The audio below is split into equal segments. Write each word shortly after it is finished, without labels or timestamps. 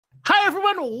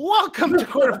everyone. Welcome to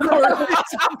Court of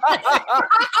Corvids.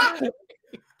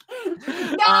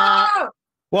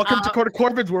 Welcome to Court of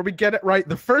Corvids, where we get it right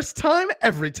the first time,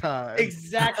 every time.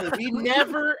 Exactly. We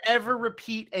never, ever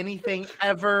repeat anything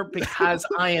ever because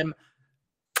I am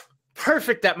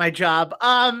perfect at my job.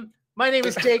 My name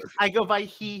is Jake. I go by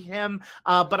he, him,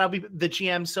 but I'll be the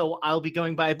GM, so I'll be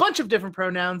going by a bunch of different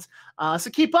pronouns. So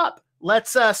keep up.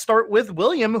 Let's start with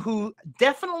William, who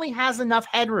definitely has enough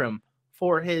headroom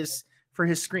for his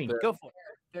screen. Go for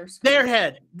it. Their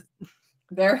head.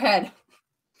 For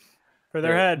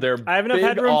their head. I have enough big,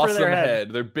 headroom awesome for their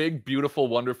head. They're big, beautiful,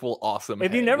 wonderful, awesome.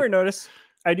 If you never noticed,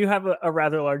 I do have a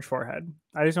rather large forehead.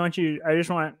 I just want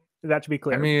that to be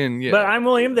clear. I mean, yeah. But I'm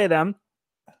William, they, them.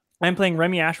 I'm playing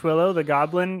Remy Ashwillow, the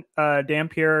Goblin,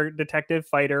 Dampier detective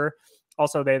fighter,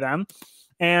 also they, them.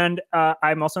 And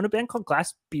I'm also in a band called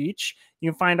Glass Beach. You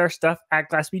can find our stuff at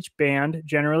Glass Beach Band.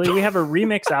 Generally, we have a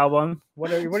remix album.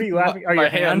 What are you laughing? My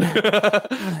hand.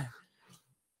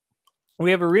 We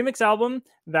have a remix album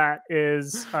that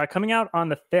is coming out on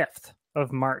the 5th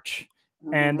of March.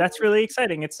 And that's really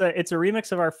exciting. It's a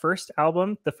remix of our first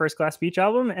album, the first Glass Beach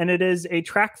album, and it is a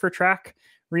track for track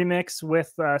remix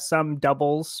with some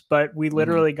doubles, but we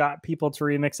literally got people to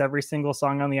remix every single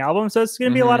song on the album, so it's going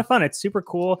to be a lot of fun. It's super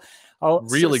cool.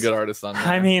 Really good artists on there.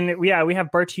 I mean, yeah, we have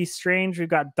Bartees Strange, we've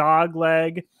got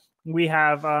Dogleg, we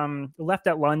have Left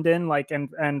at London,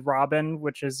 and Robin,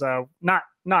 which is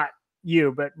not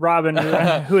you, but Robin,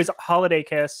 who is Holiday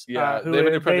Kiss. Yeah, who they have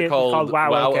a new project called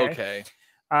Wow Okay.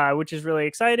 Which is really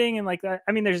exciting. And like that,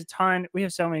 I mean, there's a ton. We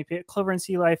have so many people. Clover and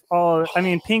Sea Life.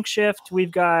 Pink Shift. We've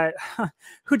got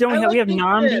who don't we have? We have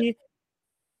Nambi.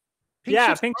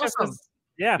 Yeah, Pink Shift.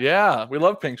 Yeah, we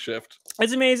love Pink Shift.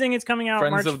 It's amazing. It's coming out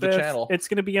Friends March of 5th. The channel. It's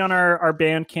going to be on our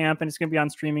Bandcamp, and it's going to be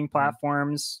on streaming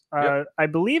platforms. I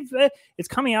believe it's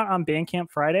coming out on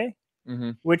Bandcamp Friday,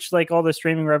 which like all the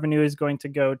streaming revenue is going to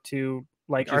go to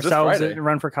like ourselves and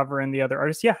Run for Cover and the other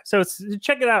artists. Yeah, so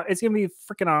check it out. It's gonna be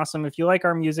freaking awesome. If you like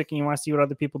our music and you want to see what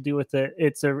other people do with it,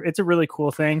 it's a really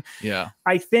cool thing. Yeah,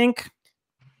 I think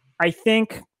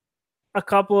a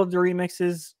couple of the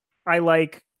remixes I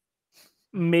like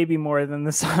maybe more than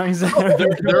the songs.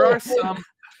 There are some,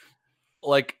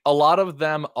 like a lot of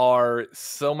them are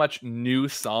so much new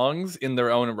songs in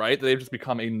their own right that they've just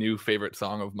become a new favorite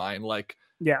song of mine. Like,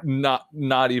 yeah,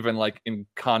 not even like in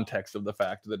context of the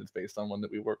fact that it's based on one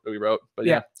that we wrote. But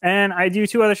yeah. And I do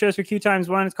 2 other shows for Q Times.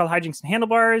 One is called Hijinks and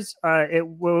Handlebars.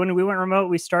 When we went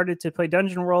remote, we started to play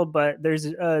Dungeon World, but there's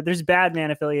Badman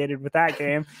affiliated with that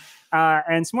game.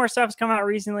 And some more stuff has come out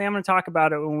recently. I'm going to talk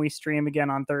about it when we stream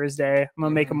again on Thursday. I'm going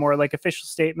to make a more like official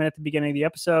statement at the beginning of the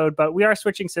episode, but we are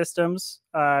switching systems.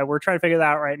 We're trying to figure that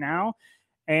out right now.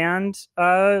 And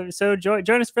so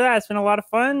join us for that. It's been a lot of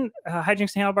fun. Hijinks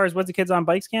and Handlebars was the Kids on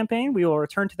Bikes campaign. We will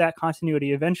return to that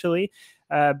continuity eventually.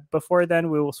 Before then,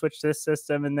 we will switch to this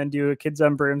system and then do Kids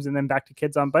on Brooms and then back to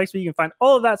Kids on Bikes. But you can find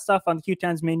all of that stuff on the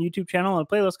Q10's main YouTube channel and a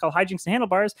playlist called Hijinks and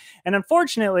Handlebars. And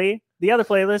unfortunately, the other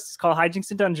playlist is called Hijinks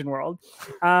and Dungeon World.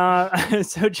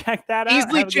 So check that out.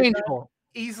 Easily changeable.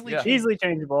 Easily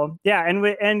changeable. Yeah,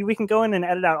 and we can go in and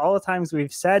edit out all the times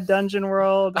we've said Dungeon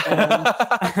World.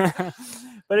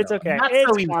 But it's okay.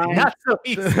 Not so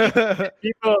easy.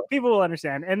 People will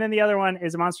understand. And then the other one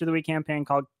is a Monster of the Week campaign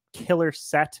called Killer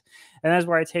Set. And that's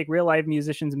where I take real live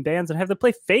musicians and bands and have them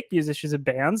play fake musicians and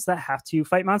bands that have to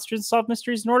fight monsters and solve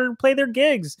mysteries in order to play their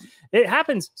gigs. It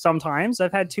happens sometimes.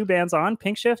 I've had 2 bands on,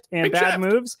 Pink Shift and Bad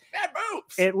Moves. Bad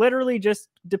Moves. It literally just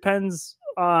depends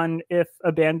on if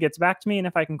a band gets back to me and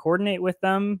if I can coordinate with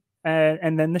them,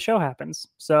 and then the show happens.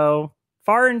 So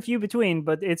far and few between,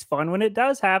 but it's fun when it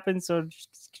does happen. So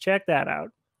just check that out.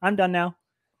 I'm done now.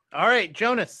 All right,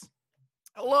 Jonas.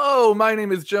 Hello, my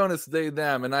name is Jonas, they,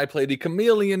 them, and I play the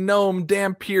chameleon gnome,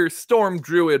 Dampier, storm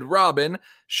druid, Robin,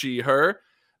 she, her.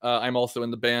 I'm also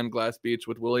in the band Glass Beach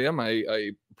with William.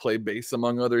 I play bass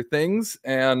among other things.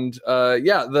 And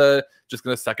just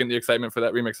going to second the excitement for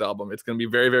that remix album. It's going to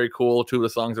be very, very cool. 2 of the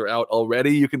songs are out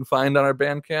already. You can find on our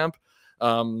Bandcamp.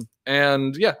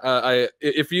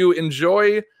 If you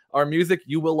enjoy our music,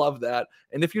 you will love that.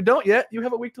 And if you don't yet, you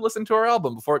have a week to listen to our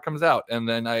album before it comes out. And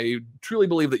then I truly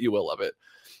believe that you will love it.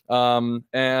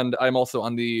 And I'm also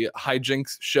on the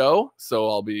Hijinks show, so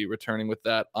I'll be returning with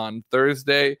that on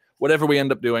Thursday. Whatever we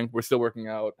end up doing, we're still working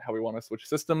out how we want to switch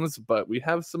systems, but we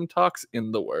have some talks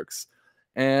in the works.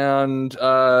 And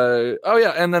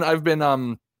and then I've been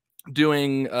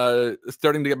starting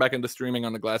to get back into streaming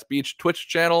on the Glass Beach Twitch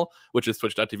channel, which is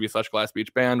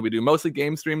twitch.tv/glassbeachband. We do mostly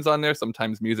game streams on there,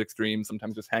 sometimes music streams,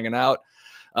 sometimes just hanging out.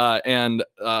 And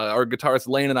our guitarist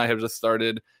Lane and I have just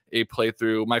started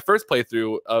my first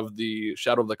playthrough of the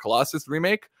Shadow of the Colossus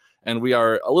remake. And we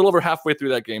are a little over halfway through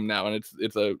that game now, and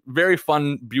it's a very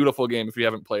fun, beautiful game. If you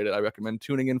haven't played it, I recommend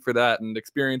tuning in for that and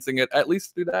experiencing it at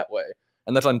least through that way.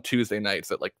 And that's on Tuesday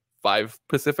nights at like 5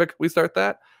 Pacific. We start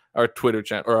that. Our Twitter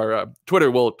channel or our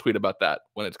Twitter will tweet about that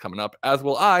when it's coming up, as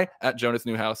will I at Jonas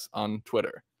Newhouse on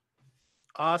Twitter.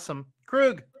 Awesome.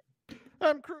 Krug.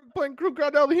 I'm playing Krug,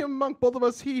 Gradell, the Human Monk, both of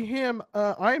us, he, him.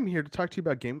 I'm here to talk to you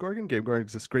about Game Gorgon. Game Gorgon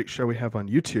is this great show we have on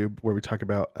YouTube where we talk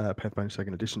about Pathfinder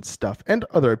 2nd Edition stuff and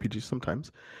other RPGs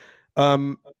sometimes.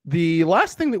 The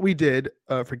last thing that we did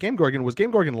for Game Gorgon was Game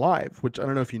Gorgon Live, which I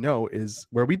don't know if you know is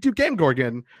where we do Game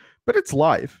Gorgon, but it's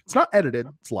live. It's not edited,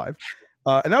 it's live.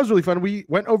 And that was really fun. We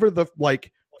went over the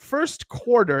first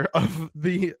quarter of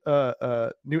the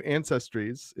new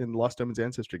ancestries in Lost Omens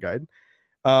Ancestry Guide.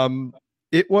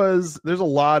 There's a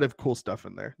lot of cool stuff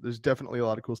in there. There's definitely a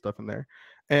lot of cool stuff in there.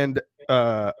 And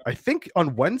I think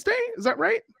on Wednesday, is that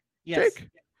right? Yes. Jake?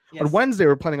 Yes. On Wednesday,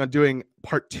 we're planning on doing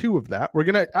part 2 of that. We're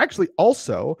going to actually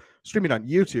also stream it on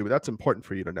YouTube. That's important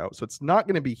for you to know. So it's not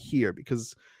going to be here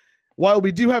because while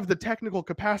we do have the technical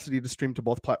capacity to stream to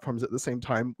both platforms at the same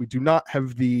time, we do not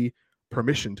have the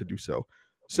permission to do so.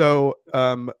 So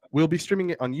we'll be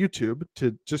streaming it on YouTube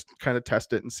to just kind of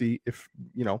test it and see if,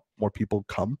 more people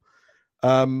come.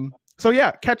 So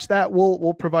yeah, catch that.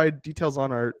 We'll provide details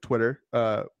on our Twitter,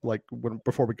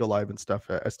 before we go live and stuff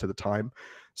as to the time.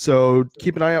 So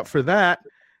keep an eye out for that.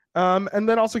 And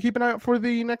then also keep an eye out for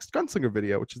the next Gunslinger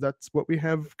video, that's what we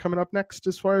have coming up next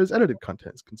as far as edited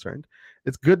content is concerned.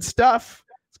 It's good stuff.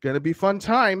 It's going to be fun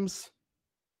times.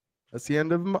 That's the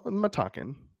end of my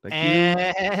talking. Thank you.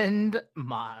 And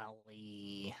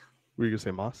Molly. Were you going to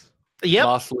say Moss? Yep.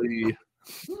 Mossly.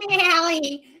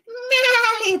 Molly.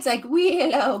 It's like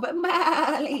Willow, but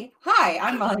Molly. Hi,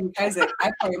 I'm Molly McIsaac.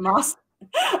 I play Moss.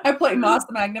 I play Moss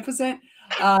the Magnificent.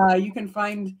 You can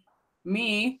find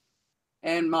me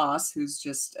and Moss, who's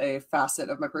just a facet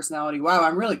of my personality. Wow,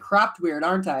 I'm really cropped weird,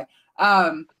 aren't I?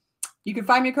 You can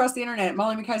find me across the internet,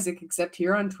 Molly McIsaac, except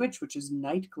here on Twitch, which is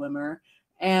Night Glimmer.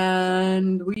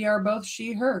 And we are both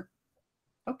she, her.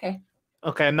 Okay,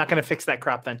 I'm not going to fix that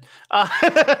crop then.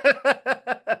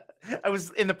 I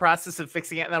was in the process of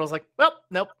fixing it, and I was like, well,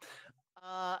 nope.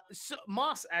 So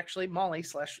Moss, actually, Molly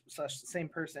slash the same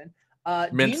person.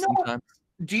 Do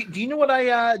you know what I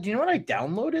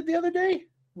downloaded the other day?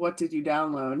 What did you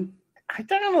download? I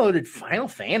downloaded Final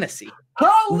Fantasy.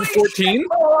 Holy 14?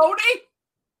 shit,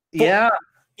 Yeah.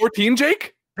 14,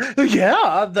 Jake?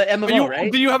 Yeah, the MMO, right?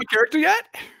 Do you have a character yet?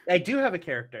 I do have a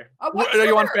character. Are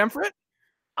you on Famfrit?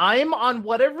 I'm on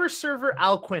whatever server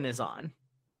Alquin is on.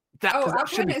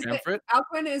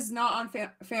 Alquin is not on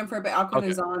Famfrit, but Alquin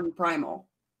is on Primal.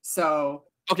 So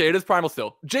okay, it is Primal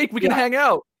still. Jake, we can hang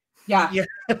out. Yeah.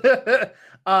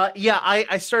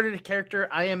 I started a character.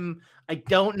 I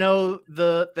don't know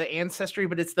the ancestry,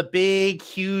 but it's the big,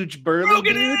 huge burly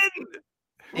dude.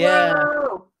 Yeah.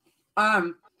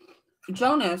 Whoa.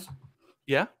 Jonas.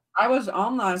 Yeah. I was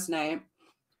on last night,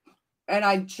 and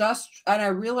I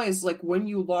realized when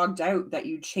you logged out that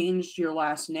you changed your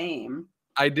last name.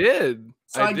 I did.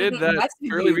 So I did that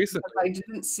fairly recently. I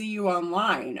didn't see you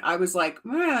online. I was like,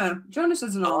 man, Jonas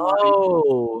isn't online.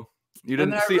 Oh, you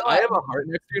didn't see. I have a heart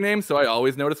next to your name, so I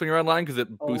always notice when you're online because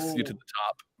it boosts you to the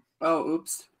top. Oh,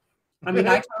 oops. I mean,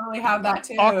 I totally have that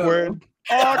too. Awkward.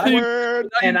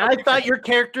 And I thought your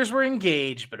characters were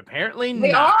engaged, but apparently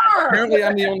they not. are. Apparently,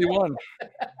 I'm the only one.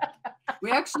 We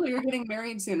actually are getting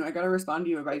married soon. I gotta respond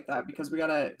to you about that because we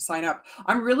gotta sign up.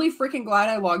 I'm really freaking glad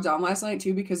I logged on last night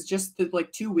too, because just the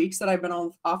 2 weeks that I've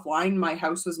been offline, my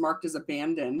house was marked as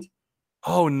abandoned.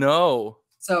 Oh no!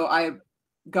 So I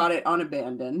got it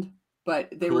unabandoned, but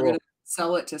they were gonna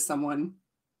sell it to someone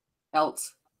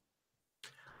else.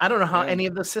 I don't know how any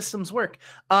of the systems work.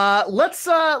 Let's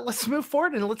move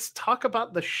forward and let's talk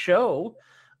about the show.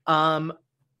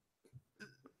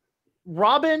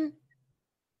 Robin,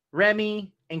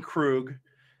 Remy, and Krug,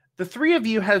 the three of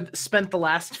you have spent the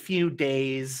last few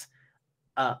days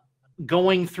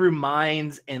going through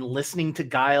mines and listening to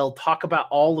Guile talk about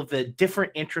all of the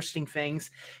different interesting things,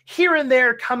 here and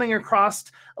there coming across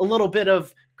a little bit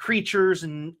of creatures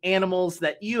and animals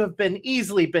that you have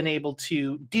easily been able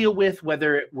to deal with,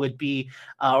 whether it would be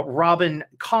Robin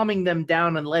calming them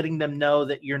down and letting them know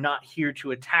that you're not here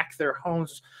to attack their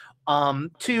homes,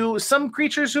 to some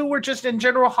creatures who were just in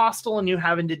general hostile and you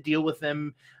having to deal with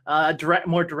them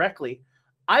more directly.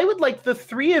 I would like the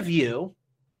three of you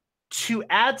to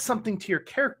add something to your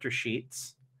character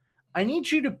sheets. I need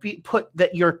you to put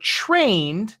that you're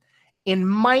trained in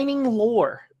mining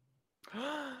lore.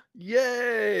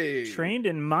 Yay! Trained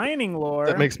in mining lore.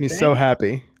 That makes me so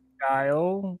happy.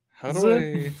 Guile. How do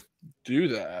I do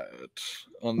that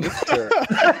on this turn.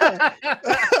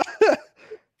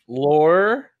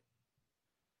 Lore.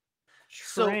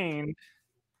 So Trained.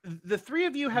 the three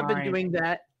of you have been Right. doing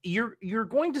that. You're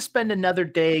going to spend another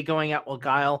day going out with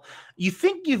Guile. You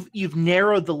think you've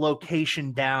narrowed the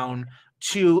location down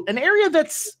to an area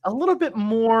that's a little bit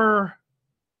more,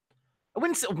 I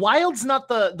wouldn't say wild's not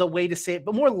the way to say it,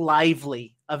 but more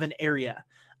lively of an area.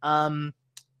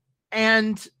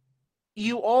 And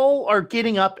you all are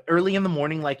getting up early in the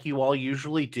morning like you all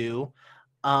usually do,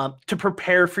 to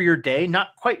prepare for your day.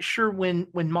 Not quite sure when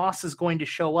Moss is going to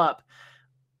show up.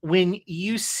 When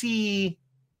you see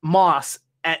Moss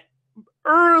at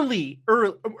earlier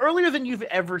than you've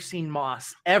ever seen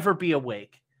Moss ever be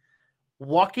awake,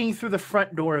 walking through the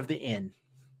front door of the inn.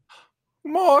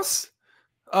 Moss.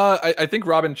 I think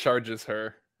Robin charges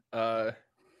her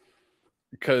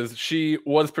because she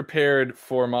was prepared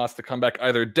for Moss to come back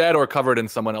either dead or covered in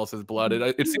someone else's blood.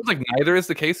 It seems like neither is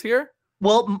the case here.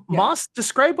 Well, Yeah. Moss,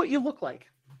 describe what you look like.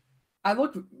 I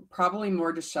look probably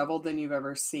more disheveled than you've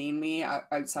ever seen me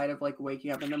outside of like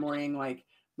waking up in the morning. Like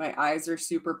my eyes are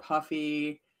super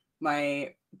puffy.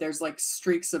 There's like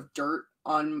streaks of dirt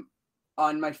on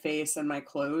my face and my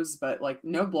clothes, but like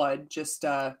no blood, just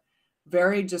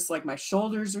very just like my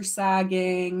shoulders are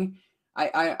sagging.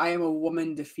 I am a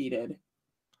woman defeated.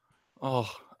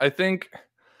 Oh, I think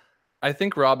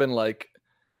Robin like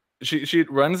she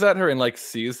runs at her and like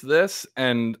sees this,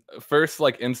 and first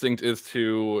like instinct is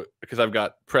to, because I've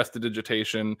got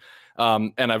prestidigitation,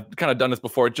 and I've kind of done this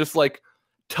before, just like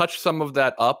touch some of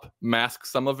that up, mask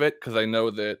some of it, because I know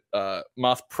that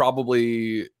Moss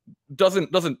probably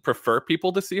doesn't prefer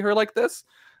people to see her like this.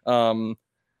 And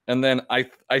then I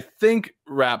think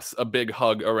wraps a big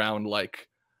hug around, like,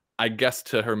 I guess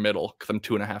to her middle, because I'm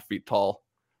 2.5 feet tall.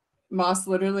 Moss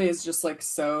literally is just like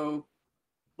so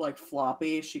like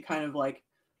floppy. She kind of like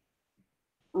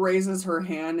raises her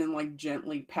hand and like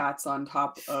gently pats on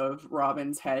top of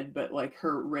Robin's head, but like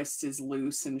her wrist is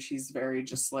loose and she's very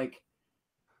just like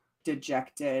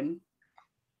dejected.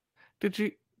 Did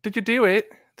you do it?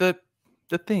 The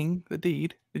thing, the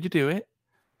deed. Did you do it?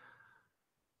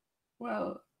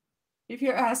 Well, if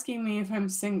you're asking me if I'm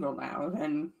single now,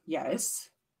 then yes.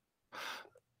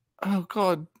 Oh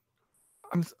God,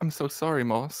 I'm so sorry,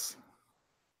 Moss.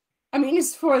 I mean,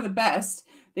 it's for the best.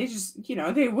 They just,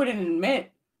 they wouldn't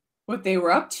admit what they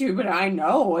were up to, but I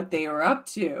know what they were up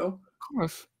to. Of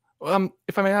course.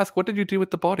 If I may ask, what did you do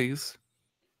with the bodies?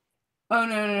 Oh,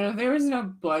 no. There was no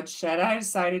bloodshed. I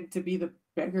decided to be the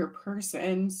bigger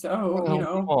person. So,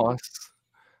 Moss,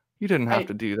 you didn't have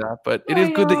to do that, but it I is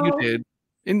good that you know. did.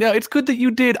 And it's good that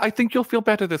you did. I think you'll feel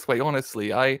better this way,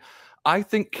 honestly. I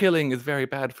think killing is very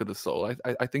bad for the soul.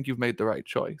 I think you've made the right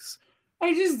choice.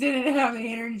 I just didn't have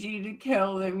the energy to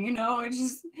kill them, I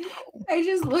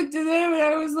just looked at them and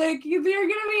I was like, if you're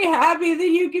gonna be happy,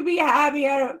 then you can be happy.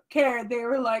 I don't care. They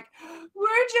were like,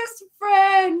 we're just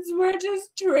friends. We're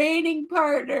just training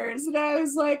partners. And I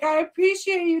was like, I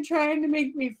appreciate you trying to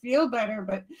make me feel better,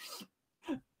 but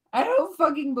I don't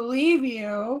fucking believe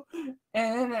you.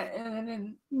 And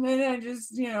then I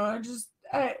just,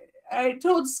 I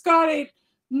told Scott I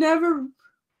never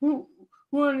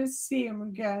want to see him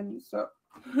again. So,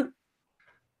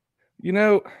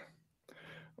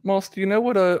 Moss, do you know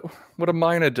what a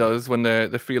miner does when they're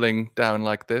feeling down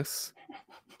like this?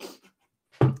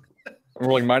 I'm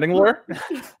rolling mining lore.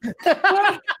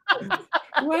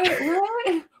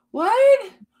 What?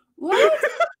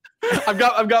 I've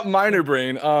got minor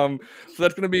brain. So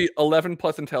that's gonna be 11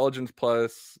 plus intelligence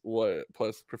plus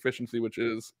proficiency, which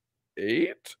is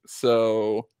 8.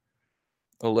 So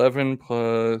 11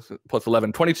 plus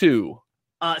 11, 22.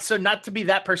 So not to be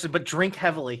that person, but drink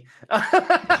heavily.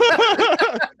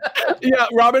 Yeah,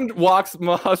 Robin walks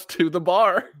Moss to the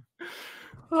bar.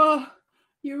 Oh,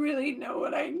 you really know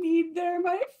what I need there,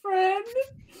 my friend.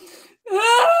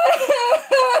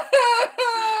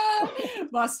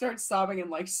 Moss starts sobbing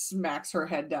and like smacks her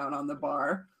head down on the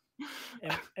bar.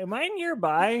 Am I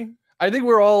nearby? I think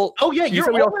we're all. Oh yeah, You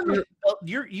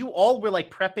you all were like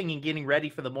prepping and getting ready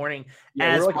for the morning.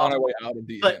 Yeah, as we're like on Moss- our way out of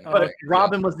the But inn. but Okay,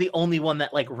 Robin was the only one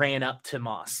that like ran up to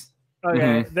Moss.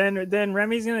 Okay, then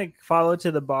Remy's gonna follow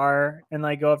to the bar and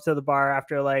like go up to the bar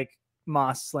after like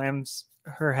Moss slams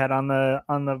her head on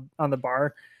the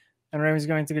bar, and Remy's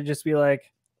going to just be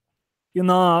like,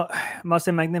 Moss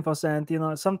is magnificent.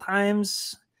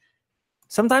 Sometimes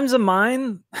a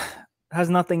mine has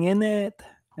nothing in it,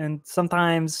 and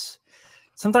sometimes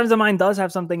the mine does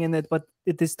have something in it, but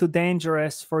it is too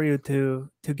dangerous for you to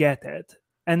get it.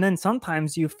 And then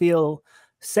sometimes you feel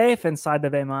safe inside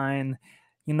of a mine.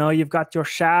 You know, you've got your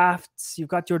shafts, you've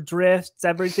got your drifts,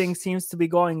 everything seems to be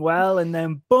going well, and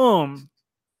then boom,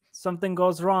 something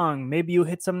goes wrong. Maybe you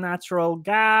hit some natural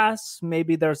gas,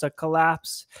 maybe there's a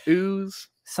collapse. Ooze.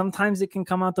 Sometimes it can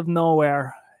come out of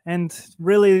nowhere. And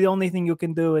really, the only thing you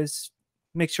can do is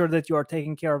make sure that you are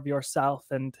taking care of yourself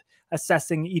and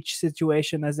assessing each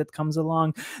situation as it comes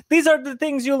along. These are the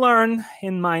things you learn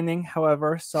in mining,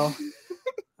 however. So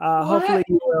hopefully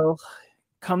you will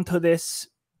come to this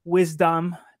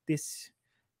wisdom, this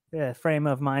frame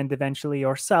of mind eventually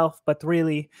yourself. But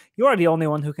really, you are the only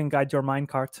one who can guide your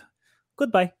minecart.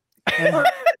 Goodbye.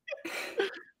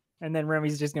 And then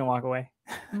Remy's just going to walk away.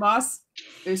 Moss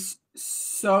is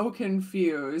so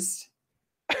confused.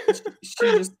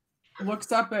 She just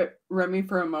looks up at Remy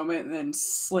for a moment and then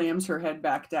slams her head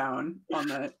back down on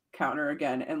the counter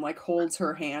again and like holds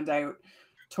her hand out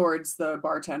towards the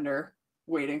bartender,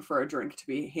 waiting for a drink to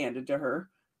be handed to her.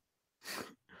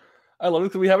 I love it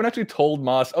because we haven't actually told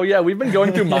Moss. Oh yeah, we've been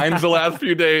going through mines the last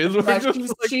few days.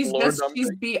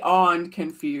 She's beyond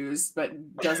confused, but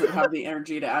doesn't have the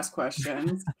energy to ask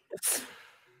questions.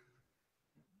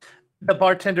 The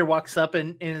bartender walks up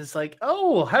and is like,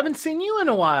 "Oh, haven't seen you in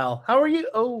a while. How are you?"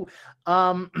 "Oh,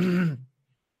 and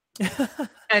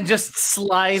just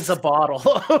slides a bottle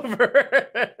over.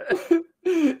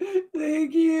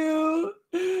 Thank you.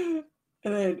 And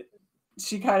then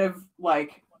she kind of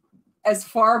like as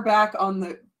far back on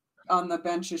the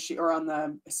bench as she, or on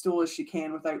the stool as she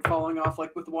can without falling off,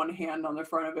 like with one hand on the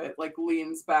front of it, like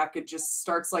leans back and just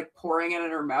starts like pouring it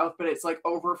in her mouth, but it's like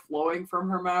overflowing from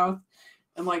her mouth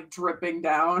and like dripping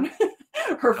down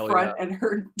her front and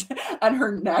her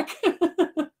neck.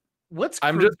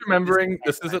 I'm just remembering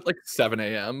this is at like 7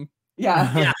 a.m.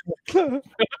 Yeah.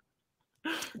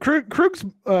 Krug's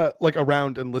like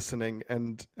around and listening,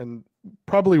 and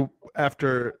probably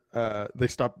after they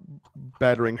stop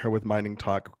battering her with mining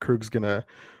talk, Krug's gonna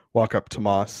walk up to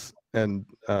Moss and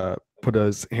put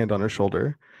his hand on her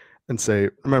shoulder and say,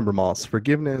 "Remember, Moss,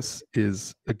 forgiveness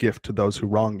is a gift to those who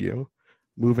wrong you.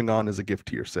 Moving on is a gift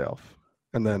to yourself."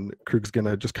 And then Krug's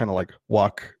gonna just kind of like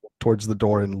walk towards the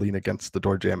door and lean against the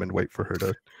door jamb and wait for her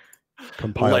to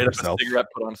compile Light herself. up a cigarette,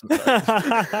 put on some sex.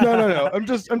 No. I'm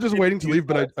just waiting to leave,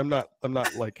 but I'm not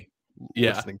like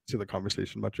Yeah. listening to the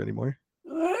conversation much anymore.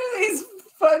 What are these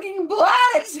fucking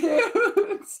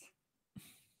platitudes?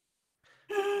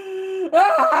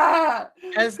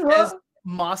 As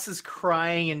Moss is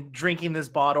crying and drinking this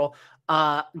bottle,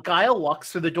 Guile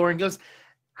walks through the door and goes,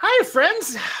 "Hi,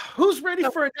 friends. Who's ready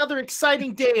for another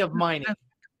exciting day of mining?"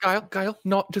 Guile,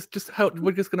 no,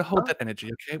 we're just gonna hold that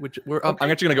energy, okay? I'm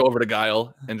actually gonna go over to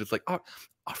Guile and just like, our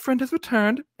friend has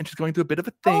returned, and she's going through a bit of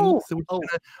a thing, so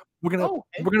we're gonna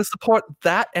support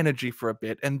that energy for a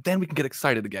bit, and then we can get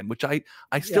excited again. Which I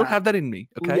still have that in me,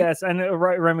 okay? Yes, and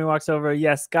Remy walks over.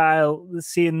 Yes, Guile.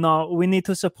 See, no, we need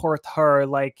to support her.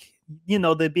 Like, you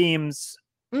know, the beams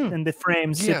and the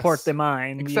frames support the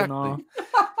mine. Exactly. You know,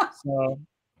 so.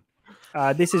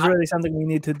 This is really something we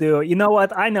need to do. You know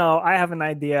what? I know. I have an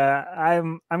idea.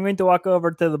 I'm going to walk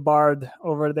over to the bard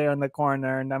over there in the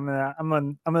corner, and I'm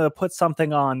gonna put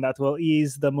something on that will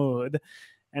ease the mood.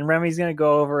 And Remy's gonna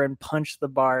go over and punch the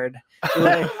bard, like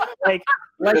the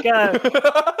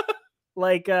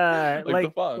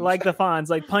Fonz,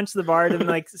 like punch the bard and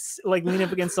like lean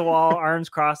up against the wall, arms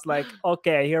crossed, like,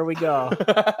 okay, here we go.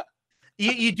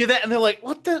 You do that, and they're like,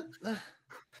 "What the?"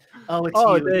 Oh, it's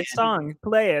the again. Song,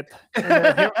 play it.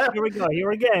 Here we go,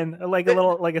 here again, like a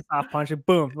soft punch,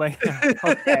 boom, like.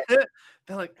 Okay.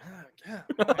 They're like, "Oh, yeah."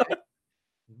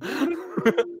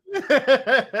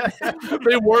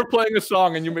 They were playing a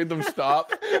song and you made them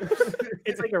stop.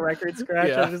 It's like a record scratch.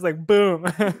 Yeah. I'm just like, boom.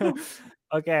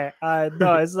 Okay.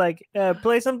 No, it's like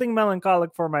play something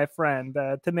melancholic for my friend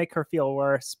to make her feel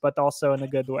worse, but also in a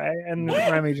good way. And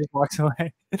Remy just walks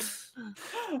away.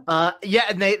 Yeah,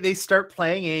 and they start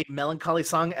playing a melancholy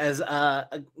song as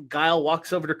Guile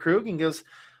walks over to Krug and goes,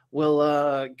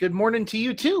 "Well, good morning to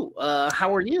you too.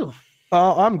 How are you?"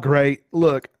 I'm great.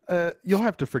 Look, you'll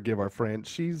have to forgive our friend.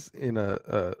 She's in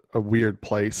a weird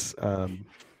place.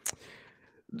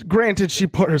 Granted, she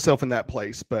put herself in that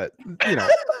place, but you know,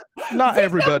 not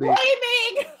everybody.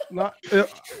 Not.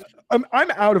 I'm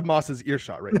out of Moss's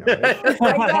earshot right now. Right?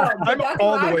 I'm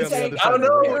all the way on the other side. I don't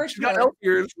know. Sure, She got elf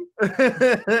ears.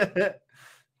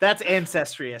 That's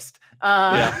ancestriest.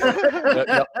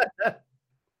 Yeah,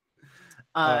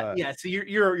 so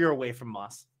you're away from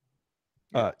Moss.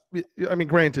 I mean,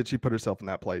 granted, she put herself in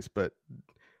that place, but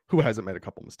who hasn't made a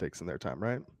couple mistakes in their time,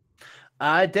 right?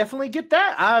 I definitely get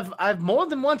that. I've more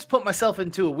than once put myself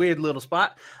into a weird little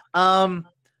spot.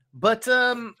 But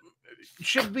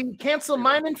should we cancel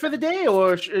mining for the day,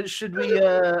 or should we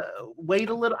wait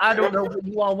a little? I don't know what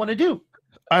you all want to do.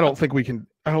 I don't think we can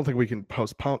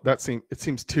postpone. It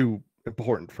seems too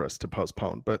important for us to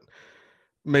postpone. But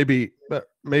maybe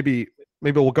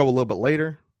we'll go a little bit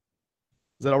later.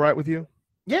 Is that all right with you?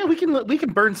 Yeah, we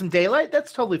can burn some daylight.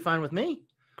 That's totally fine with me.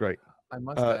 Great. I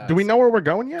must Do we know where we're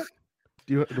going yet?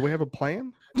 Do we have a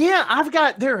plan?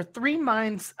 Yeah, there are 3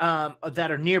 mines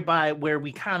that are nearby where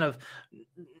we kind of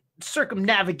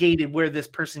circumnavigated where this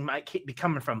person might be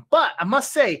coming from. But I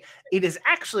must say, it is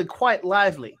actually quite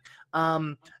lively.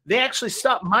 They actually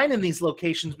stopped mining these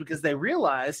locations because they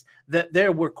realized that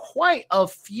there were quite a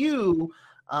few,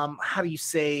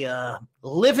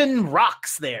 living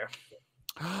rocks there.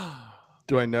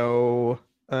 Do I know?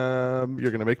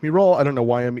 You're gonna make me roll. I don't know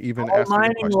why I'm even Roll asking.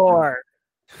 mining lore.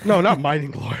 No, not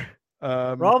mining lore.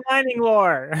 Roll mining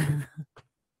lore.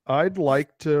 I'd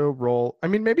like to roll. I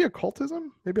mean, maybe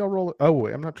occultism. Maybe I'll roll. Oh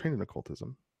wait, I'm not trained in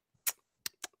occultism.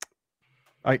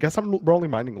 I guess I'm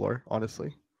rolling mining lore.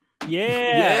 Honestly,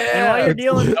 Yeah. And while you're It's-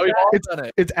 dealing with Oh, we've that, all done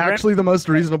it. it's actually the most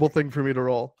reasonable thing for me to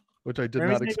roll, which I did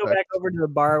Remy's not gonna expect. go back over to the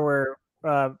bar where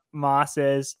Moss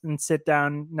is and sit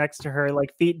down next to her,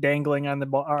 like feet dangling on the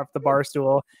off the bar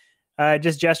stool.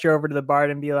 Just gesture over to the bar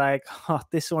and be like, "Oh,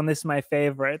 this one is my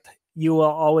favorite. You will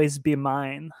always be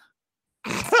mine."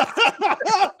 Remy,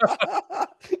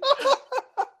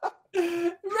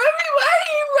 why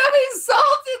are you rubbing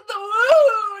salt in the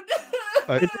wound?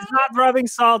 It is not rubbing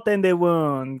salt in the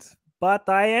wound, but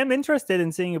I am interested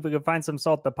in seeing if we can find some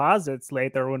salt deposits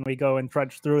later when we go and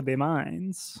trudge through the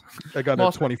mines. I got a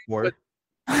Moss, 24.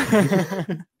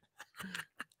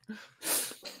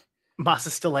 Moss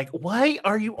is still like, why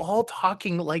are you all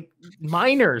talking like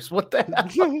miners? What the hell?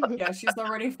 Yeah, she's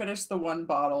already finished the 1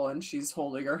 bottle and she's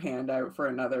holding her hand out for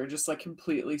another, just like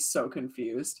completely so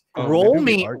confused. Oh, roll maybe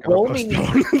we me, are gonna roll me,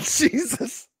 postpone.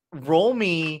 Jesus. roll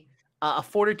me a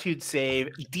fortitude save,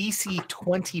 DC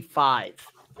 25.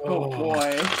 Oh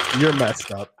boy. You're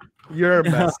messed up. You're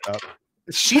messed up.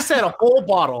 She said a whole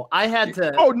bottle. I had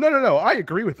to. Oh no! I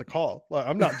agree with the call. Well,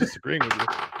 I'm not disagreeing with you.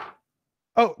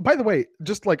 Oh, by the way,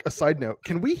 just like a side note,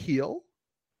 can we heal?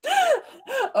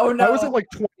 Oh no. I was at like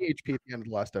 20 HP at the end of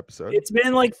the last episode. It's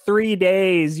been like 3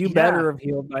 days. You Yeah. better have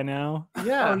healed by now.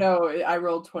 Yeah. Oh no, I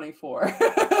rolled 24.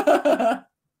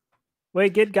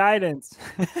 Wait, get guidance.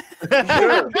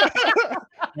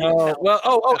 Oh,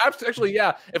 well, actually,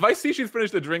 yeah. If I see she's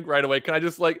finished a drink right away, can I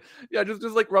just like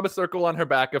rub a circle on her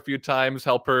back a few times,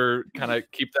 help her kind of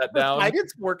keep that down? I did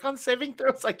work on saving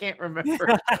throws. I can't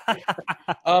remember.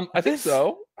 I think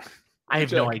so. I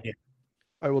have no Check. idea.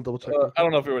 I will double check. I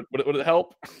don't know if it would it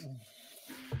help.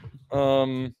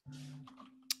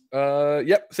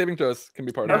 Yep, saving throws can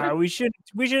be part of it. We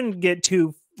shouldn't get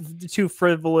too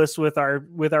frivolous with our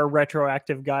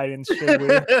retroactive guidance, should we?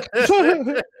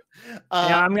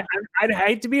 Yeah, I'd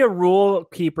hate to be a rule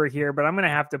keeper here, but I'm gonna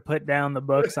have to put down the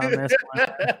books on this one.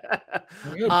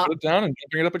 Good, put it down and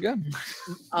bring it up again.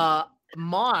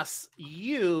 Moss,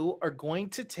 you are going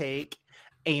to take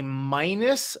a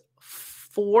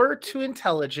 -4 to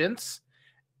intelligence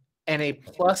and a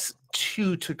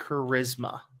 +2 to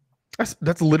charisma.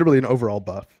 That's literally an overall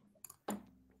buff.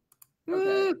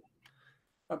 Okay.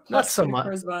 Not so much.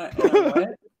 Charisma and a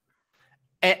what?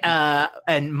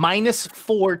 And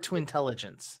 -4 to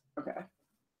intelligence. Okay.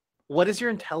 What is your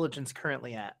intelligence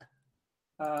currently at?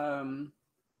 Oh,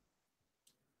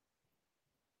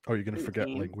 you're gonna forget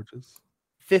 18. languages.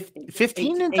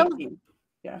 15 intelligence?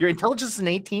 18. Your intelligence is an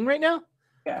 18 right now?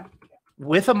 Yeah.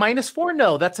 With a -4?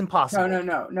 No, that's impossible.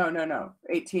 No.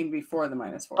 18 before the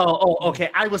 -4. Oh, okay.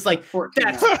 I was like, 14.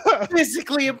 that's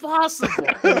physically impossible.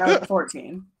 Now it's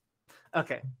 14.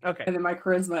 Okay. And then my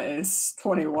charisma is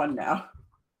 21 now.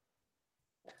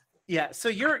 Yeah, so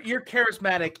you're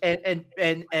charismatic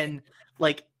and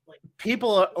like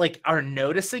people are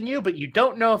noticing you, but you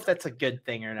don't know if that's a good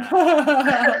thing or not.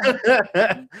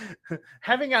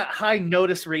 Having a high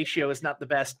notice ratio is not the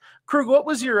best. Krug, what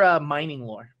was your mining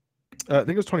lore? I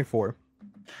think it was 24.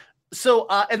 So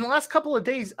in the last couple of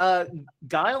days,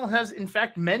 Guile has in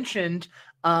fact mentioned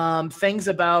things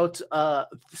about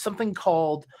something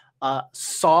called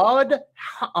Sawed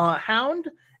Hound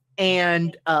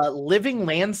and living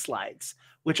landslides,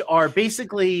 which are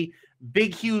basically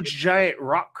big, huge, giant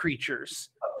rock creatures.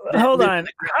 Hold on.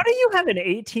 How do you have an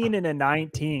 18 and a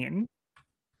 19?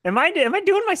 Am I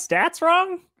doing my stats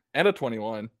wrong? And a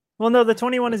 21. Well, no, the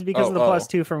 21 is because of the Oh.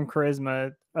 +2 from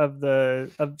charisma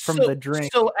from the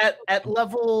drink. So at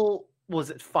level, was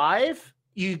it 5?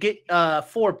 You get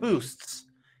 4 boosts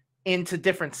into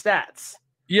different stats.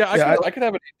 Yeah, Yeah, I could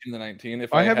have an 18 and a 19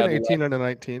 if I have an had 18 and a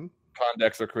 19.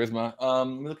 Condex or Charisma. Let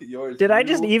me look at yours. Did I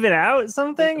just even out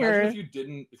something? Imagine Or if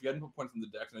you hadn't put points in the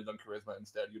Dex and had done Charisma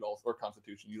instead, you'd also or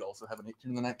Constitution, you'd also have an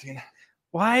 18 and a 19.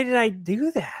 why did I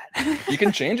do that? You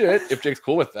can change it if Jake's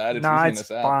cool with that. It's Nah, easy in it's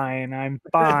this app. fine. I'm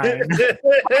fine.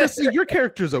 Honestly, your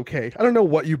character's okay. I don't know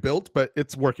what you built, but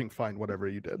it's working fine. Whatever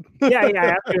you did.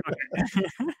 yeah. I'm doing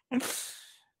okay.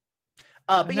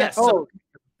 But yes, so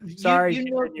sorry.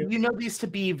 you know these to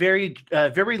be very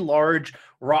very large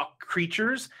rock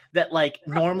creatures that like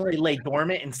normally lay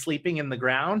dormant and sleeping in the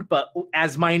ground, but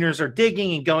as miners are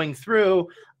digging and going through,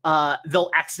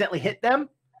 they'll accidentally hit them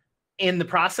in the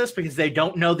process because they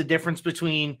don't know the difference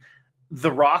between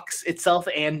the rocks itself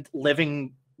and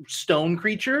living stone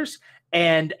creatures,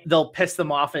 and they'll piss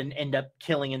them off and end up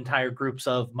killing entire groups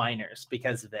of miners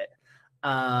because of it.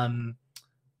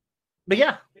 But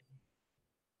yeah.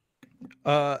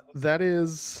 That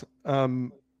is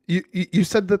you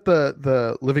said that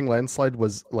the living landslide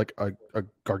was like a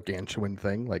gargantuan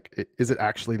thing. Like, is it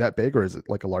actually that big, or is it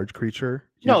like a large creature?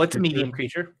 No, it's a medium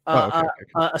creature. Okay.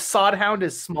 A sodhound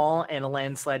is small and a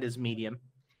landslide is medium.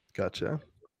 Gotcha.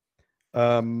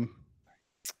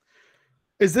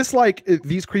 Is this like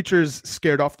these creatures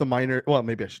scared off the miner? Well,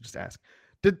 maybe I should just ask.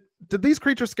 Did these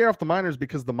creatures scare off the miners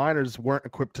because the miners weren't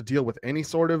equipped to deal with any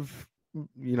sort of,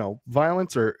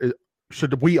 violence, or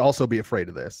should we also be afraid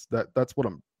of this? That's what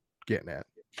I'm getting at.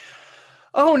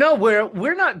 Oh no,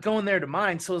 we're not going there to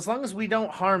mine. So as long as we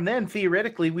don't harm them,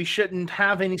 theoretically, we shouldn't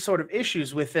have any sort of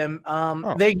issues with them.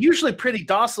 They're usually pretty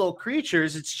docile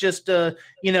creatures. It's just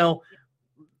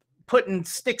putting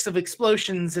sticks of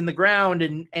explosions in the ground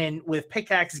and with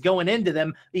pickaxes going into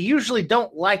them. They usually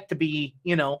don't like to be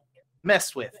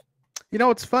messed with.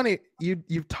 It's funny.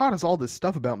 You've taught us all this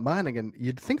stuff about mining, and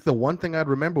you'd think the one thing I'd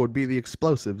remember would be the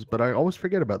explosives, but I always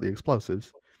forget about the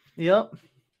explosives. Yep.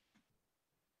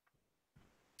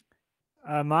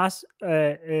 Moss,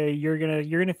 you're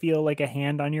gonna feel like a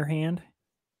hand on your hand,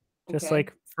 just Okay.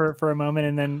 like for a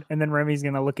moment, and then Remy's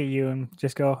gonna look at you and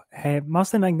just go, "Hey,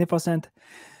 Moss the Magnificent,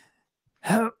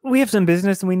 we have some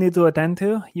business we need to attend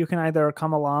to. You can either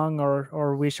come along,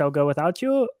 or we shall go without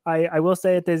you. I will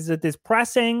say it is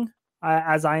pressing,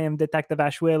 as I am Detective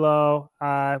Ashwillow,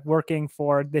 working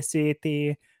for the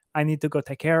city. I need to go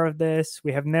take care of this.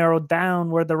 We have narrowed down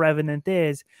where the Revenant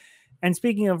is." And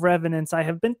speaking of revenants, I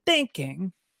have been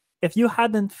thinking, if you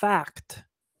had in fact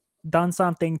done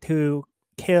something to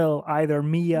kill either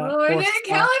Mia Oh, or I didn't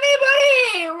kill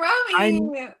anybody,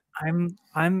 Rami.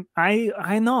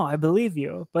 I know, I believe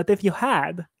you. But if you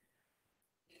had,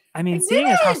 I mean, I seeing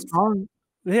as how didn't. strong,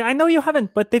 I know you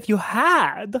haven't, but if you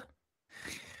had,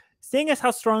 seeing as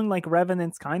how strong like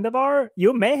revenants kind of are,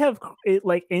 you may have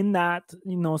like in that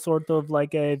sort of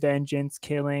like a vengeance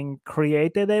killing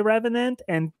created a revenant.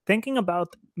 And thinking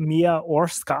about Mia or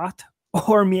Scott,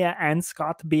 or Mia and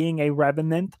Scott being a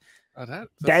revenant, Oh, that's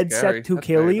dead scary. set to That's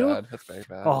kill very you. bad. That's very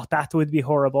bad. Oh, that would be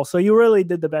horrible. So you really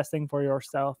did the best thing for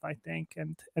yourself, I think,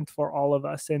 and for all of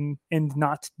us in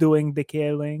not doing the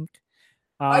killing.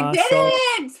 I So-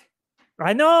 didn't.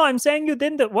 I know, I'm saying you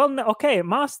didn't. Well, okay,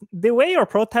 Moss, the way you're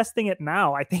protesting it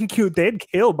now, I think you did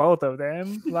kill both of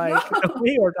them. Like, the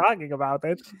way you're talking about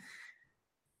it.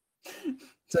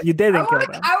 So you didn't kill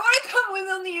them. I want to come with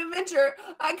on the adventure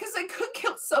because I could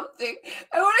kill something.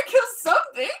 I want to kill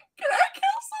something. Can I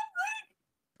kill something?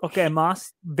 Okay,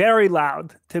 Moss, very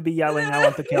loud to be yelling, "I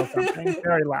want to kill something."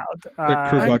 Very loud. The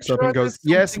crew I'm walks up sure and goes,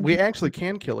 there's "Yes, something we you- actually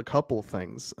can kill a couple of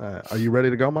things. Are you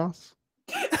ready to go, Moss?"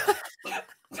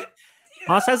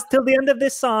 Moss has till the end of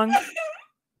this song.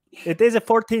 It is a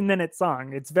 14-minute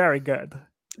song. It's very good. Do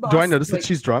I Boss, notice that wait.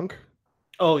 she's drunk?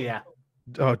 Oh yeah.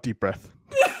 Oh, deep breath.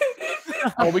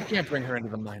 Oh, we can't bring her into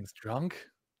the mines drunk.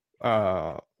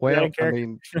 Well, Yeah, I character.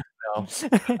 mean, I want to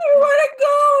go. I want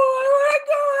to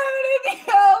go. I need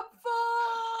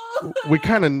helpful.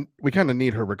 we kind of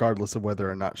need her regardless of whether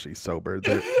or not she's sober.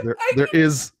 There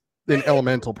is an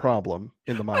elemental problem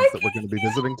in the mines that we're going to be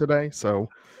visiting today, so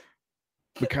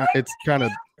it's kind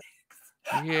of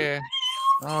Yeah.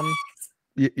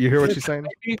 you hear what she's saying?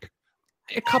 Maybe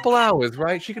a couple hours,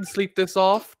 right? She can sleep this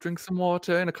off, drink some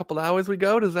water. In a couple hours, we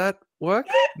go. Does that work?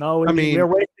 No, I mean- we're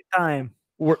wasting time.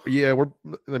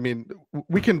 I mean,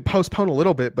 we can postpone a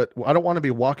little bit, but I don't want to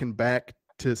be walking back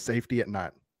to safety at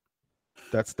night.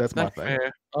 That's my That's thing.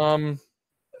 fair.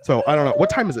 So I don't know. What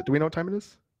time is it? Do we know what time it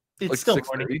is? It's Like still 6:30.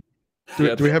 morning.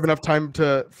 Do we have enough time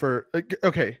for?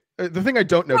 Okay, the thing I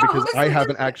don't know, No, because I listen, haven't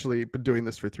listen. actually been doing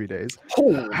this for 3 days.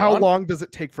 Hold How on. long does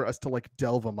it take for us to like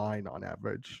delve a mine on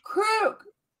average? Krug.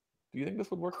 Do you think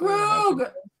this would work? for her?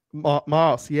 Krug.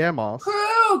 Moss, yeah, Moss,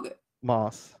 Krug.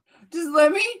 Moss. Just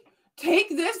let me take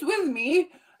this with me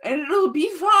and it'll be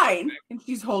fine. And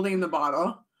she's holding the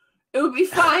bottle. It will be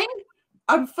fine.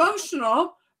 I'm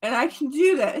functional, and I can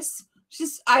do this.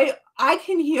 Just I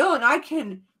can heal, and I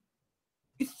can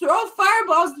throw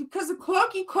fireballs because of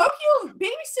Clokey. Clokey will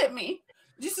babysit me.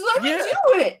 Just let me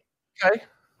do it. Okay.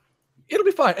 It'll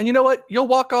be fine. And you know what? You'll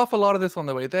walk off a lot of this on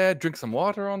the way there. Drink some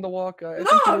water on the walk. No.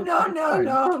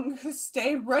 I'm gonna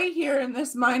stay right here in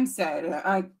this mindset.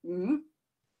 I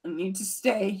need to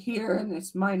stay here in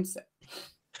this mindset.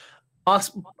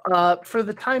 Awesome. For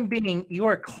the time being, you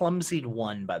are clumsied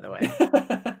 1, by the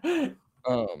way.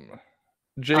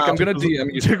 Jake, I'm gonna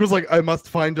DM you. Jake was like, I must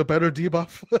find a better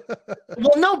debuff.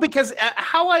 Well, no, because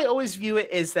how I always view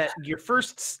it is that your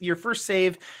first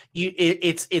save,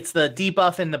 it's the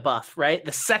debuff and the buff, right?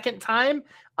 The second time,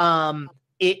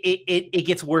 it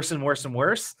gets worse and worse and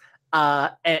worse,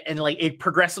 and like it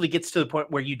progressively gets to the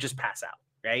point where you just pass out,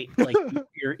 right? Like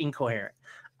you're incoherent.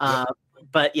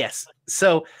 But yes,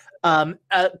 so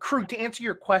Krug, to answer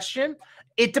your question,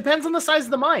 it depends on the size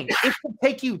of the mine. It can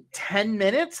take you 10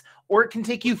 minutes or it can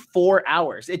take you 4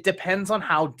 hours. It depends on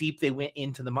how deep they went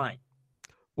into the mine.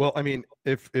 Well, I mean,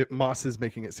 if Moss is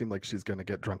making it seem like she's going to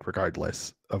get drunk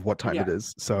regardless of what time it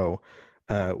is, so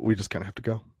we just kind of have to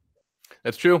go.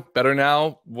 That's true. Better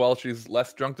now while she's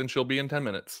less drunk than she'll be in 10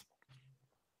 minutes.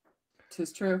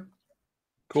 'Tis true.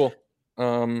 Cool.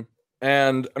 And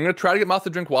I'm going to try to get Moss to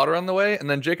drink water on the way, and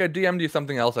then Jake, I DM'd you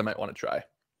something else I might want to try.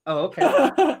 Oh, okay.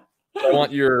 I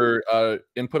want your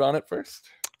input on it first.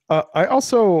 I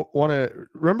also want to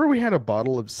remember we had a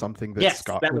bottle of something that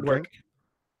Scott that would drink.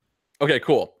 work. Okay,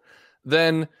 cool.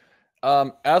 Then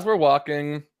as we're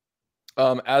walking,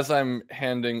 as I'm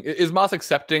handing, is Moss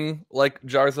accepting like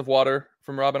jars of water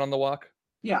from Robin on the walk?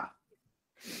 Yeah.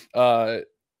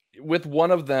 With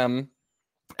one of them,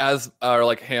 as our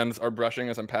like hands are brushing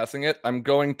as I'm passing it, I'm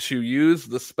going to use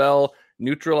the spell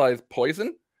Neutralize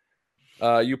Poison.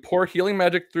 You pour healing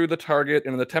magic through the target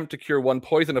in an attempt to cure one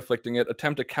poison afflicting it.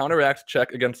 Attempt a counteract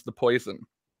check against the poison.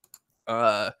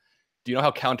 Do you know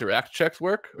how counteract checks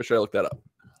work, or should I look that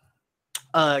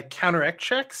up? Counteract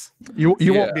checks? You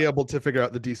won't be able to figure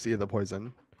out the DC of the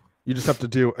poison. You just have to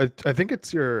do. I think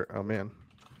it's your. Oh man.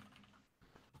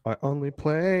 I only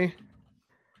play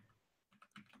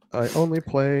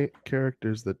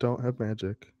characters that don't have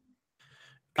magic.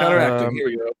 Counteracting. Here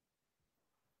we go.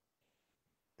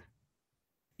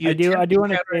 I do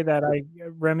want to say that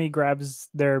Remy grabs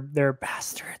their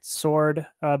bastard sword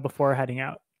before heading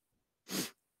out.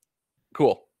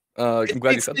 Cool. I'm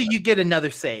glad you said that. You get another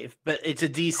save, but it's a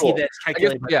DC that's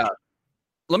calculated. Yeah.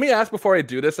 Let me ask before I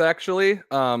do this. Actually,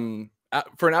 for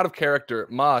an out of character,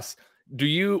 Moss,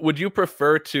 would you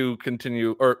prefer to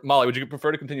continue, or Molly, would you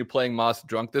prefer to continue playing Moss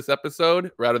drunk this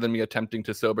episode rather than me attempting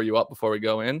to sober you up before we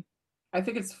go in? I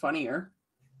think it's funnier.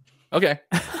 Okay.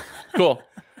 Cool.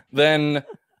 Then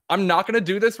I'm not going to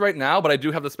do this right now, but I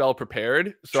do have the spell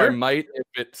prepared, so I might if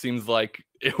it seems like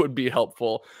it would be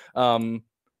helpful.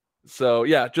 So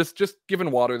yeah, just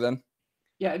giving water then.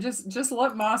 Yeah, just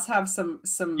let Moss have some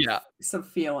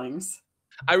feelings.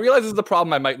 I realize this is a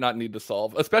problem I might not need to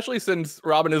solve, especially since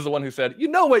Robin is the one who said, "You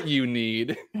know what you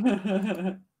need."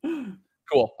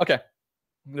 Cool. Okay.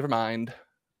 Never mind.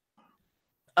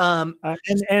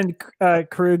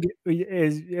 Krug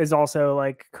is also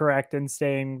like correct in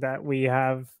saying that we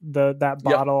have that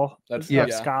bottle of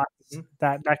Scott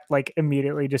that like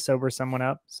immediately just sobers someone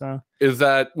up. So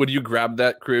would you grab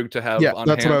that, Krug, to have? Yeah, on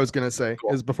that's hand? what I was gonna say.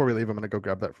 Cool. Is before we leave, I'm gonna go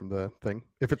grab that from the thing.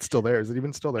 If it's still there, is it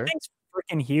even still there? It's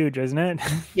freaking huge, isn't it?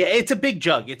 Yeah, it's a big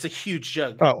jug. It's a huge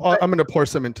jug. Oh, I'm gonna pour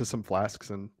some into some flasks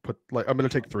and I'm gonna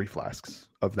take 3 flasks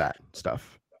of that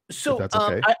stuff. So that's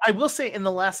okay. I will say in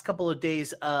the last couple of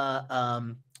days,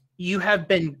 you have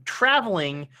been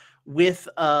traveling with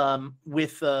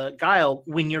Guile.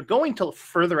 When you're going to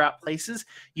further out places,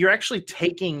 you're actually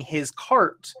taking his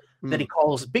cart that he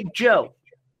calls Big Joe.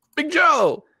 Big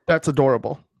Joe. That's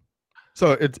adorable.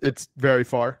 So it's very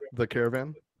far, the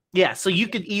caravan. Yeah, so you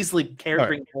could easily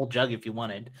bring the whole jug if you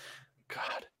wanted.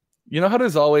 God, you know how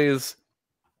there's always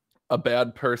a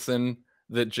bad person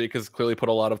that Jake has clearly put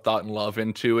a lot of thought and love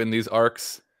into in these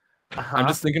arcs. I'm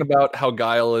just thinking about how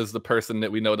Guile is the person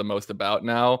that we know the most about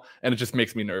now, and it just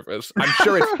makes me nervous. I'm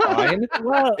sure it's fine.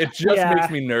 Well, it just makes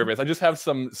me nervous. I just have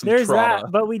some There's trauma.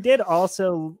 that, but we did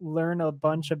also learn a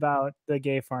bunch about the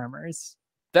gay farmers.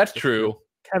 That's true.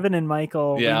 Kevin and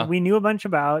Michael, we knew a bunch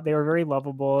about. They were very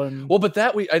lovable, and well, but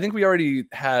I think we already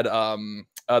had the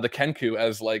Kenku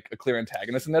as like a clear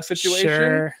antagonist in that situation.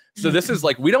 Sure. So this is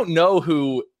like we don't know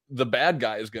who the bad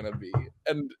guy is going to be,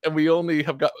 and we only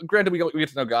have got, granted we get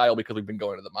to know Guile because we've been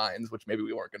going to the mines, which maybe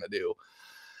we weren't going to do.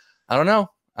 I don't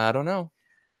know.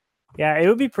 Yeah, it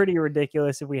would be pretty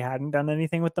ridiculous if we hadn't done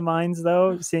anything with the mines,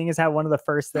 though. Seeing as how one of the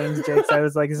first things Jake said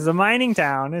was like, "This is a mining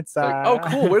town." It's Like, oh,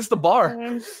 cool. Where's the bar?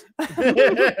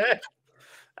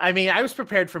 I mean, I was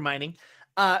prepared for mining.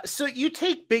 So you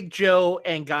take Big Joe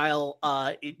and Guile.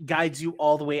 It guides you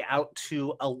all the way out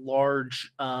to a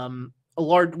large,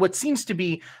 what seems to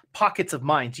be pockets of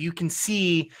mines. You can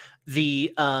see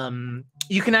you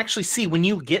can actually see when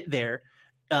you get there.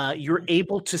 You're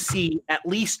able to see at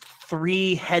least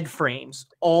 3 head frames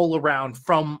all around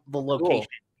from the location. Cool.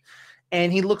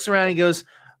 And he looks around and he goes,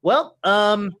 well,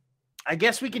 I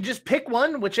guess we can just pick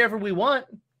one, whichever we want.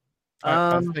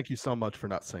 Thank you so much for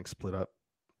not saying split up.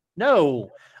 No.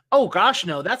 Oh, gosh,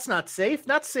 no, that's not safe.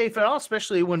 Not safe at all,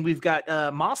 especially when we've got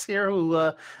Moss here who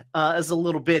is a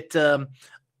little bit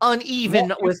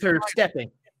uneven with her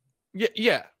stepping.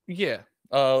 Yeah.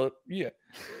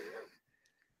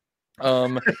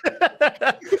 Now,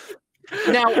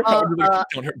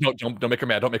 don't make her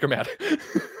mad. Don't make her mad.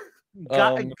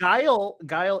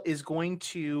 Guile is going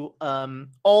to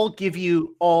all give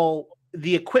you all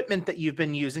the equipment that you've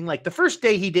been using. Like the first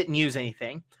day, he didn't use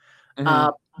anything,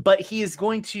 but he is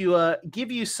going to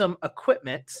give you some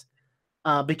equipment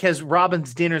because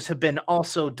Robin's dinners have been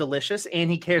also delicious,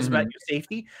 and he cares about your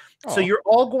safety. So you're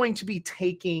all going to be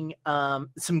taking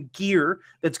some gear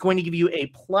that's going to give you a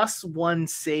 +1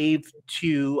 save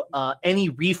to any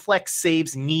reflex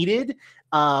saves needed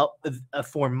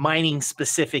for mining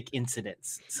specific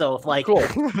incidents. So if like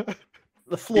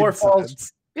the floor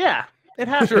falls, yeah, it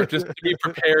happens. Sure, just to be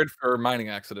prepared for mining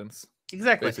accidents.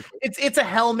 Exactly. Basically. It's a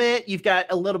helmet. You've got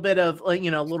a little bit of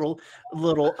little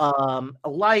a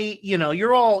light.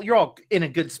 You're all in a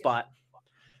good spot.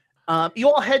 You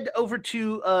all head over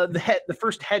to the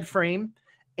first head frame,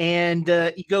 and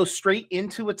you go straight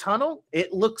into a tunnel.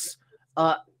 It looks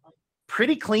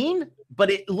pretty clean, but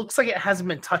it looks like it hasn't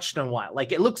been touched in a while.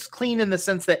 Like it looks clean in the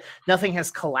sense that nothing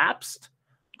has collapsed,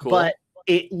 but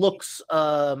it looks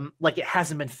like it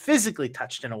hasn't been physically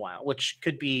touched in a while, which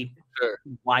could be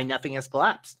why nothing has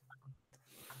collapsed.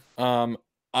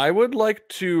 I would like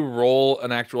to roll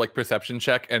an actual perception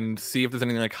check and see if there's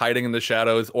anything hiding in the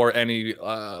shadows or any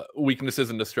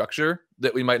weaknesses in the structure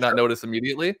that we might not notice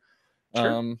immediately.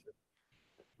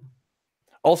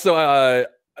 Also,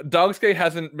 Dogskate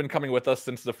hasn't been coming with us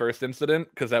since the first incident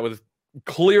because that was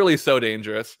clearly so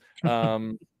dangerous.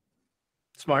 Smart.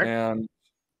 And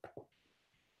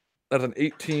that's an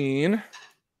 18.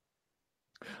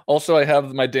 Also, I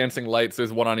have my dancing lights.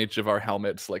 There's one on each of our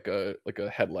helmets, like a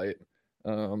headlight.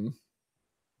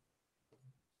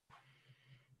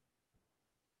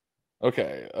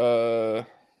 Okay.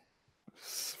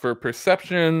 For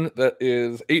perception, that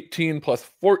is 18 plus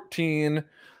 14.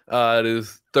 It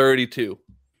is 32.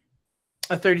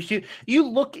 A 32. You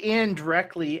look in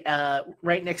directly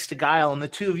right next to Guile, and the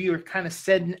two of you are kind of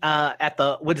sitting at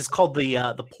what is called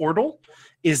the portal,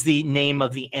 is the name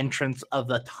of the entrance of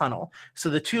the tunnel. So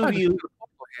the two of you,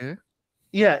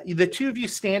 the two of you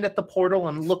stand at the portal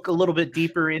and look a little bit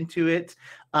deeper into it.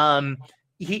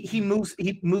 He moves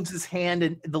his hand,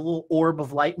 and the little orb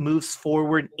of light moves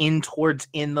forward in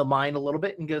the mine a little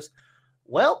bit, and goes,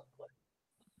 "Well,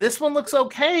 this one looks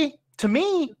okay to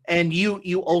me." And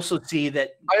you also see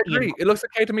that. I agree. It looks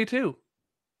okay to me too.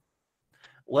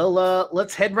 Well,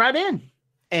 let's head right in.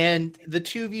 And the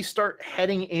two of you start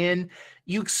heading in.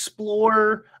 You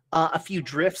explore a few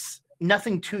drifts,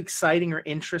 nothing too exciting or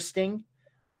interesting.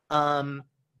 And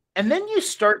then you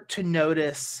start to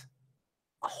notice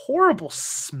a horrible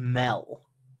smell.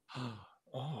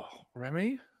 Oh,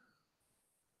 Remy?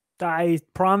 I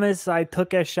promise I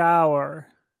took a shower.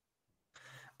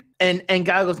 And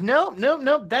Guy goes, no,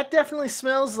 that definitely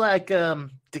smells like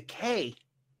decay.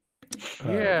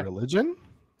 Religion?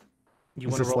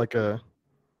 Is this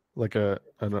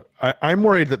I'm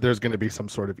worried that there's going to be some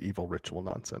sort of evil ritual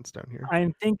nonsense down here.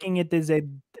 I'm thinking it is a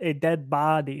dead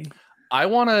body. I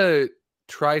want to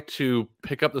try to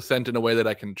pick up the scent in a way that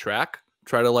I can track.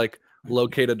 Try to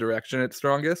locate a direction at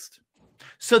strongest.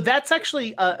 So that's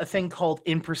actually a thing called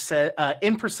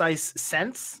imprecise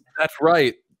sense. That's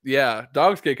right. Yeah,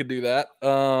 Dogskate could do that.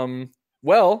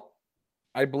 Well,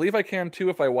 I believe I can too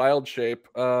if I wild shape.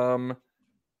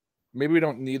 Maybe we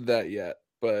don't need that yet,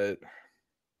 but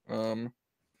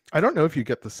I don't know if you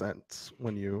get the sense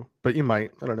but you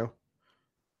might. I don't know.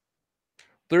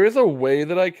 There is a way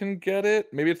that I can get it.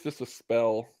 Maybe it's just a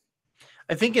spell.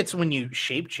 I think it's when you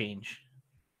shape change.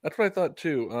 That's what I thought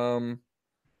too.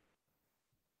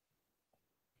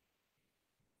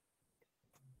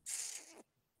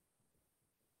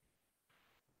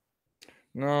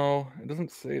 No, it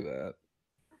doesn't say that.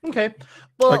 Okay.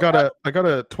 Well, I got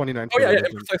a 29. Oh yeah,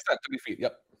 imprecise sense, 20 feet.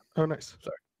 Yep. Oh, nice.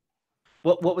 Sorry.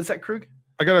 What was that, Krug?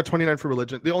 I got a 29 for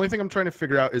religion. The only thing I'm trying to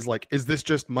figure out is like, is this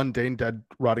just mundane dead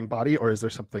rotting body, or is there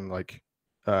something like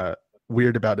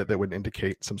weird about it that would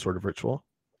indicate some sort of ritual?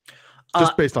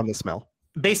 Just based on the smell.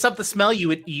 Based off the smell, you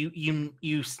would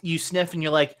you sniff and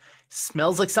you're like,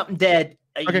 smells like something dead.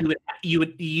 Okay.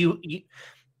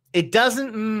 It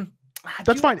doesn't.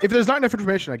 That's fine. If there's not enough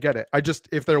information, I get it.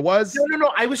 If there was.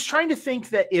 No. I was trying to think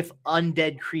that if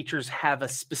undead creatures have a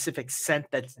specific scent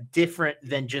that's different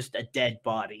than just a dead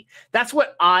body. That's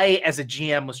what I, as a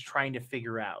GM, was trying to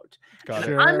figure out. Got it.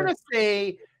 Sure. I'm gonna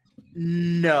say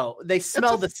no. They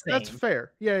smell the same. That's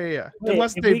fair. Yeah. Wait,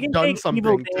 Unless if we they've can done take something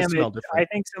evil to damage, smell different. I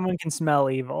think someone can smell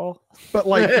evil. But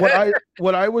like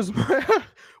what I was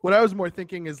what I was more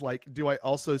thinking is like, do I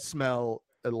also smell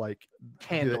like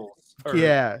Candles.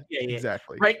 Yeah, Yeah.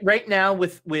 exactly. Right now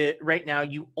right now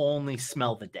you only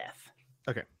smell the death.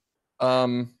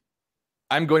 I'm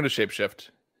going to shapeshift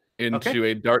into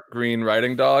a dark green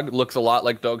riding dog. Looks a lot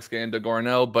like Dogsky and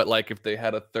Dagorno, but like if they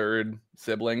had a third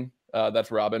sibling, that's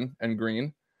Robin and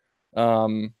green.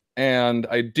 And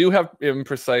I do have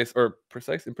imprecise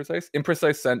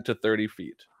scent to 30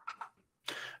 feet.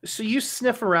 So you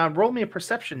sniff around. Roll me a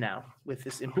perception now with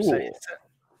this imprecise. Cool.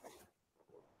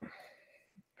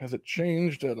 Has it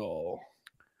changed at all?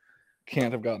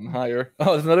 Can't have gotten higher.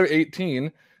 Oh, there's another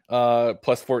 18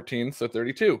 plus 14, so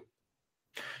 32.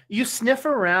 You sniff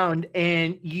around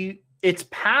and it's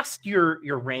past your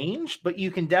range, but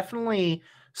you can definitely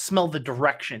smell the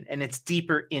direction, and it's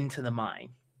deeper into the mine.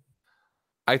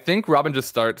 I think Robin just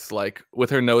starts like with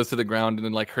her nose to the ground and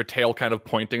then like her tail kind of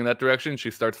pointing in that direction.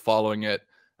 She starts following it.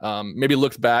 Maybe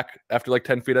looks back after like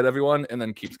 10 feet at everyone and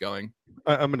then keeps going.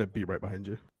 I'm gonna be right behind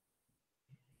you.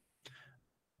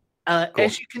 Cool.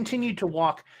 As you continue to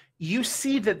walk, you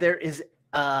see that there is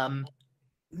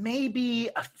maybe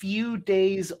a few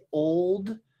days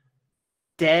old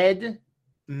dead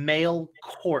male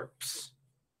corpse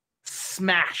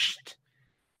smashed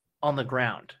on the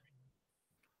ground.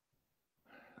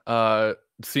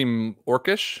 Seem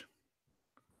orcish.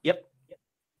 Yep.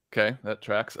 Okay, that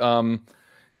tracks.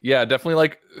 Yeah, definitely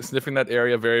like sniffing that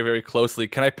area very, very closely.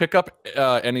 Can I pick up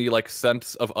any like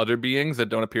scents of other beings that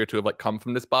don't appear to have like come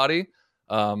from this body?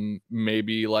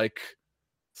 Maybe like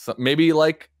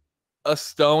a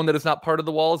stone that is not part of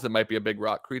the walls. It might be a big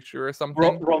rock creature or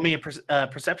something. Roll me a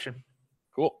perception.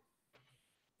 Cool.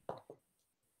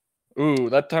 Ooh,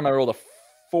 that time I rolled a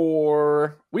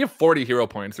 4. We have 40 hero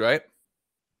points, right?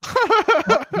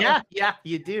 Yeah,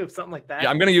 you do. Something like that. Yeah,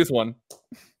 I'm going to use one.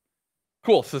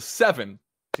 Cool. So 17,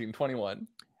 21.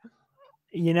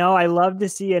 You know, I love to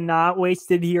see a not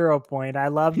wasted hero point. I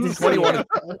love to see 21 it.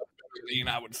 is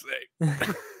I would say.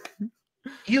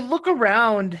 You look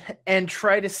around and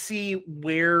try to see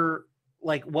where,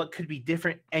 like, what could be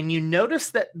different, and you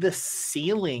notice that the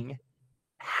ceiling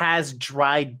has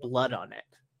dried blood on it.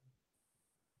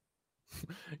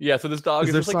 Yeah, so this dog Is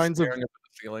is there just like signs of- staring up at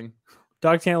the ceiling.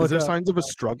 Dog can't Is look there up. signs of a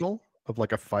struggle, of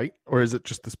like a fight, or is it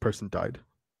just this person died?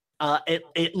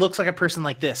 It looks like a person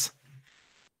like this.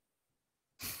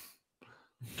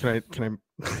 Can I can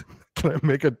I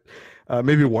make a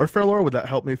maybe warfare lore? Would that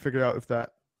help me figure out if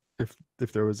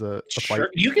there was a fight? Sure,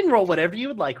 you can roll whatever you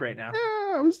would like right now.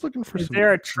 Yeah, I was looking for Is some.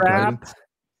 there a some trap? guidance.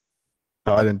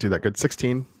 Oh, I didn't do that good.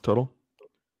 16 total.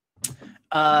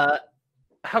 How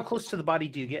close to the body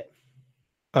do you get?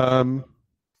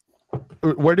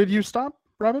 Where did you stop,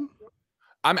 Robin?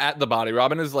 I'm at the body.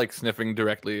 Robin is like sniffing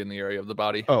directly in the area of the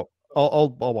body. Oh, I'll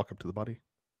walk up to the body.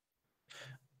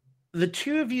 The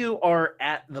two of you are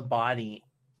at the body,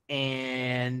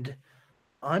 and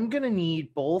I'm gonna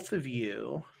need both of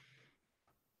you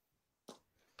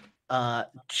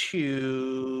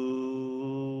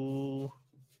to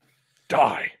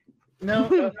Die.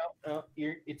 no.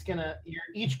 You're each gonna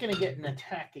get an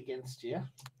attack against you.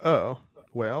 Oh,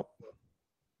 well,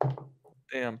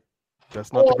 Damn.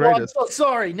 that's not the I'm greatest. so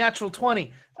sorry. Natural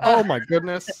 20. Oh my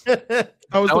goodness. That was That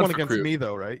the one's one for against Crew. me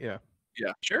though, right? Yeah.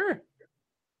 Sure.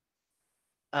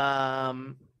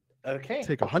 Okay.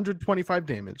 Take 125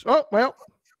 damage. Oh, well.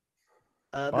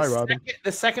 Bye, Robin.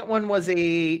 The second one was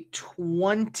a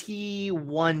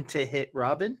 21 to hit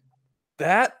Robin.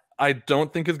 That I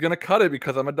don't think is gonna cut it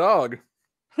because I'm a dog.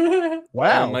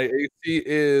 Wow. And my AC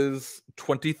is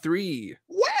 23.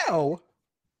 Wow.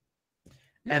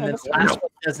 And then Almost the last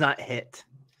one does not hit.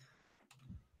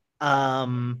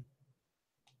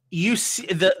 You see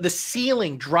the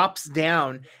ceiling drops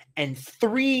down, and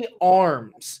 3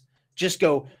 arms just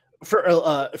go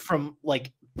from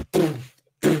like,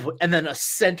 and then a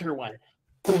center one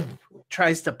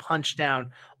tries to punch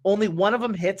down. Only one of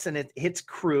them hits, and it hits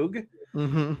Krug.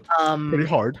 Mm-hmm. Pretty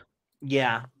hard.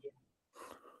 Yeah.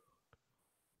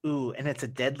 Ooh, and it's a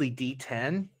deadly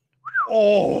D10.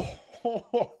 Oh.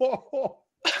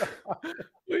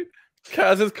 Wait,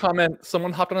 Kaz's comment,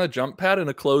 someone hopped on a jump pad in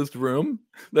a closed room.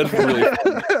 That's really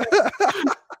funny.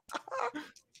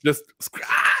 Just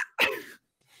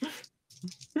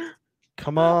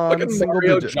Come on, like a single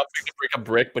Mario digits. jumping to break a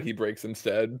brick, but he breaks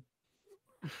instead.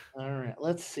 All right,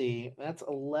 let's see. That's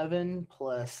 11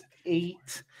 plus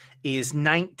 8 is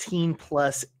 19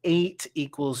 plus 8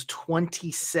 equals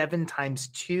 27 times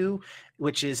 2,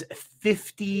 which is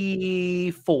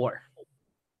 54.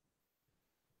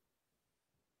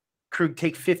 Krug,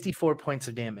 take 54 points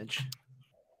of damage.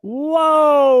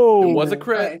 Whoa! It was a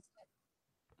crit.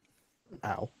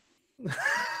 Ow.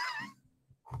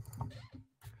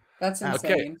 That's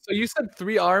insane. Okay, so you said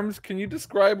 3 arms. Can you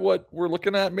describe what we're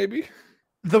looking at, maybe?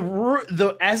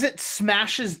 The as it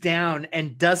smashes down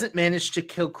and doesn't manage to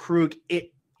kill Krug,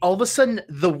 it all of a sudden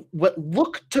what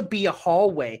looked to be a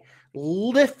hallway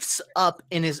lifts up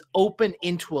and is open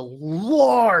into a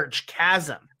large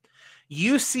chasm.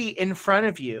 You see in front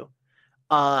of you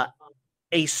a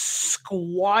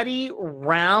squatty,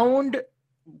 round,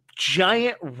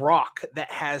 giant rock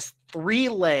that has 3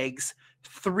 legs,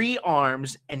 3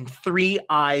 arms, and 3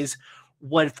 eyes,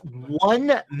 with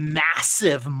one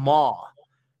massive maw,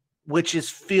 which is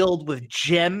filled with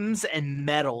gems and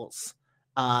metals.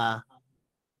 Yeah,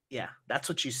 that's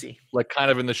what you see. Like kind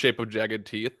of in the shape of jagged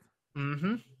teeth.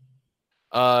 Mm-hmm.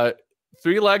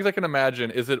 3 legs, I can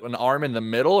imagine. Is it an arm in the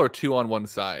middle or 2 on one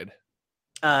side?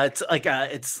 It's like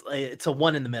it's a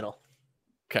 1 in the middle.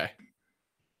 Okay.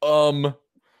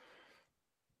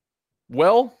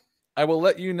 Well, I will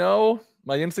let you know.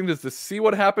 My instinct is to see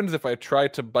what happens if I try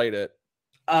to bite it.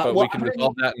 But we can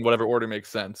resolve that in whatever order makes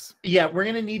sense. Yeah, we're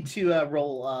gonna need to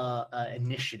roll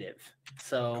initiative.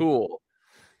 So Cool.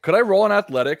 Could I roll on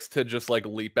athletics to just like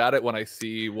leap at it when I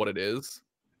see what it is?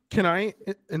 Can I,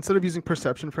 instead of using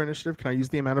perception for initiative, can I use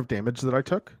the amount of damage that I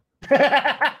took?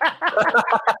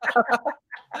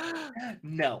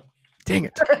 No. Dang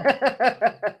it.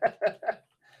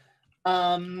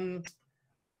 I'm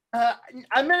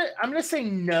gonna say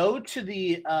no to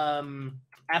the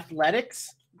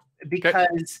athletics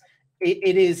because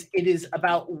it is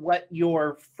about what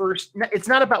your first. It's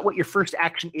not about what your first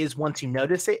action is once you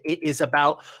notice it. It is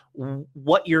about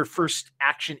what your first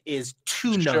action is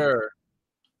to notice.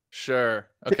 Sure.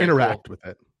 To interact with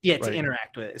it. Yeah, to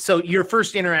interact with it. So your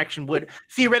first interaction would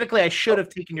theoretically, I should have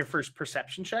taken your first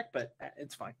perception check, but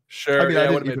it's fine. Sure. I mean, yeah,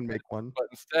 I would've didn't made even sense, make one. But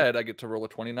instead, I get to roll a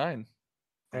 29.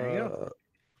 There you go.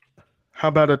 How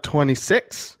about a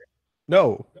 26?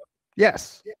 No.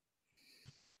 Yes.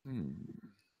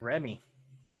 Remy.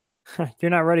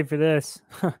 You're not ready for this.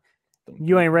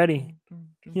 You ain't ready.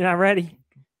 You're not ready.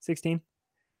 16.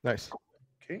 Nice.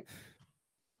 Okay.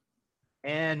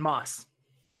 And Moss.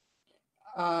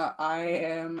 I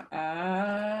am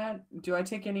at. Do I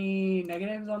take any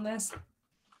negatives on this?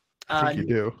 I think you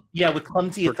do. Yeah, with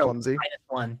clumsy, For it's a clumsy.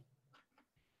 -1.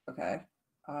 Okay.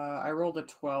 I rolled a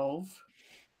 12.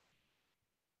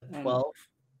 And 12.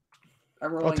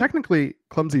 I'm Well, rolling. technically,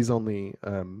 clumsy's only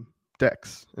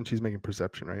Dex, and she's making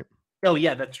perception, right? Oh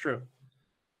yeah, that's true.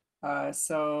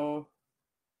 So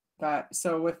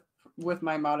with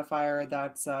my modifier,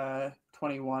 that's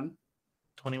 21.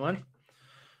 21.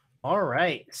 All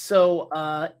right. So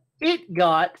it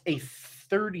got a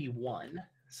 31.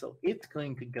 So it's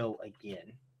going to go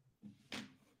again.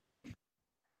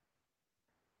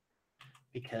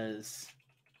 Because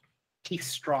he's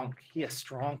strong. He's a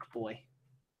strong boy.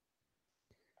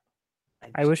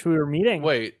 I wish we were meeting.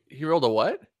 Wait, he rolled a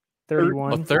what?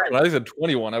 31. A 30. I said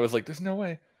 21. I was like, there's no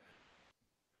way.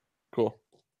 Cool.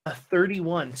 A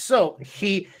 31. So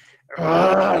he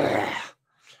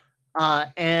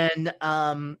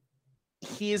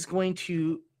he is going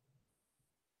to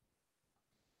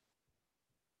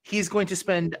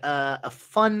spend a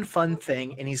fun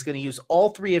thing, and he's going to use all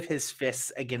 3 of his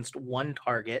fists against one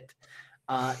target,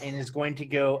 and is going to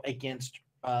go against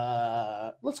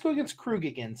let's go against Krug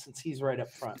again, since he's right up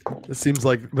front. It seems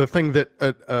like the thing that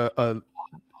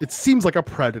it seems like a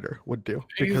predator would do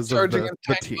because of the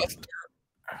teeth.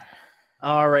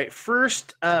 All right,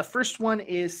 first one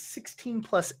is 16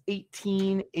 plus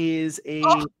 18 is a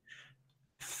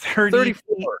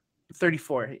 34.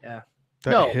 34, yeah.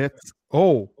 That No. hits.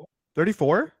 Oh,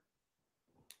 34?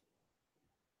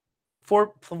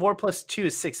 4 plus 2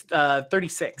 is 6,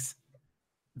 36.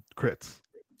 Crits.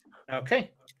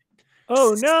 Okay.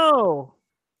 Oh no!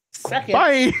 Second,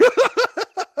 Bye.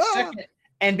 second,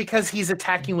 and because he's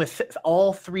attacking with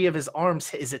all 3 of his arms,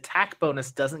 his attack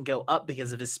bonus doesn't go up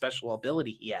because of his special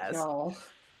ability he has. No.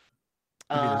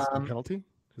 You mean his penalty?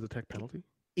 His attack penalty?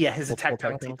 Yeah, his Multiple attack attack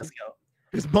penalty penalty? doesn't go.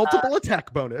 His multiple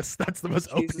attack bonus. That's the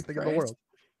most OP Jesus thing in the Christ.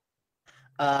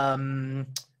 world.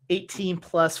 18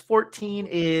 plus 14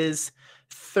 is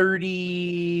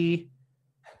 30.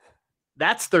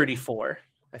 That's 34,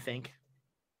 I think.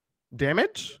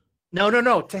 Damage?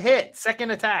 No. To hit.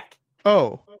 Second attack.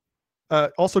 Oh.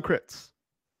 Also crits.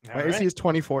 All My right. AC is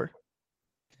 24.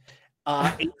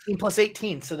 18 plus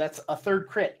 18, so that's a third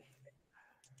crit.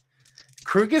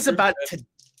 Krug is about to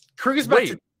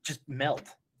Wait. just melt.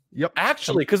 Yep.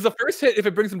 Actually, because the first hit, if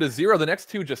it brings him to 0, the next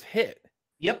 2 just hit,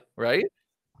 Yep. right?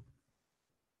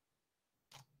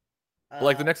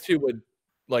 Like the Uh, next 2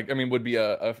 would be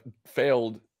a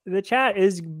failed. The chat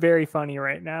is very funny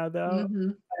right now, though.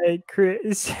 Mhm.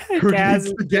 Chris, Krug Kaz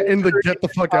needs to get in the get the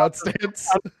fuck out stance.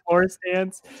 floor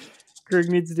stance. Krug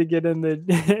needs to get in the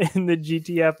in the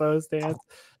GTFO stance.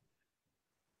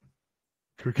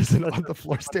 Krug is in on the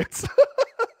floor stance.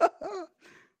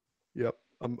 Yep.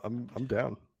 I'm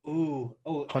down. Ooh.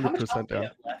 Oh, how much 100% health do you down.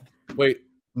 have left? Wait,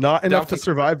 Not enough to from-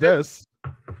 survive this.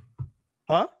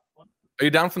 Huh? are you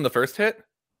down from the first hit?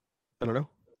 I don't know.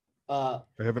 Uh,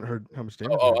 I haven't heard how much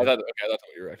damage. Oh, I did. that's what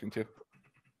you're reacting to.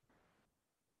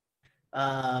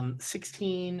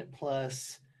 16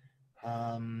 plus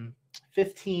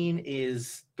 15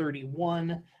 is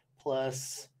 31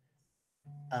 plus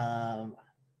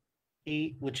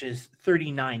 8, which is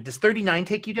 39. Does 39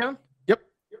 take you down? Yep.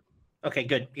 Okay,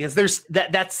 good. Because there's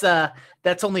that's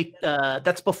only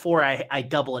that's before I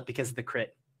double it because of the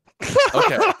crit.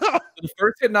 Okay. The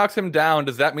first hit knocks him down.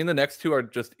 Does that mean the next 2 are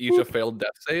just each a failed death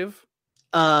save?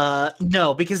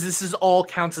 No, because this is all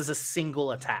counts as a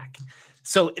single attack.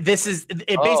 So this is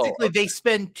it. Basically, they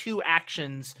spend 2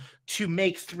 actions to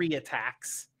make 3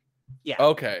 attacks. Yeah.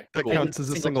 Okay. That Cool. counts as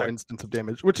a Single single turn. instance of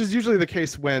damage, which is usually the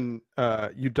case when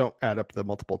you don't add up the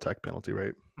multiple attack penalty,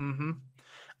 right? Mm-hmm.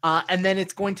 And then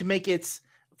it's going to make its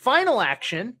final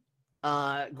action,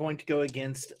 going to go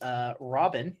against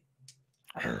Robin.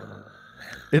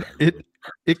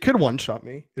 It could one shot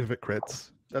me if it crits.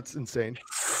 That's insane.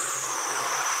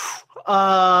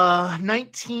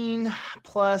 19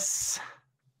 plus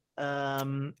It's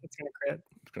gonna crit.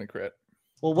 It's gonna crit.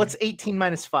 well, what's 18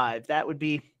 minus 5? That would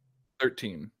be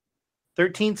 13.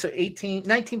 13. So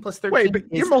 19 plus 13. Wait, but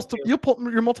is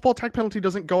your multiple attack penalty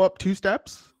doesn't go up 2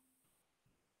 steps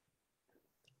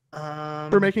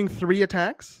for making 3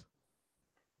 attacks?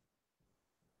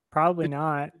 Probably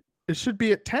not. It should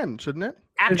be at 10, shouldn't it?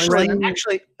 Actually,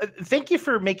 Right. thank you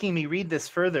for making me read this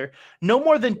further. No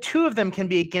more than 2 of them can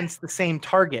be against the same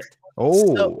target.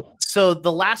 Oh, So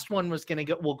the last one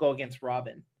will go against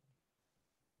Robin.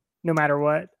 No matter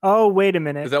what. Oh, wait a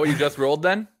minute. Is that what you just rolled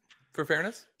then? For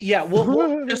fairness? Yeah,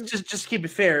 we'll just keep it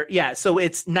fair. Yeah, so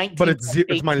it's 19. but it's plus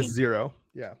it's minus 18. 0.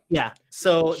 Yeah. Yeah,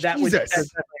 so that would Jesus. That's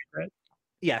definitely a crit.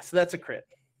 yeah, so that's a crit.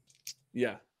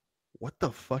 Yeah. What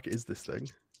the fuck is this thing?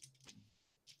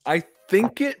 I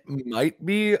think it might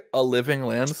be a living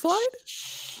landslide.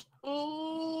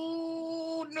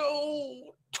 Oh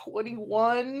no!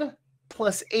 21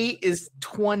 plus 8 is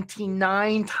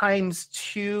 29 times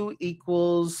 2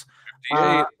 equals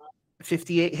 58.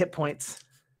 58 hit points.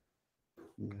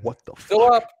 What the Still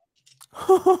fuck? up.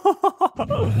 What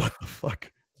the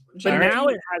fuck? But Jake, now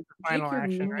it has the Jake, final you're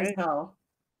action, mean as right? hell.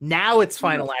 Now it's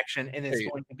final action and it's Hey.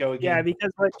 going to go Yeah, again.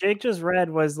 because what Jake just read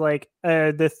was like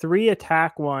the 3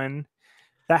 attack one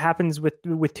that happens with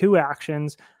 2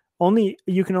 actions.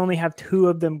 You can only have 2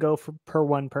 of them go per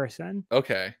one person.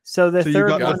 Okay. So the So you third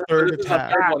got the one, third This is the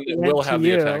attack. third one that went will to have the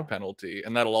you. attack penalty,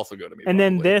 and that'll also go to me. and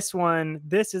then probably.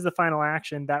 this is the final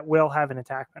action that will have an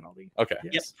attack penalty. Okay.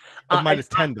 Yes. But minus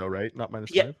and- 10 though, right? Not minus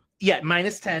Yeah. 5. Yeah,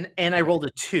 minus 10, and I rolled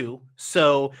a 2.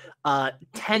 So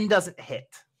 10 doesn't hit.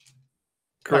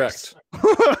 Correct.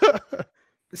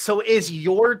 So is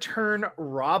your turn,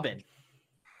 Robin?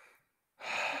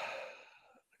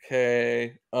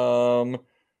 Okay. I'm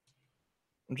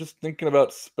just thinking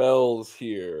about spells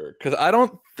here because I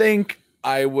don't think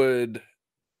I would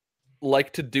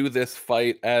like to do this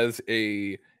fight as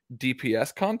a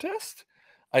DPS contest.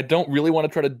 I don't really want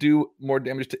to try to do more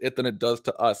damage to it than it does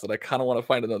to us, and I kind of want to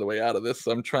find another way out of this.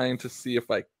 So I'm trying to see if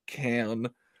I can.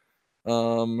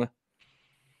 I'm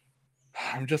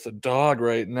just a dog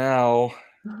right now.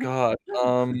 God.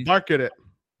 Bark at it.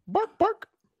 Bark, bark.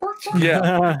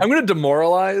 Yeah. I'm gonna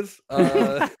demoralize.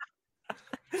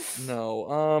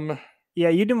 No. Yeah,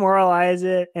 you demoralize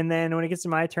it, and then when it gets to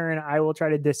my turn, I will try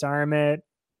to disarm it.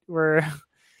 We'll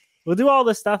do all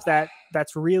the stuff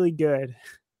that's really good.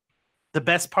 The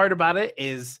best part about it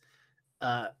is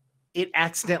it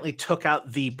accidentally took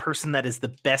out the person that is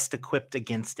the best equipped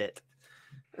against it.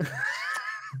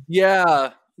 Yeah.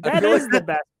 I That feel is the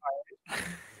best.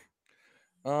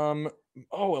 like,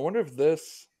 Oh, I wonder if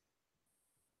this.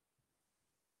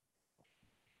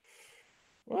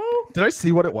 Well, Did I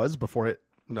see what it was before it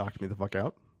knocked me the fuck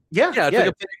out? Yeah, yeah, it's like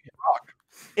a big rock.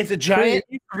 it's a giant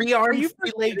Are three-armed, you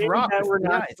three-legged forgetting rock. that we're with three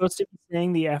not eyes. supposed to be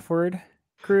saying the F word,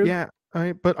 Krug? Yeah,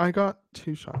 but I got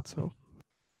 2 shots, so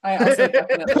I also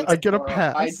definitely I get a swore-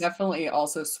 pass. I definitely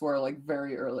also swore like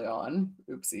very early on.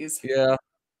 Oopsies. Yeah,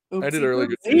 Oopsie I did earlier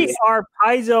poopsies. too. We are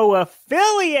Paizo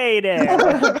affiliated.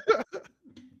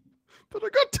 but I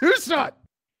got 2 shot.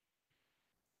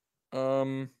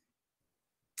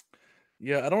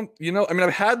 Yeah, I don't. I mean,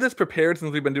 I've had this prepared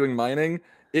since we've been doing mining.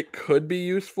 It could be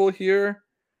useful here.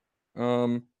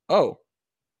 Oh,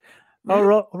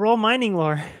 Oh, roll mining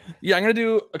lore. yeah, I'm gonna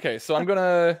do. Okay, so I'm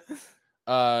gonna.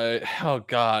 Oh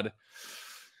God.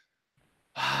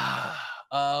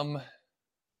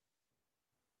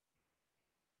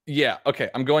 Yeah. Okay,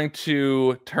 I'm going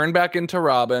to turn back into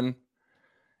Robin,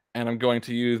 and I'm going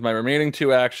to use my remaining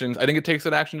 2 actions. I think it takes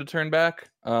an action to turn back.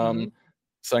 So I'm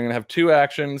gonna have 2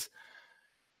 actions,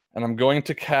 and I'm going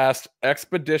to cast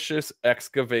Expeditious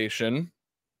Excavation.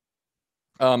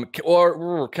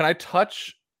 Or can I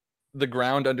touch the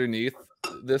ground underneath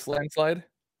this landslide?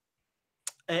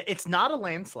 It's not a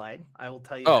landslide. I will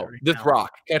tell you. Oh, that right this now.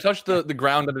 rock. Can I touch the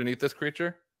ground underneath this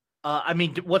creature? I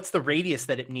mean, what's the radius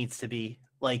that it needs to be?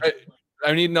 Like,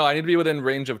 I need to be within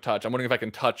range of touch. I'm wondering if I can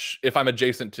touch if I'm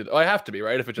adjacent to. Oh, I have to be,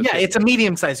 right? If it just yeah, it's a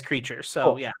medium-sized creature. So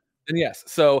Cool. yeah. Then yes.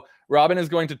 So Robin is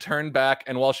going to turn back,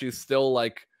 and while she's still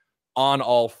like on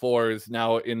all fours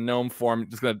now in gnome form,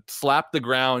 just gonna slap the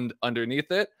ground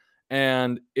underneath it,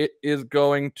 and it is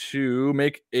going to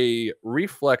make a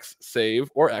reflex save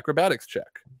or acrobatics check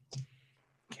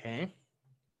Okay.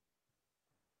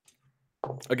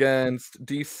 against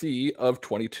DC of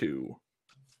 22.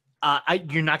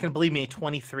 You're not going to believe me.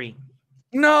 23.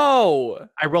 No.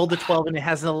 I rolled a 12 and it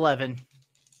has an 11.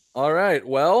 All right.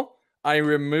 Well, I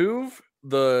remove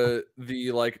the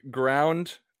like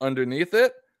ground underneath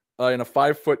it in a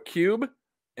 5-foot cube,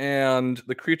 and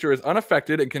the creature is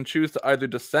unaffected and can choose to either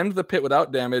descend the pit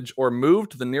without damage or move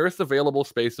to the nearest available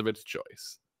space of its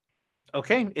choice.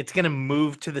 Okay, it's going to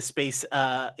move to the space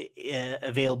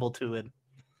available to it.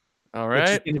 All Which is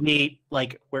right. going to be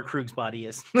like where Krug's body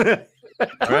is. All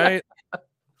right.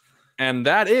 And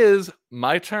that is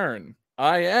my turn.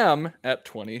 I am at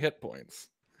 20 hit points.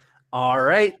 All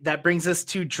right, that brings us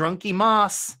to Drunky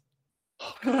Moss.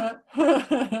 Get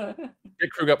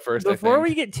Krug up first. Before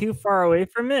we get too far away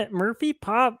from it, Murphy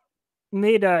Pop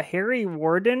made a Harry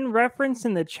Warden reference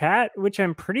in the chat, which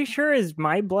I'm pretty sure is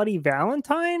My Bloody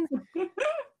Valentine.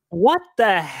 What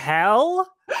the hell?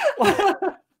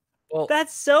 Well,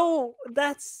 That's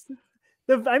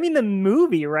the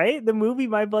movie, right? The movie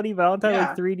My Bloody Valentine, Yeah.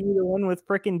 like 3D, the one with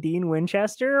frickin' Dean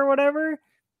Winchester or whatever,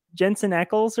 Jensen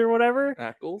Ackles or whatever,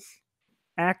 Ackles.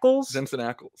 Ackles. Jensen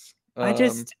Ackles. I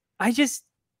just,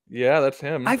 Yeah, that's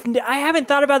him. I haven't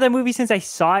thought about that movie since I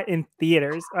saw it in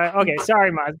theaters. Okay,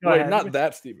 sorry, Maz. Go Wait, ahead. not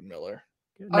that Stephen Miller.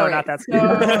 No, not that.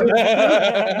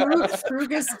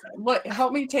 Krug is,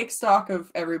 help me take stock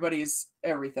of everybody's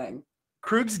everything.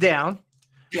 Krug's down.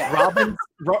 Yeah.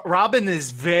 Robin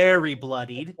is very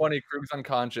bloodied. 20, Krug's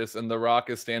unconscious, and the rock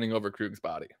is standing over Krug's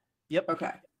body. Yep.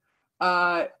 Okay.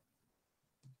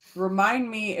 Remind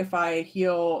me, if I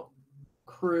heal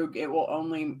Krug, it will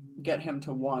only get him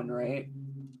to 1, right?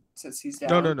 Since he's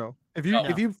down. No. If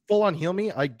you full on heal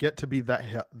me, I get to be that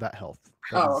health.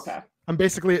 Oh, okay. I'm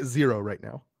basically at 0 right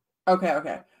now. Okay.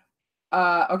 Okay.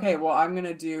 Well, I'm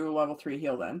gonna do level 3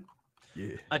 heal then.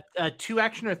 Yeah. A 2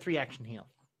 action or 3 action heal?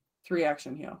 3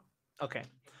 action heal. Okay.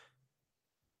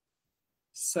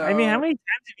 So I mean, how many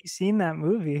times have you seen that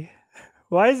movie?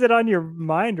 Why is it on your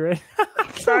mind, right?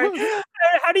 Sorry.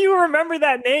 How do you remember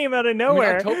that name out of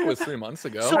nowhere? October was 3 months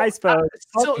ago. I suppose.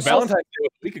 So Valentine's Day was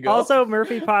a week ago. Also,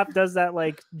 Murphy Pop does that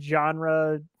like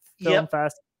genre film Yep.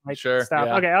 fest like Sure, stuff.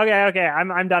 yeah. Okay.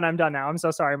 I'm done now. I'm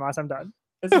so sorry, Moss. I'm done.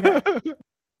 it's okay.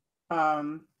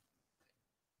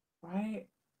 Why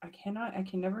I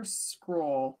can never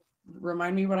scroll.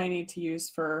 Remind me what I need to use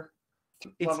for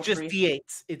it's level just 3.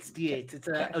 D8s. It's D8s. It's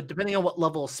depending on what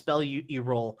level of spell you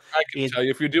roll. I can tell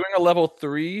you, if you're doing a level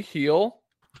 3 heal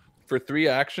for 3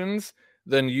 actions,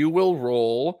 then you will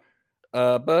roll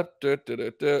as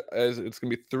it's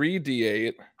gonna be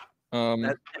 3d8.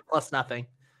 That's plus nothing.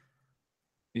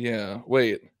 Yeah,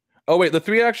 wait. Oh wait, the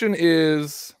 3 action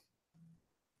is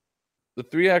the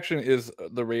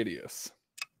radius.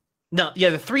 No, yeah,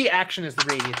 the 3 action is the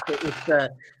radius. But it's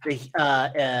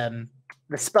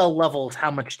the spell level is how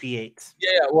much D8s. Yeah,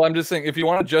 well, I'm just saying, if you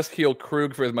want to just heal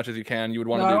Krug for as much as you can, you would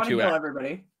want No, I to want do to 2 heal actions.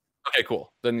 everybody. Okay,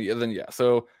 cool. Then yeah.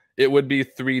 So it would be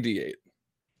 3d8.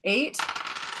 8.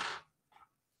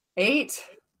 8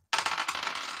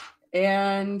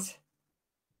 and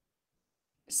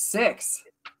 6.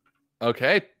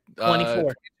 Okay.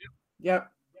 24.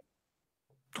 Yep.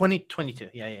 22.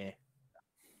 Yeah.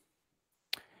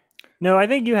 No, I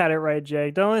think you had it right,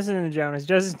 Jake. Don't listen to Jonas.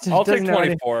 Just I'll take doesn't know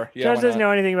anything. 24. Yeah, Jonas why doesn't not?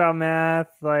 know anything about math.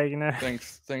 Like, no.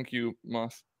 Thanks. Thank you,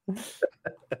 Moss.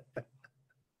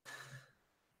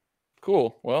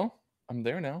 Cool. Well, I'm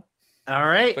there now. All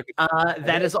right.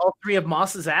 That is all 3 of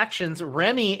Moss's actions.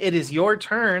 Remy, it is your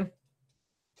turn.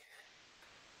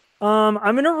 I'm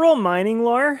gonna roll mining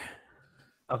lore.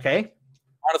 Okay.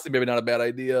 Honestly, maybe not a bad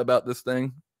idea about this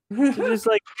thing. To just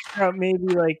like figure out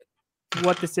maybe like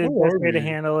what this is, best way to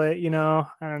handle it. You know,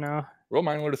 I don't know. Roll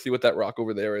mine lore to see what that rock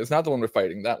over there is. Not the one we're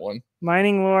fighting. That one.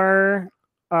 Mining lore.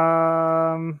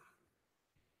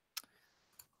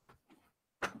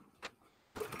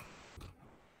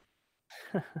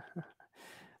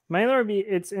 Mining lore would be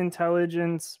its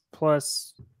intelligence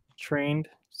plus trained,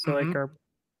 so like our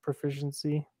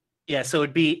proficiency. Yeah, so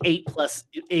it'd be 8 plus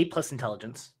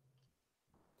intelligence.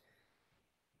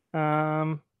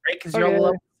 Right? Because you're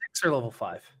level 6 or level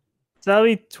 5. So that'll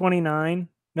be 29.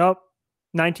 Nope.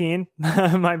 19.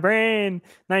 My brain.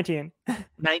 19.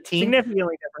 19.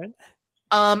 Significantly different.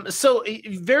 So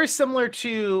very similar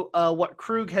to what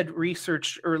Krug had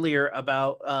researched earlier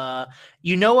about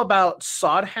you know about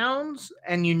sod hounds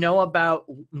and you know about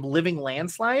living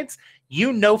landslides.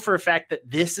 You know for a fact that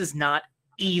this is not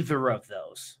either of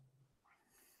those.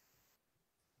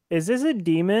 Is this a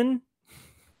demon?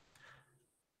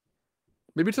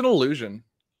 Maybe it's an illusion.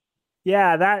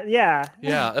 Yeah, Yeah,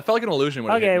 it felt like an illusion.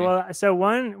 When okay, well, so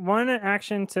one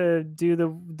action to do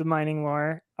the mining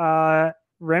lore.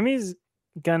 Remy's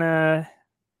gonna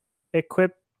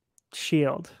equip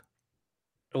shield.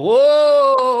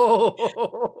 Whoa!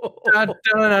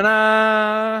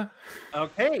 Da-da-da-da.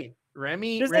 Okay,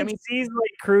 Remy. Just Remy like sees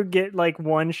like Krug get like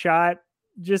one shot,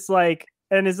 just like,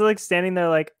 and is like standing there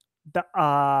like,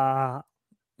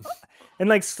 and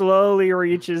like slowly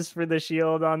reaches for the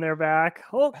shield on their back.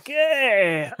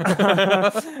 Okay.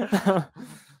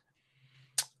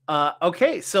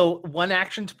 Okay, so one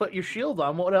action to put your shield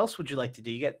on. What else would you like to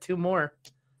do? You get 2 more.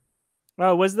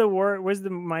 Oh, was the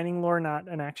mining lore not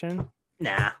an action?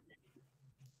 Nah.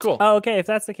 Cool. Oh, okay. If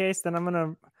that's the case, then I'm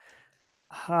gonna.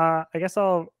 I guess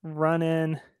I'll run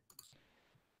in.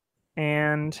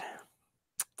 And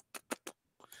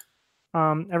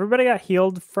everybody got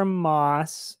healed from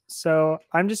Moss, so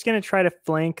I'm just gonna try to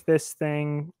flank this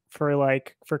thing for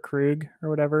Krug or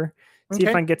whatever. See if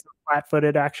I can get some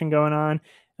flat-footed action going on.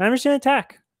 And I'm just gonna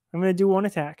attack. I'm gonna do 1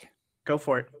 attack. Go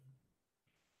for it.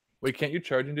 Wait, can't you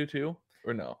charge and do 2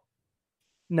 or no?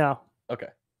 No. Okay.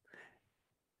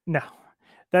 No.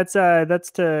 That's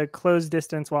to close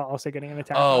distance while also getting an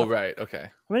attack. Oh, off. right. Okay. I'm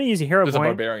gonna use a hero There's a point.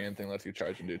 barbarian thing lets you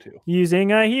charge and do 2.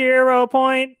 Using a hero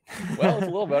point. Well, it's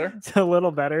a little better. It's a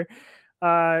little better.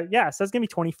 Yeah, so it's gonna be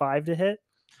 25 to hit.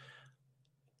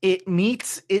 It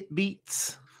meets, it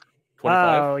beats.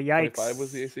 25. Oh, yikes. 25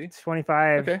 was the AC.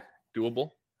 25. Okay.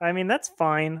 Doable. I mean, that's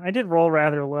fine. I did roll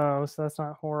rather low, so that's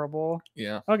not horrible.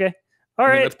 Yeah. Okay. All I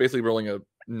mean, right. that's basically rolling a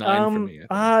 9 for me.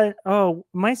 Oh,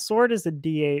 my sword is a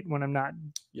D8 when I'm not.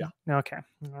 Yeah. Okay.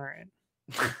 All right.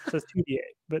 So it's 2D8,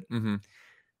 but Mm-hmm.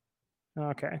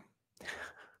 okay.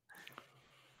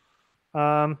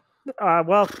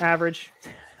 Well, average.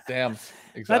 Damn.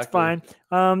 Exactly. That's fine.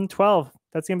 12.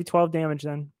 That's gonna be 12 damage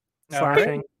then. All right.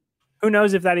 Slashing. Who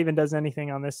knows if that even does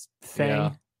anything on this thing?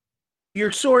 Yeah.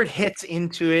 Your sword hits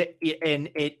into it, and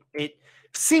it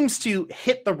seems to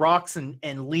hit the rocks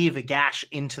and leave a gash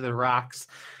into the rocks.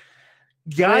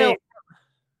 Guile. Wait.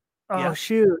 Oh Yeah.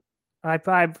 shoot! I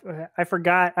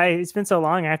forgot. It's been so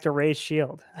long. I have to raise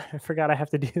shield. I forgot I have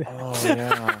to do that. Oh,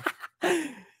 yeah.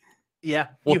 Yeah,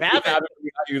 Well, you have it.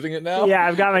 You're not using it now? Yeah,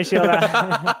 I've got my shield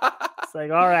out. It's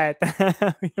like, all right,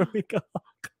 here we go.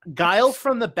 Guile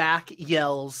from the back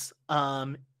yells,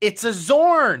 "It's a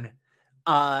Zorn!"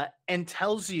 And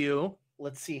tells you,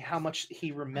 let's see how much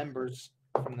he remembers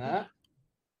from that.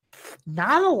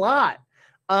 Not a lot.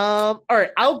 All right,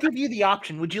 I'll give you the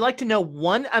option. Would you like to know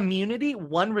 1 immunity,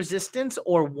 1 resistance,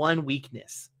 or 1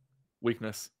 weakness?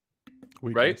 Weakness.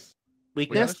 Weakness.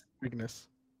 Weakness? Weakness.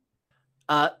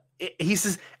 He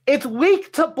says, it's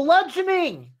weak to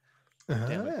bludgeoning.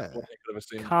 Damn it. Ah. What I could have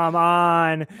assumed. Come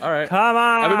on, All right. come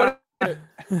on.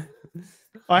 Everybody.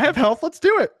 I have health. Let's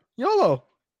do it. YOLO.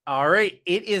 All right,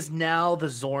 it is now the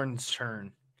Zorn's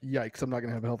turn. Yikes! I'm not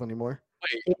gonna have health anymore.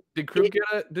 Wait, did Krug get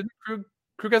it? Didn't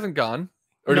Krug hasn't gone?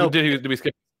 Or No. did we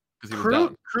skip? Because he was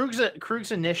down.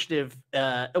 Krug's initiative,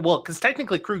 well, because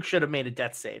technically Krug should have made a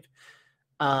death save.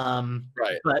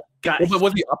 Right. But got Well, but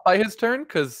was he up by his turn?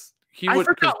 Because he I would.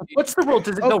 'cause forgot. he- What's the rule?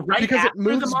 Does it go right because it after the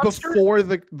moves monster? before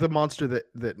the monster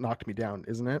that knocked me down,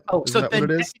 isn't it? Oh, Isn't so that then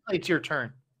what it is? technically it's your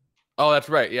turn. Oh, that's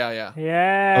right. Yeah, yeah.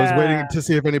 Yeah. I was waiting to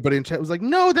see if anybody in chat was like,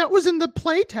 "No, that was in the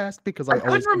play test," because I I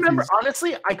always couldn't remember. confuse-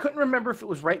 Honestly, I couldn't remember if it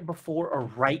was right before or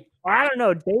right. I don't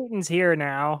know. Dayton's here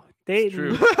now. Dayton.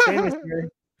 true. Dayton's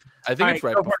here. I think All it's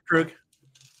right. Go for it, Krug.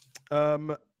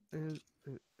 Um,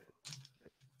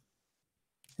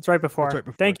 It's right before. it's right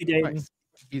before. Thank you, Dayton. Nice.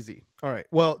 Easy. All right.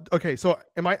 Well, okay. So,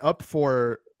 am I up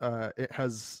for? It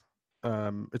has.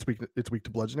 It's weak. It's weak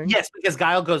to bludgeoning. Yes, because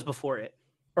Guile goes before it,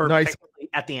 or Nice. technically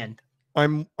at the end.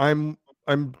 I'm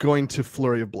going to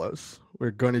flurry of blows.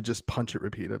 We're going to just punch it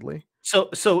repeatedly.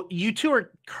 So you two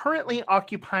are currently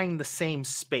occupying the same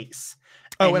space.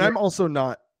 Oh, And and I'm you're- also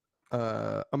not.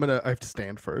 I have to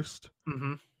stand first.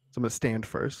 Mhm. So I'm gonna stand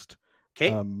first. Okay.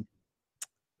 Am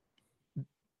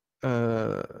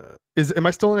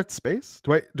I still in its space?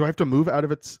 Do I have to move out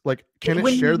of its like? Can it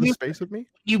When share the you- space with me?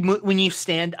 When you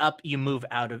stand up, you move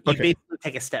out of. You Okay. basically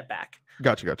take a step back.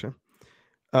 Gotcha.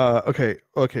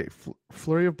 Okay.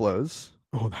 Flurry of blows.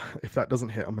 Oh, if that doesn't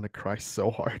hit, I'm gonna cry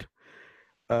so hard.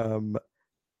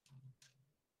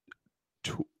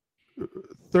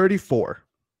 34.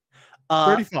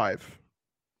 35.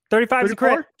 35 is a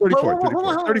crit. 34. Whoa, hold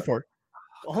on. 34.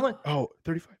 Hold on, Oh,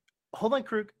 35. hold on,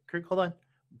 Krug, hold on.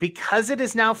 Because it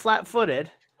is now flat-footed,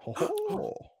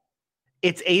 Oh.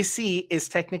 its AC is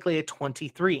technically a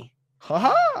 23.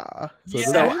 Haha. So it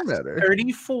Yeah. doesn't matter.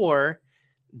 34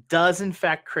 does in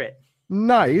fact crit.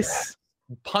 Nice.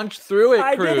 Punch through it,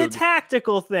 I did a Krug.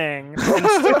 tactical thing. And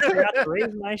still forgot to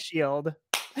raise my shield.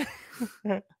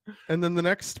 And then the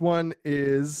next one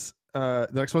is the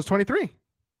next one's 23.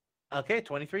 Okay,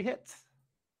 23 hits.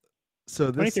 So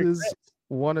this 23 is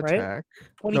one right? attack.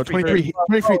 No, 23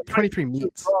 23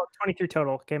 meets. Oh, 23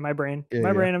 total. Okay, my brain. Yeah, my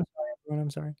yeah. brain. I'm sorry. Everyone, I'm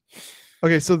sorry.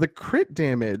 Okay, so the crit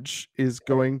damage is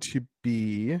going to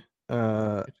be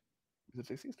The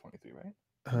AC is 23, right?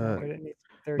 I didn't need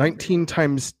 30. 19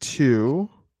 times 2.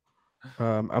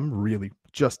 I'm really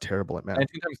just terrible at math.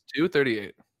 19 times 2,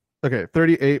 38. Okay,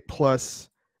 38 plus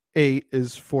 8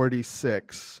 is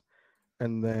 46.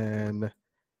 And then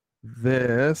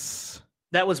this,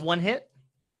 That was one hit.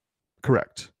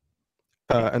 correct.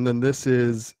 And then this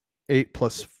is 8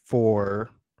 plus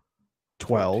 4,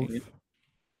 12. 14.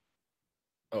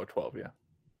 Oh, 12, yeah.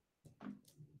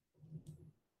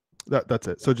 That's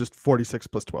it. So just 46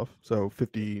 plus 12. So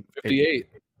 58. 58.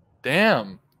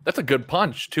 Damn. That's a good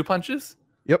punch. 2 punches?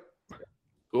 Yep.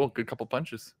 Cool. Good couple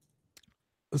punches.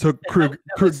 So Krug,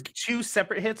 That was two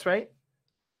separate hits, right?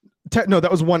 no, that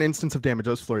was one instance of damage. That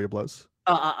was flurry of blows,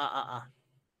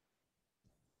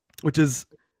 which is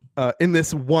in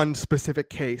this one specific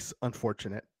case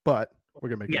unfortunate, but we're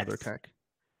gonna make another Yes. attack.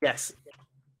 Yes.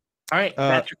 All right,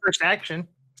 that's your first action.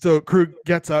 So Krug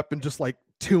gets up and just like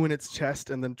 2 in its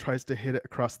chest and then tries to hit it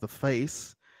across the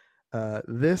face.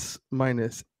 This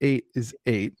minus 8 is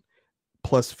 8,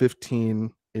 plus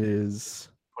 15 is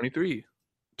 23.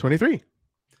 23.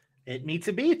 It meets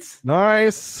it beats.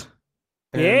 Nice.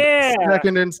 And Yeah.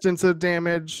 Second instance of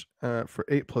damage for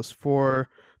 8 plus 4,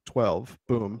 12.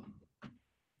 Boom.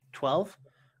 12,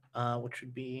 which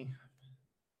would be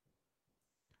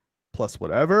Plus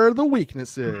whatever the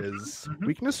weakness is. Mhm.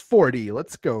 Weakness 40.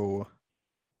 Let's go.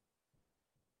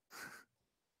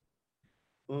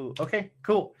 ooh, okay,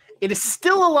 cool. It is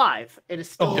still alive. It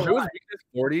is still If it was alive. weakness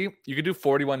 40, you could do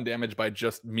 41 damage by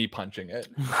just me punching it.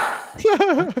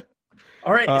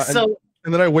 All right, and- so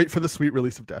And then I wait for the sweet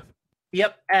release of death.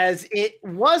 yep, as it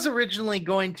was originally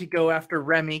going to go after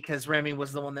Remy because Remy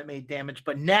was the one that made damage,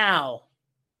 but now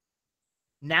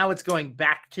it's going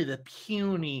back to the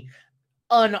puny,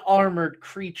 unarmored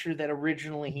creature that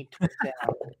originally he took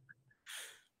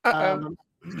down.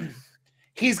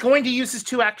 He's going to use his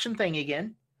 2-action thing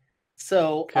again.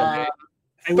 So Okay. I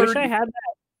wish 30 I had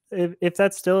that. If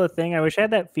that's still a thing, I wish I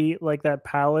had that feat like that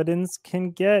paladins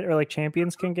can get or like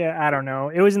champions can get. I don't know.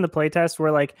 It was in the playtest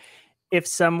where like if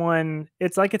someone,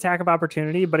 it's like attack of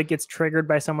opportunity, but it gets triggered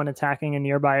by someone attacking a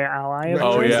nearby ally. of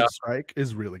Oh, choice. yeah. Strike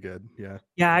is really good. Yeah.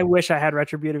 Yeah, I wish I had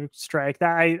retributive strike.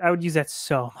 That I would use that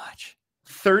so much.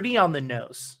 30 on the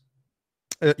nose.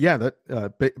 Yeah, that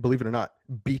believe it or not,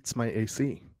 beats my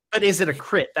AC. But is it a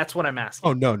crit? That's what I'm asking.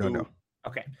 Oh no.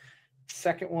 Okay.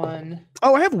 Second one.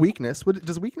 Oh, I have weakness.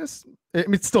 Does weakness? I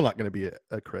mean, it's still not going to be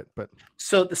a crit, but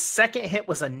So the second hit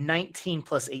was a 19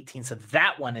 plus 18. So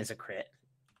that one is a crit.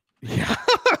 yeah,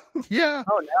 yeah,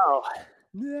 Oh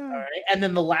no. yeah. All right. And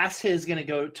then the last hit is going to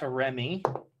go to Remy.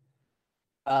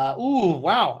 Ooh,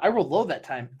 wow. I rolled low that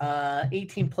time.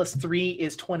 18 plus 3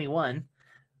 is 21. I'm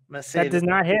going to say That does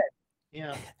not hit.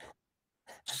 Yeah.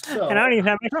 So And I don't even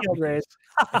have my Not shield raised.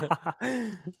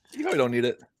 You probably don't need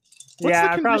it. What's Yeah,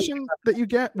 the I probably- condition that you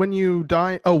get when you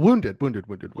die? Oh, wounded.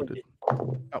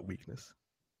 Not weakness.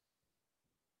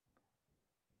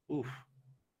 oof.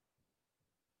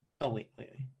 Oh wait.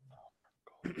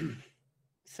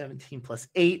 17 plus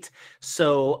 8.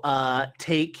 So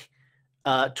take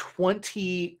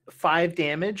 25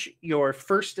 damage. Your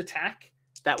first attack.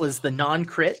 That was the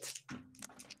non-crit.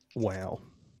 Wow.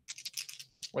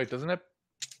 Wait, doesn't it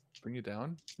bring you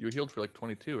down? You were healed for like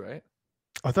 22, right?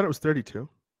 I thought it was 32.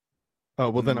 Oh,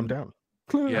 well, then I'm Mm. down.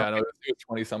 Yeah, no, it was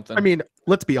 20 something. I mean,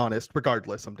 let's be honest.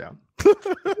 Regardless, I'm down.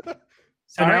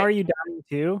 So All now right. are you dying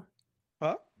too?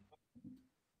 Huh?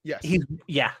 Yes.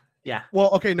 Yeah. Well,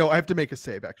 okay, no, I have to make a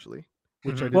save actually,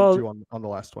 which I didn't Well- do on the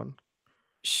last one.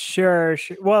 Sure.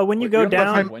 Well, when you Wait, go you don't have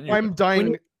down, time I'm, when you I'm go.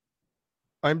 dying.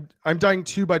 I'm dying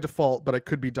 2 by default, but I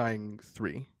could be dying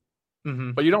 3.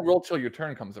 Mhm. But you don't roll till your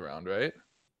turn comes around, right?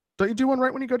 Don't you do one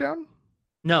right when you go down?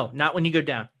 No, not when you go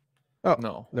down. Oh,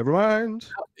 No. never mind.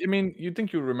 I mean, you'd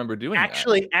think you would remember doing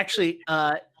Actually,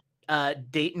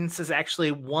 Dayton says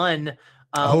actually one.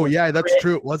 Oh was yeah, that's crit.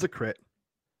 true. It was a crit.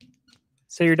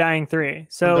 so you're dying 3.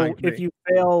 So dying if 3. you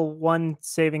fail one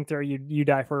saving throw, you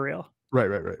die for real. Right.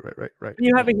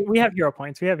 We have hero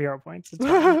points. We have hero points. It's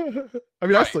fine. I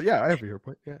mean, I still, yeah, I have a hero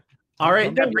point. Yeah. All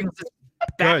right, that Okay. brings us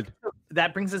back. Good.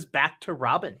 That brings us back to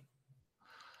Robin.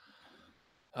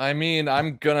 that. I mean,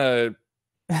 I'm gonna.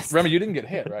 Remember, you didn't get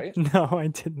hit, right? No, I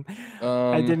didn't.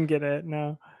 I didn't get it.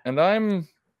 No, And I'm.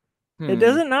 it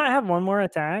doesn't not have one more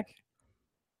attack.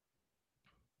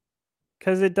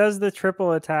 Because it does the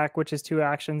triple attack, which is 2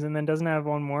 actions, and then doesn't have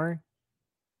one more.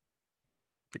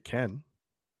 It can.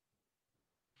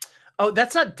 Oh,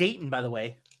 that's not Dayton, by the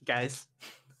way, guys.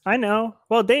 I know.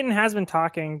 Well, Dayton has been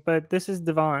talking, but this is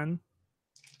Devon.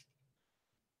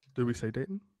 Did we say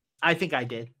Dayton? I think I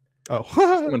did. Oh.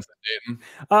 Someone said Dayton.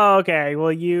 Oh, okay.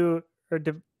 Well, you or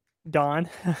Dawn.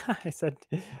 I said.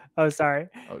 Oh, sorry.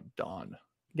 Oh, Dawn.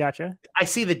 Gotcha. I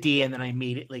see the D and then I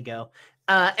immediately go.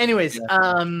 Anyways,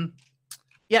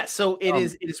 yeah. So it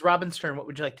is Robin's turn. What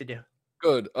would you like to do?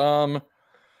 Good.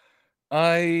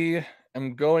 I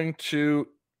am going to.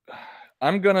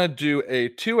 I'm gonna do a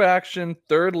 2-action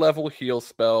 3rd level heal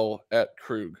spell at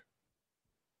Krug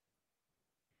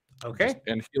Okay.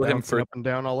 and heal him Bouncing for up and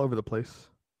down all over the place.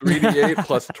 3d8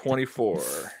 plus 24.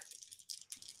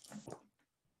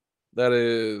 That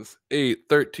is 8,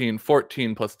 13,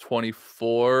 14 plus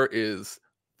 24 is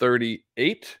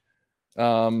 38.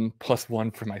 Plus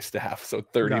 1 for my staff, so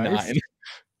 39. Nice.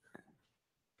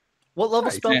 What level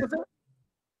Nice. spell Yeah. was it?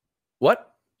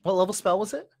 What? What level spell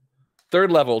was it?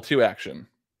 3rd level 2-action.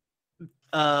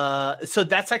 So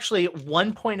that's actually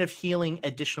 1 point of healing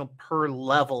additional per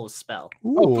level of spell.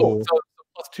 Ooh, Oh, cool. So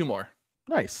plus 2 more.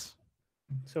 nice.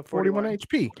 So 41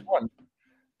 HP. 1.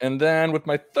 And then with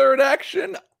my 3rd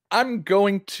action, I'm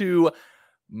going to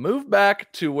move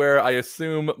back to where I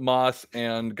assume Moss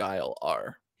and Guile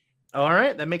are. All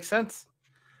right, that makes sense.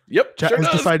 Yep, Chat sure has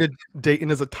does. decided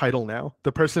Dayton is a title now.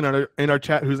 The person in our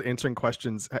chat who's answering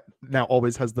questions now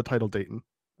always has the title Dayton,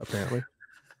 apparently.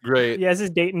 Great. Yeah, this is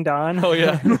Dayton Dawn. Oh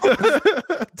yeah.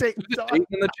 Dayton. Just Dayton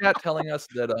in the chat telling us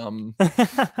that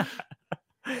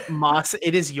Moss,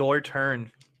 it is your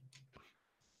turn.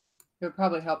 It would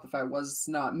probably help if I was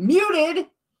not muted.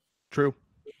 True.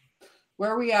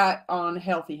 Where are we at on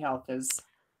healthy health? Is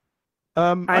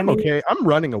I'm I mean- okay. I'm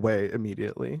running away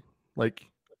immediately. Like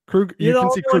Krug, You're you the can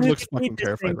only see one Krug who looks can beat fucking this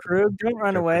terrified. thing, Krug. Don't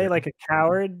run Terrified. away like a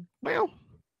coward. Well,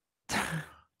 I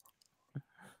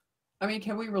mean,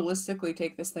 can we realistically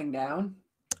take this thing down?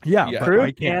 yeah, Yeah. but Krug,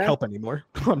 I can't yeah. help anymore.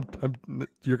 I'm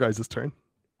your guys' turn.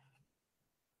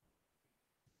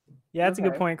 Yeah, that's a good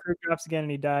Okay. point. Krug drops again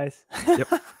and he dies.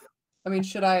 I mean,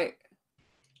 should I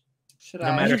No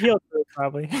I matter- You heal Krug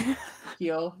probably.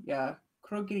 heal? Yeah.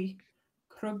 Krug.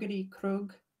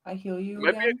 I heal you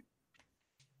Might be again.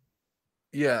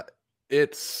 yeah,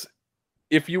 it's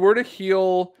if you were to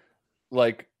heal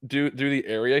like do the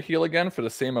area heal again for the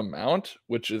same amount,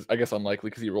 which is I guess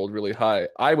unlikely because he rolled really high,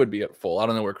 I would be at full. I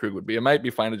don't know where Krug would be. It might be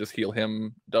fine to just heal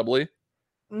him doubly.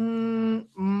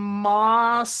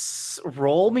 Moss,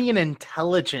 roll me an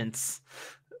intelligence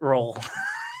roll.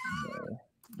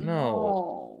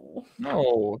 No.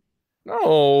 No.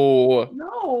 No.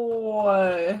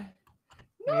 No.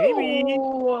 Maybe.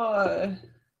 No.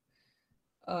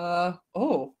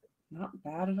 Oh, not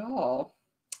bad at all.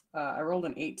 I rolled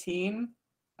an 18.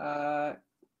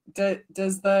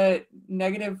 Does the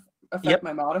negative affect Yep.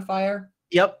 my modifier?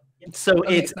 Yep. So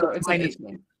Okay, it's so it's an minus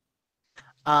 18.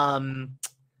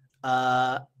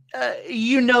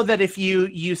 you know that if you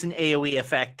use an AoE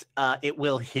effect, it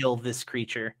will heal this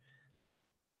creature.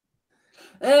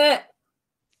 Oh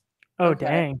Okay.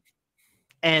 dang.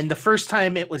 And the first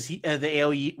time it was the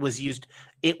AoE was used,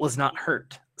 it was not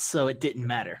hurt, so it didn't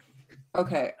matter.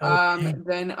 Okay. Okay.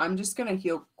 Then I'm just gonna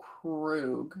heal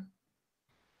Krug.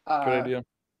 Good idea.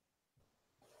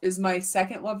 Is my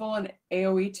second level an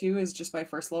AoE too? Is just my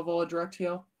first level a direct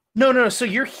heal? No. So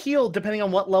your heal, depending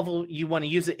on what level you want to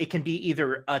use it, it can be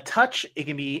either a touch, it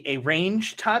can be a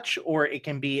range touch, or it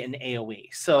can be an AoE.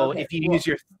 So Okay, if you cool.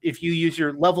 use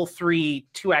your level 3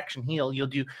 2-action heal, you'll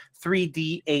do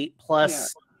 3d8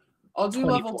 plus. I'll do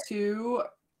 24. level 2.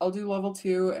 I'll do level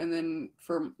 2, and then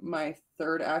for my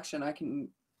third action,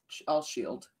 I'll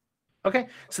shield. Okay,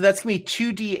 so that's gonna be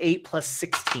 2d8 plus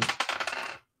 16.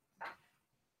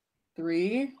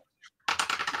 3,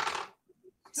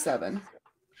 7.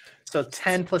 So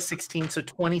 10 plus 16, so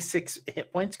 26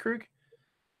 hit points, Krug.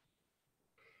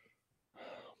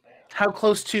 How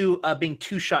close to being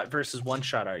 2-shot versus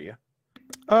 1-shot are you?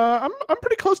 I'm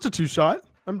pretty close to 2-shot.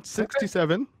 I'm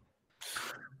 67.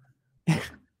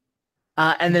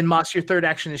 And then Moss, your third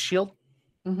action is shield.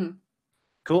 Mm-hmm.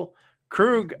 Cool.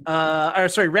 Krug, or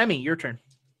sorry, Remy, your turn.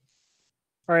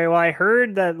 All right. Well, I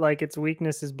heard that like its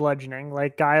weakness is bludgeoning.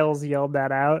 Like Giles yelled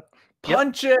that out. Yep.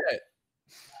 Punch it.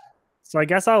 So I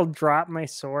guess I'll drop my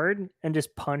sword and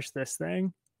just punch this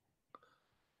thing.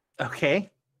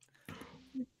 Okay.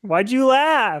 Why'd you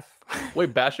laugh?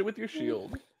 Wait, bash it with your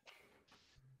shield.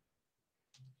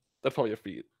 That's probably a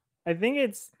feat. I think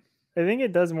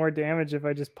it does more damage if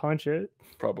I just punch it.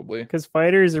 Probably. Because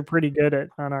fighters are pretty good at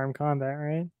unarmed combat,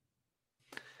 right?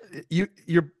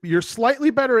 You're slightly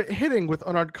better at hitting with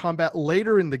unarmed combat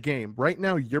later in the game. Right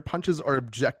now, your punches are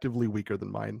objectively weaker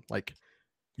than mine. Like,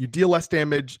 you deal less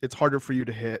damage. It's harder for you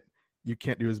to hit. You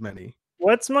can't do as many.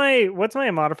 What's my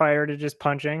modifier to just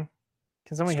punching?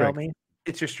 Can someone help me?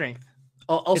 It's your strength.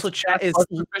 Also, It's chat is plus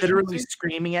literally proficiency?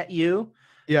 screaming at you.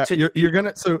 Yeah, To- you're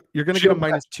gonna get a Shield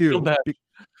 -2. shield bash.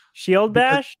 Shield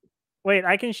Because- bash? Wait,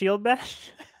 I can shield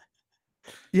bash?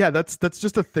 Yeah, that's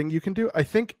just a thing you can do. I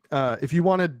think if you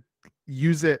want to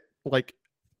use it like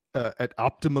at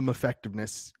optimum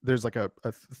effectiveness, there's like a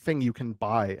thing you can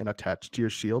buy and attach to your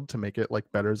shield to make it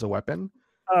like better as a weapon.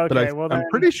 Oh, But okay, well then. I'm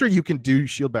pretty sure you can do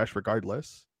shield bash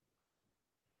regardless.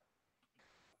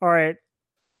 All right.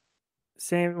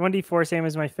 Same 1d4, same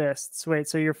as my fists. Wait,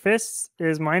 so your fists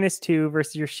is -2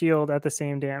 versus your shield at the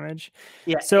same damage.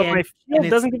 Yeah. So my shield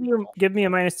it's- doesn't give me a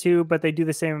 -2, but they do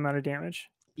the same amount of damage.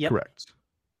 Yep. Correct.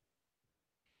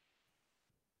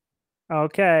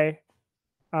 Okay.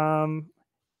 And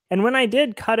when I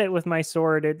did cut it with my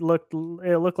sword, it looked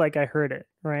like I hurt it,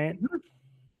 right?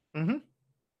 Mm-hmm.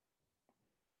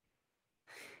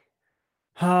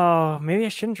 Oh, maybe I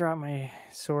shouldn't drop my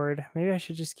sword. Maybe I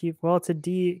should just keep. Well, it's a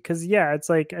D, because yeah, it's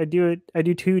like I do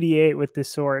 2d8 with this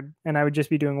sword, and I would just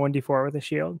be doing 1d4 with a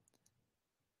shield.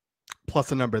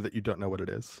 Plus a number that you don't know what it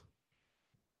is.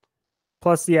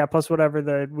 Plus whatever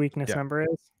the weakness number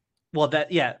is. Well,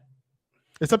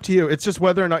 It's up to you. It's just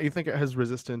whether or not you think it has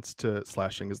resistance to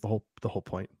slashing is the whole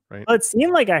point, right? Well, it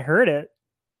seemed like I heard it,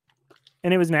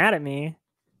 and it was mad at me.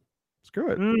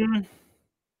 Screw it. Mm,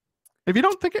 If you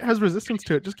don't think it has resistance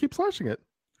to it, just keep slashing it.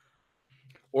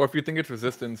 Or if you think its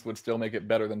resistance would still make it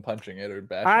better than punching it or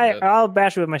bashing it. I'll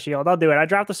bash it with my shield. I'll do it. I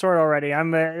dropped the sword already.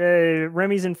 I'm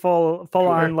Remy's in full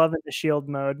on loving the shield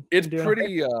mode. It's I'm doing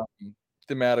pretty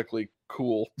thematically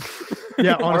cool.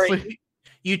 Yeah, all honestly, right,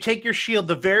 you take your shield.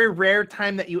 The very rare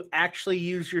time that you actually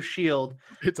use your shield,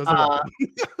 it's as a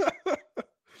weapon.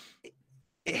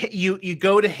 you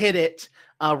go to hit it.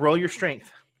 Roll your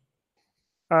strength.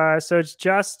 So it's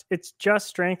just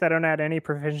strength. I don't add any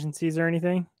proficiencies or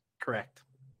anything Correct.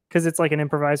 because it's like an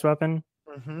improvised weapon.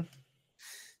 Mm-hmm.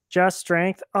 Just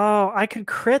strength. Oh, I could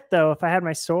crit though if I had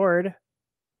my sword.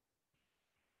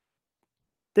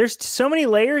 There's so many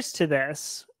layers to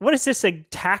this. What is this, a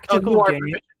tactical game?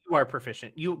 You are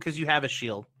proficient. Because you have a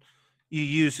shield. You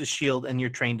use a shield and you're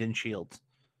trained in shields.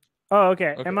 Oh,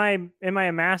 okay. Okay. Am I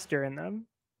a master in them?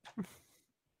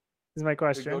 Is my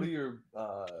Go to question. your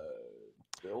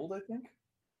build, I think.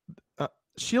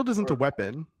 Shield isn't a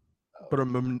weapon, but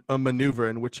a maneuver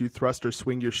in which you thrust or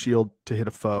swing your shield to hit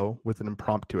a foe with an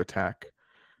impromptu attack.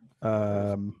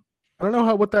 I don't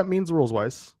know what that means rules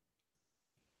wise,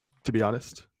 to be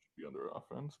honest. Be under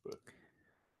offense, but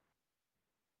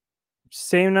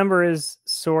Same number as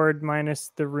sword minus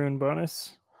the rune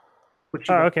bonus. Which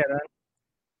you Oh, got. okay then.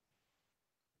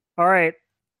 All right,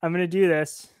 I'm gonna do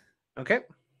this. Okay.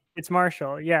 It's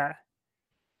martial. Yeah,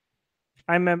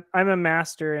 I'm a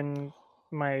master in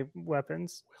my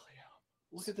weapons. William,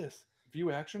 look at this.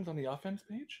 View actions on the offense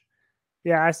page.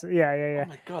 Yeah, yeah. Oh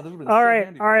my god, this would have been All so right,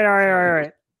 handy. all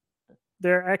right.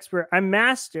 they're expert. I'm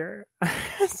master.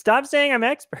 Stop saying I'm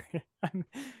expert.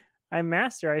 I'm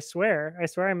master. I swear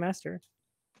I'm master.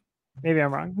 Maybe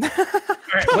I'm wrong. All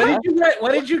right, what did you get?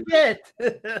 What did you get?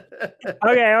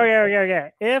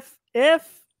 Okay. If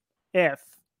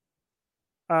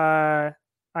I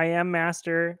am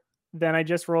master, then I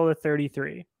just rolled a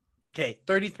 33. Okay,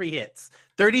 33 hits,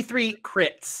 33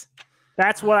 crits.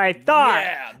 That's what I thought.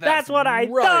 Yeah, that's what I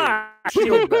right. thought.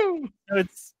 So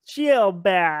it's shield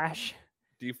bash.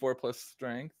 D4 plus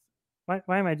strength. Why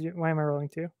am I rolling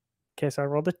 2? Okay, so I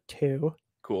rolled a 2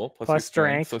 Cool. Plus plus your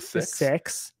strength, strength, so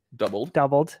 6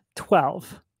 doubled.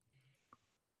 12.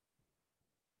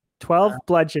 12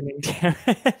 bludgeoning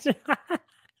damage.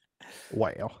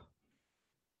 Wow.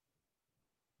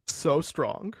 So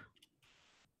strong.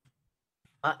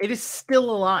 It is still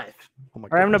alive. Oh my All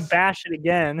right, I'm gonna goodness. bash it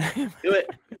again. Do it.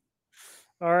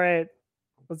 All right,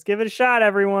 let's give it a shot,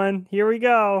 everyone. Here we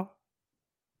go.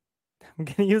 I'm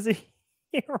gonna use a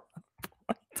hero.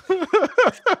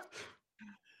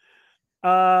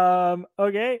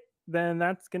 Okay, then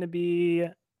that's gonna be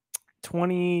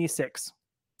 26.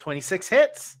 26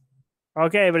 hits.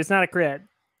 Okay, but it's not a crit,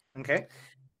 Okay.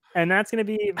 and that's gonna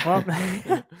be well.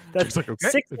 That's Jake's like, okay,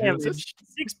 6 if you insist. damage,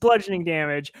 6 bludgeoning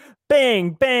damage.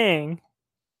 Bang, bang.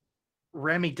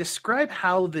 Remy, describe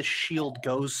how the shield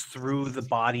goes through the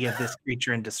body of this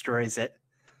creature and destroys it.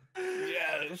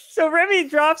 Yes. So Remy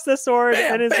drops the sword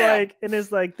Bam, and bam.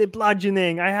 is like the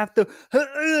bludgeoning. I have to,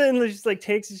 and just like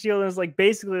takes the shield and is like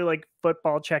basically like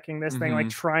football checking this thing, like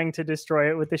trying to destroy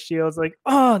it with the shields. Like,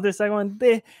 oh, the second one,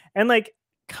 and like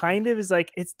kind of is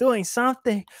like it's doing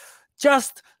something.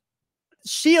 Just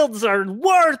shields are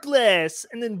worthless,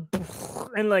 and then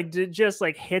and like just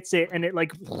like hits it, and it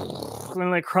like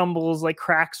and like crumbles, like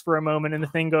cracks for a moment, and the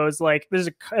thing goes like there's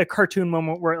a cartoon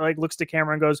moment where it like looks to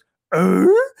camera and goes.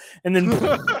 And then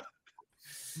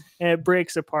and it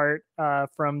breaks apart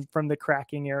from the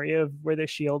cracking area of where the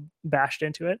shield bashed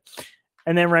into it.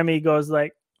 And then Remy goes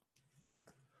like,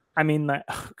 I mean, like,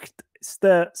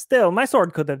 still, my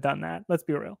sword could have done that. Let's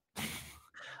be real.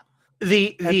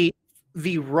 The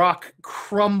rock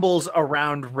crumbles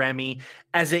around Remy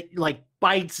as it like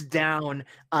bites down.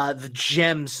 The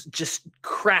gems just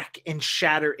crack and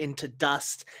shatter into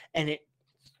dust, and it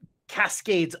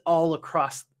cascades all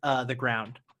across the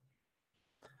ground.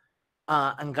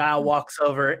 And Guile walks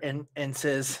over and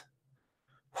says,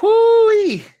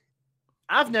 "Whoo!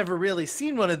 I've never really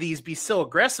seen one of these be so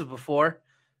aggressive before.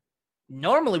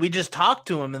 Normally, we just talk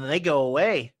to them and they go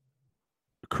away."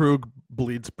 Krug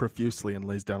bleeds profusely and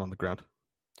lays down on the ground.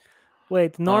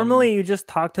 Wait, normally you just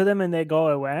talk to them and they go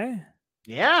away?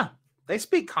 Yeah, they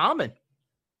speak common.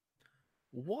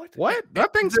 What? What?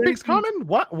 That thing speaks common?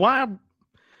 What? Why?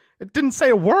 It didn't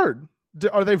say a word.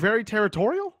 Are they very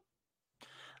territorial?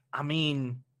 I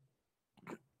mean,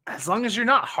 as long as you're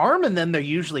not harming them, they're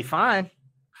usually fine.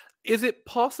 Is it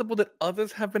possible that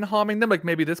others have been harming them? Like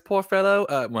maybe this poor fellow,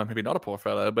 well, maybe not a poor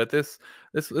fellow, but this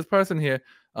person here,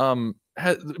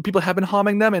 people have been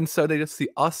harming them, and so they just see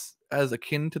us as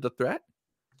akin to the threat.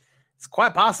 It's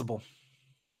quite possible.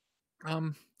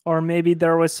 Or maybe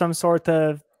there was some sort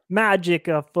of magic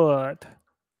afoot.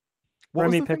 What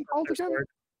was Remy the thing picked called their again? sword.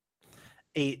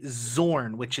 A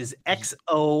Zorn, which is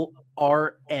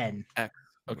XORN.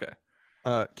 Okay.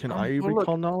 Can I well, look.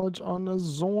 recall knowledge on a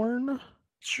Zorn?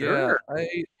 Sure.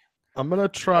 Yeah, I'm gonna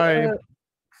try.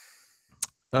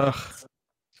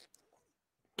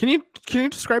 Can you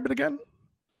describe it again?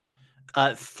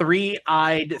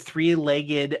 Three-eyed,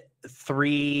 three-legged,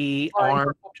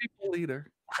 three-armed, people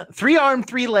leader. three-armed,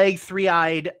 three-legged,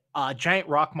 three-eyed giant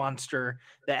rock monster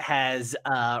that has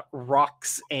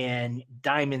rocks and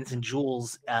diamonds and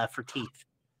jewels for teeth.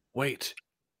 Wait.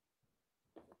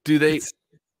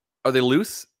 Are they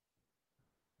loose?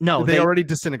 No, they already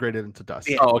disintegrated into dust.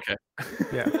 Yeah. Oh, okay.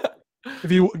 Yeah.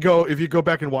 If you go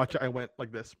back and watch it, I went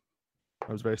like this.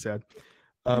 I was very sad.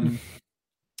 I'm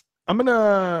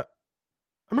gonna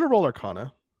roll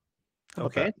Arcana. How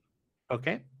about Okay. that?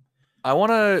 Okay. I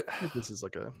want to. I think this is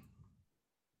like a.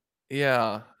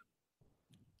 Yeah.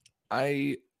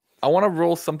 I want to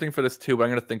roll something for this too, but I'm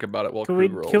gonna think about it while Can we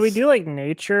Krug rolls. can we do like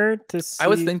nature to see? I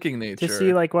was thinking nature. to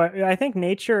see like what I think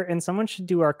nature, and someone should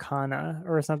do Arcana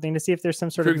or something to see if there's some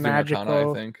sort Krug's of doing magical.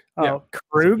 Arcana, I think. Oh, Yeah.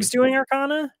 Krug's doing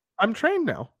Arcana. I'm trained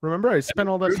now. Remember, I spent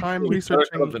all that time Krug's doing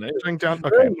researching Arcana. down.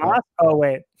 Really? Okay. well, Oh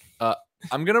wait.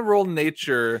 I'm gonna roll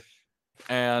nature,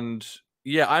 and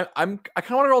yeah, I kind of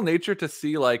want to roll nature to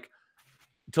see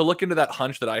to look into that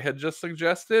hunch that I had just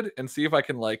suggested and see if I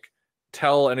can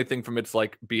tell anything from its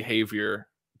behavior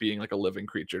being like a living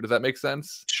creature. Does that make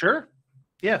sense? Sure.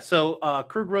 Yeah. So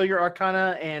Krug, roll your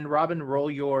Arcana, and Robin, roll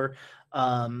your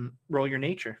Roll your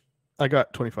nature. I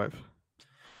got 25.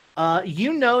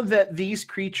 You know that these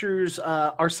creatures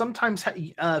are sometimes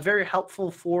very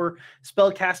helpful for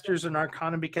spellcasters and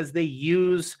arcana because they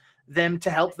use them to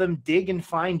help them dig and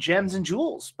find gems and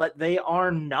jewels, but they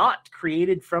are not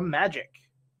created from magic.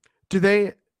 Do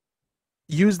they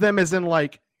use them as in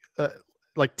like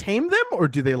tame them, or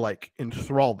do they like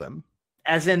enthrall them?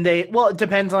 As in well, it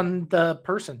depends on the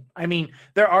person. I mean,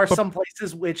 there are some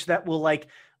places which that will like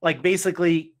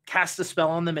basically cast a spell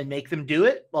on them and make them do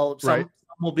it. Well, some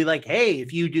will be like, hey,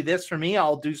 if you do this for me,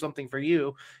 I'll do something for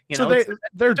you. So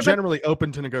they're generally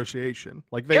open to negotiation.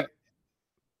 Like they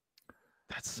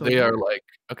That's so they weird. are like,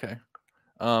 okay.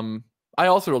 I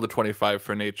also rolled a 25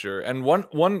 for nature. And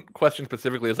one question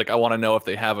specifically is like, I want to know if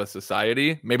they have a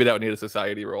society. Maybe that would need a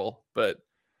society roll, but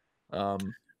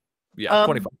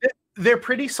 25. They're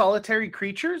pretty solitary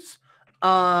creatures,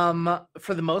 for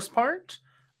the most part.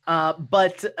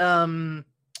 But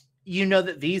you know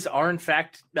that these are in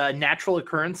fact natural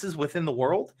occurrences within the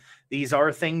world. These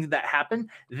are things that happen.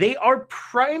 They are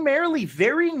primarily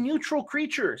very neutral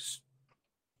creatures.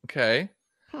 Okay.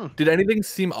 Did anything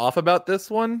seem off about this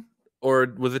one,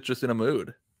 or was it just in a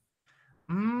mood?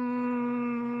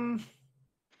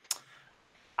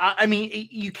 I mean,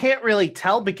 you can't really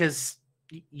tell because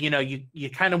you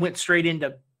kind of went straight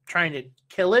into trying to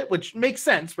kill it, which makes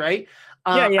sense, right?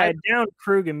 I downed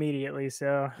Krug immediately,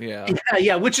 so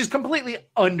yeah, which is completely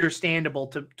understandable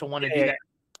to want to do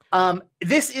that.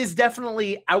 This is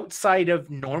definitely outside of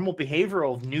normal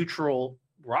behavioral of neutral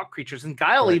rock creatures, and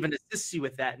Guile even assists you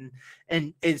with that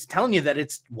and is telling you that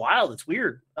it's wild, it's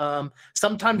weird.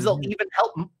 Sometimes they'll even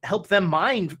help them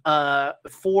mine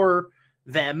for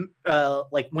them,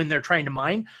 like when they're trying to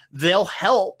mine, they'll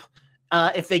help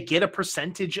if they get a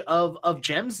percentage of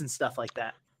gems and stuff like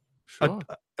that. Sure.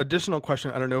 Additional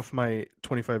question. I don't know if my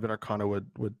 25 in Arcana would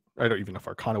I don't even know if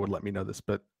Arcana would let me know this,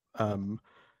 but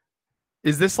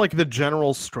is this like the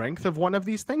general strength of one of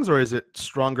these things, or is it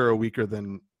stronger or weaker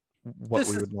than what This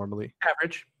we is would normally?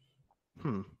 average.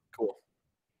 Cool.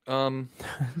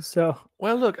 So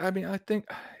well, look, I mean, I think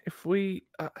if we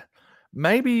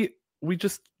maybe we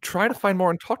just try to find more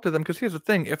and talk to them, because here's the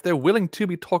thing: if they're willing to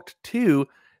be talked to,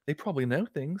 they probably know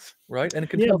things, right? And it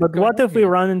can tell but what's going what on if we here.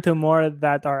 run into more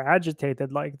that are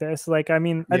agitated like this? Like, I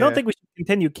mean, I don't think we should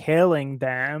continue killing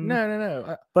them.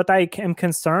 No. But I am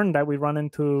concerned that we run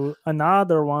into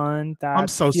another one that. I'm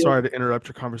so sorry to interrupt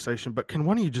your conversation, but can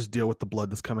one of you just deal with the blood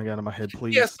that's coming out of my head,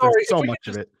 please? Yeah, sorry. There's so much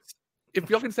of it.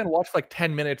 If y'all can send watch for like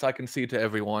 10 minutes, I can see to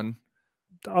everyone.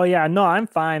 Oh yeah, no, I'm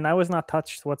fine. I was not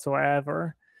touched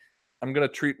whatsoever. I'm gonna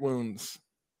treat wounds.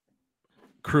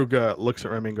 Krug looks at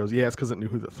Remy and goes, "Yeah, it's because it knew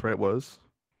who the threat was."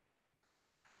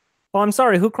 Oh, I'm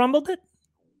sorry. Who crumbled it?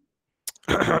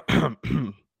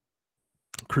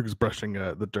 Krug's brushing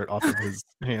the dirt off of his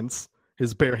hands,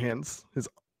 his bare hands, his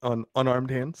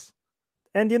unarmed hands.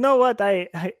 And you know what? I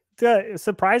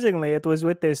surprisingly, it was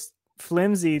with this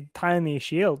flimsy, tiny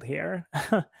shield here.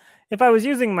 If I was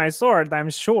using my sword, I'm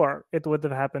sure it would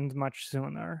have happened much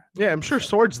sooner. Yeah, I'm sure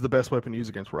sword's the best weapon to use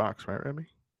against rocks, right, Remy?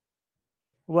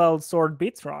 Well, sword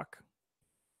beats rock.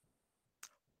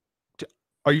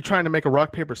 Are you trying to make a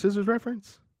rock, paper, scissors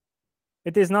reference?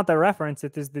 It is not a reference.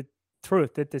 It is the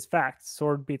truth. It is fact.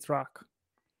 Sword beats rock.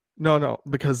 No,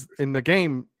 because in the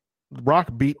game, rock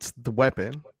beats the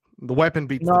weapon. The weapon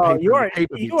beats the No, paper. you are the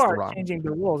paper beats the rock. changing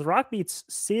the rules. Rock beats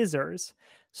scissors.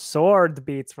 Sword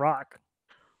beats rock.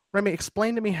 Remy,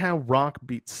 explain to me how rock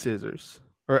beats scissors,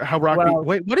 or how rock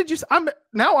Wait, what did you say?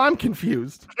 I'm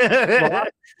confused.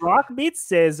 Rock beats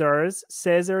scissors.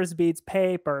 Scissors beats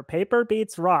paper. Paper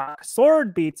beats rock.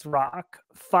 Sword beats rock.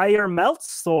 Fire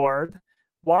melts sword.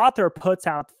 Water puts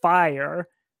out fire.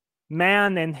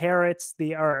 Man inherits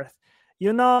the earth.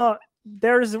 You know,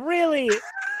 there's really.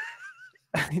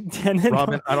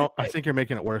 Robin, I think you're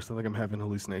making it worse. I think I'm having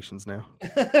hallucinations now.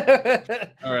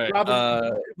 All right.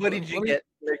 Robin, what did you get?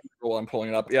 While I'm pulling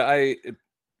it up. Yeah,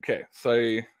 okay.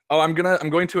 So I'm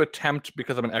going to attempt,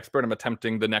 because I'm an expert, I'm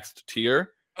attempting the next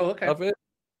tier of it.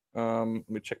 Let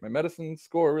me check my medicine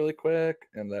score really quick,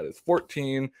 and that is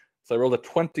 14. So I rolled a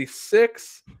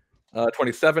 26,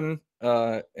 27,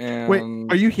 and wait,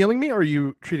 are you healing me, or are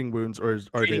you treating wounds, or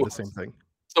are they the same thing?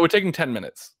 So we're taking 10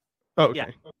 minutes. Oh,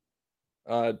 okay.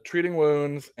 Yeah. Treating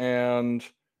wounds, and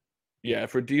yeah,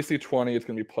 for DC 20, it's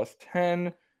going to be plus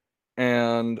 10.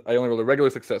 And I only rolled a regular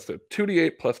success, so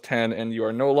 2d8 plus 10, and you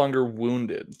are no longer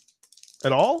wounded.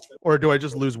 At all? Or do I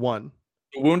just lose one?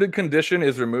 The wounded condition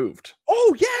is removed.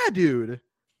 Oh, yeah, dude.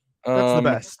 That's the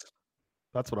best.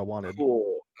 That's what I wanted.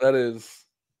 Cool. That is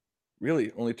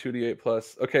really only 2d8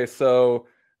 plus. Okay, so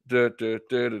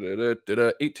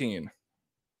 18.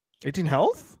 18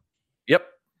 health. Yep.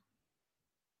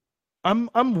 I'm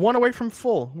 1 away from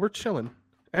full. We're chilling,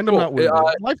 and Cool. I'm not wounded.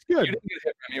 Life's You good. didn't get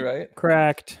hit, Remy, right?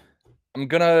 Correct. I'm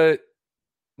gonna.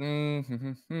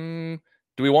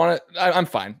 Do we want to? I'm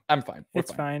fine. I'm fine. We're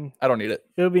It's fine. I don't need it.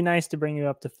 It would be nice to bring you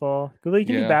up to full. Well, you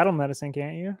can do Yeah. battle medicine,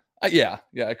 can't you? Yeah,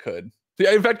 I could.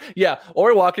 Yeah, in fact, yeah. Or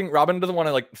we're walking. Robin doesn't want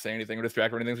to like say anything or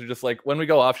distract or anything. So just like when we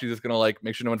go off, she's just gonna like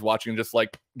make sure no one's watching and just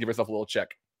like give herself a little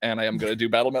check. And I am gonna do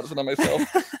battle medicine on myself.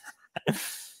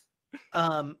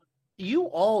 You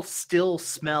all still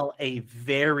smell a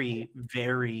very,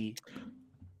 very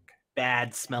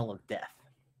bad smell of death.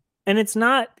 And it's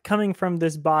not coming from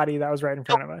this body that was right in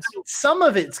front of us. Some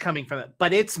of it's coming from it,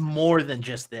 but it's more than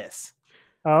just this.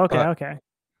 Oh, okay, okay.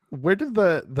 Where did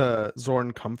the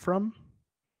Zorn come from?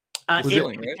 Was It,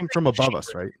 Ceiling, right? it came from above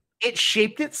us, right? it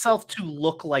shaped itself to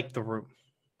look like the room.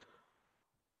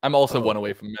 I'm also Oh. 1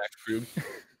 away from Max Krug.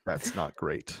 That's not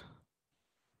great.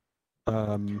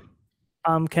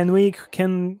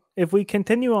 Can if we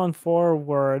continue on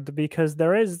forward, because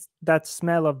there is that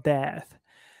smell of death,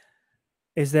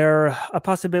 is there a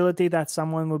possibility that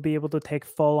someone would be able to take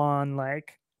full on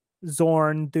like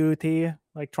Zorn duty,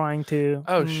 like trying to?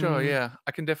 Oh, sure, yeah.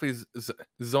 I can definitely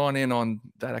zone in on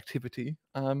that activity.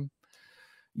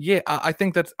 Yeah, I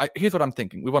think that's. Here's what I'm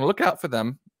thinking. We want to look out for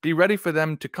them, be ready for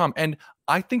them to come, and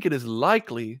I think it is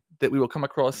likely that we will come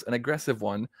across an aggressive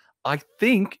one. I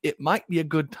think it might be a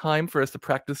good time for us to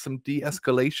practice some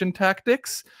de-escalation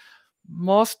tactics.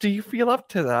 Moss, do you feel up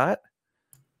to that?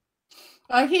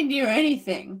 I can do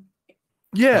anything.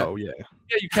 Yeah, Oh yeah.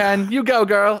 yeah, you can. You go,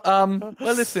 girl. Well,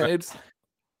 listen, it's.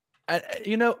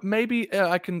 Maybe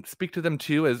I can speak to them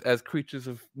too as creatures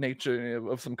of nature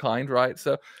of some kind, right?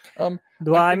 So, Well,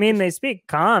 I I think mean, this- they speak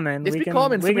common. They we speak can,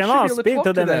 common, so we we can should all be able to speak talk to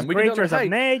to them as them. We can go, creatures "Hey, of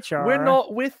nature. we're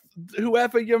not with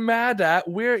whoever you're mad at.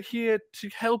 We're here to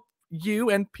help you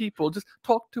and people. Just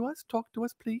talk to us,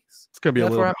 please. It's gonna be a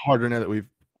That's little where bit harder now that we've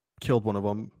killed one of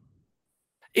them.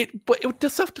 But it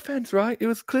was self-defense, right? It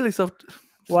was clearly self.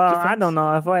 Well, I don't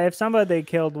know if somebody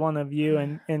killed one of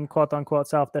you in quote unquote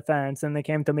self-defense, and they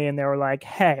came to me and they were like,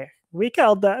 "Hey, we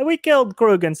killed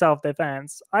Krug in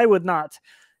self-defense. I would not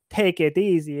take it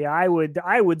easy. I would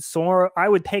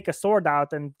take a sword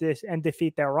out and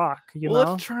defeat their rock. You Well,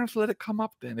 know, let's try and let it come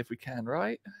up then, if we can,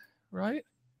 right? Right?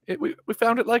 We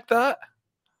found it like that.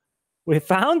 we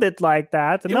found it like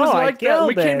that. It No, was I like that.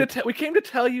 killed it. We came to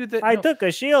tell you that. I no- took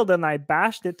a shield and I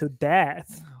bashed it to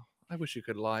death. I wish you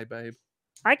could lie, babe.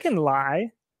 I can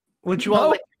lie. Would you all No,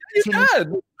 like You to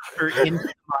can. enter into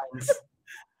the mines?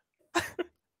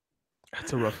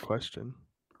 That's a rough question.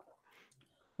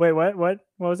 Wait, what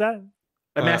was that?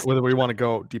 I'm asking- Whether we want to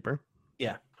go deeper.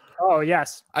 Oh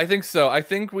yes. I think so. I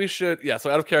think we should. Yeah. So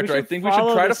out of character, I should think we should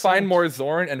follow try the to find scent. more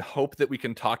Zorn and hope that we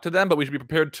can talk to them. But we should be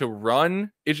prepared to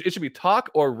run. It should be talk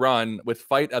or run with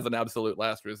fight as an absolute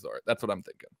last resort. That's what I'm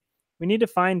thinking. We need to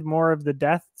find more of the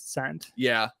death scent.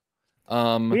 Yeah.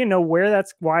 We know where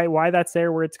that's why that's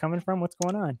there, where it's coming from, what's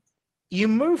going on. You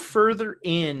move further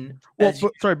in. Well, as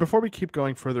you- sorry. Before we keep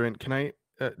going further in, can I?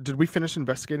 Did we finish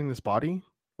investigating this body?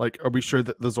 Like, are we sure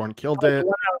that the Zorn killed The one it? that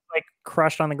was like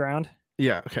crushed on the ground.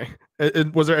 Yeah. Okay.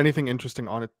 Was there anything interesting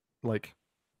on it? Like,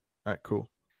 all right, cool.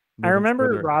 I Moving remember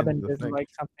further Robin into the did thing. like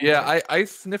something. Yeah. I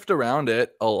sniffed around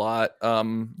it a lot.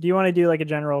 Do you want to do like a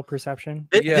general perception?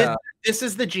 Yeah. This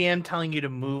is the GM telling you to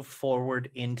move forward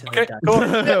into Okay, the dungeon. cool. We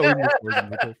moved forward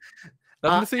into the-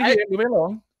 Nothing to see here. Moving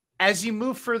along. As you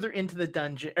move further into the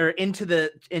dungeon or into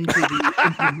the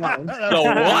mines,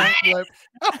 The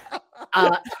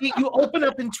what? you open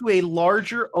up into a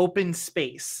larger open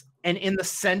space, and in the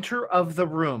center of the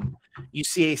room, you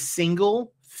see a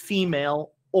single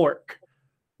female orc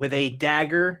with a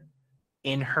dagger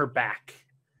in her back.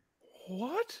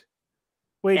 What?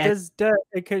 Wait,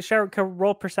 And- can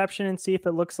roll perception and see if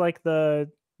it looks like the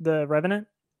Revenant?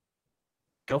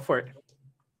 Go for it.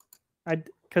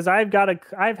 Because I've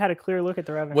had a clear look at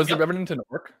the Revenant. Was the Revenant an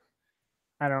orc?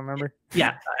 I don't remember.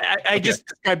 Yeah, I just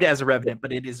described it as a revenant,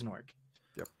 but it is an orc.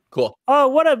 Cool. Oh,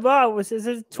 what about is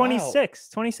it 26?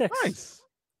 26. Nice.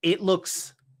 It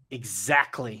looks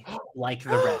exactly like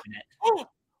the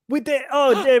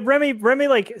revenant. Remy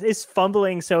like is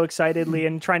fumbling so excitedly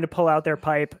and trying to pull out their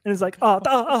pipe and is like, oh.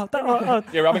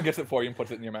 Yeah, Robin gets it for you and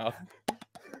puts it in your mouth.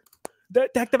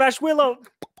 Detective Ash Willow.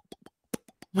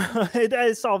 It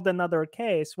has solved another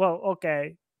case. Well,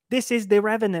 okay. This is the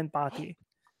Revenant body.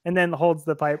 And then holds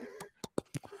the pipe.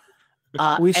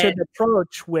 We should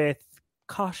approach with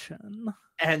caution.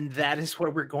 And that is where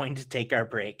we're going to take our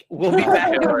break. We'll be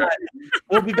back.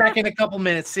 We'll be back in a couple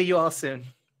minutes. See you all soon.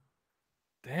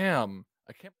 Damn.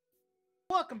 I can't.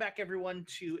 Welcome back, everyone,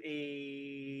 to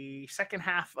a second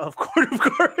half of Court of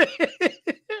Corbin.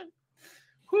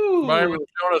 My name is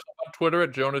Jonas on Twitter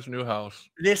at Jonas Newhouse.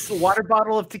 This water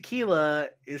bottle of tequila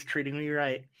is treating me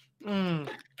right.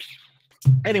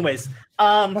 Anyways,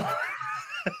 I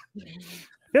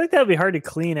feel like that would be hard to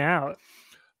clean out.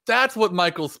 That's what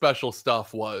Michael's special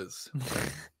stuff was.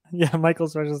 Yeah,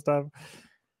 Michael's special stuff.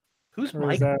 who's Where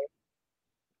was Mike? that?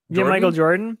 Yeah, Jordan? Michael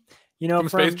Jordan. You know, From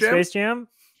from Space Jam? Space Jam?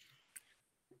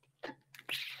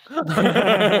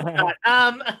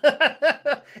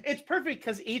 It's perfect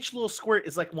because each little squirt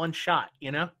is like one shot,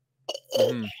 you know?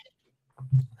 Mhm.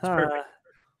 Huh.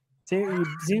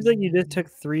 Seems like you just took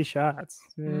 3 shots.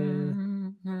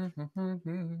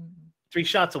 Mm-hmm. 3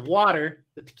 shots of water.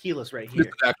 The tequila's right It's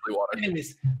here. actually water.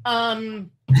 Anyways, all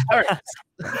right.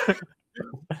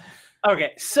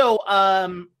 Okay, so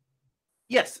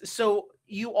yes, so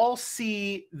you all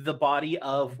see the body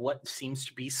of what seems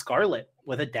to be Scarlet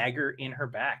with a dagger in her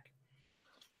back.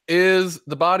 Is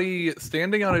the body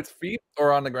standing on its feet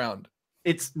or on the ground?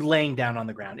 It's laying down on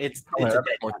the ground. It's Oh, a that dead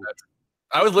makes more body. sense.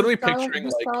 I was literally Scarlet- picturing the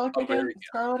like Scarlet a again. very,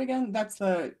 Scarlet again. That's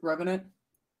the Revenant.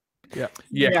 yeah.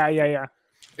 Yeah.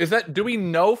 Is that? Do we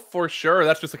know for sure? Or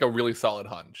that's just like a really solid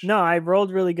hunch. No, I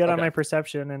rolled really good on Okay. my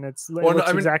perception, and it Well, no, looks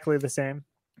I mean- exactly the same.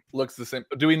 Looks the same.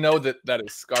 Do we know that that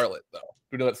is Scarlet though?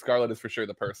 Do we know that Scarlet is for sure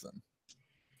the person?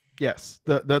 Yes,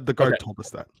 the guard Okay. told us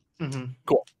that. Mhm.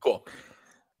 Cool.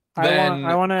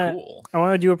 I want to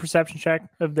Cool. do a perception check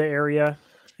of the area,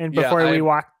 and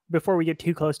Yeah, before we get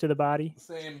too close to the body.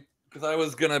 Same. Because I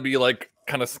was gonna be like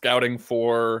kind of scouting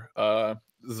for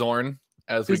Zorn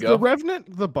as we Is go. the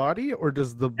revenant the body, or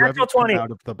does the Natural revenant come 20.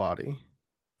 out of the body?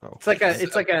 Oh, It's like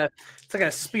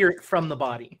a spirit from the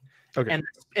body. okay,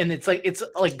 And it's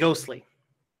like ghostly.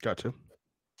 gotcha.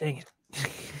 Dang it!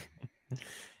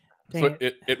 So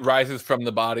it rises from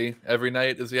the body every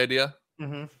night is the idea.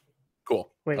 Mm-hmm.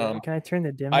 Cool. Wait, can I turn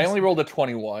the dim? I only rolled a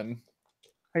 21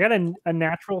 I got a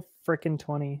natural freaking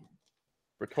 20.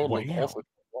 for total of Wow. also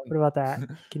What 21. about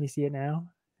that? Can you see it now?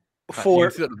 You For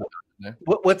can see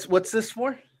that- what's this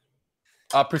for?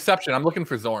 perception. I'm looking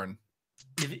for Zorn.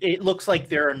 It looks like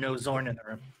there are no Zorn in the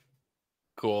room.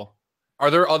 Cool. Are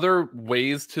there other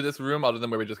ways to this room other than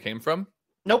where we just came from?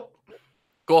 Nope.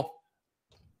 Cool.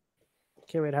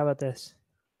 Okay, wait. How about this?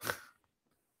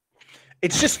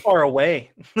 It's just far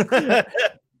away.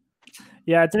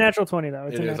 Yeah, it's a natural 20 though.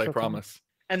 It's It a is, I natural 20. promise.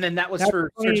 And then that was That's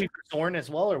for funny. searching for Zorn as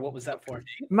well, or what was that for?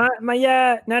 My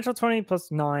natural 20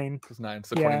 plus 9, Plus 9,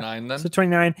 so Yeah. 29 then. so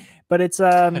 29. But it's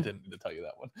I didn't need to tell you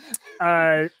that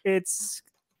one. it's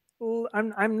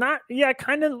I'm not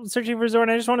kind of searching for Zorn.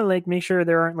 I just want to like make sure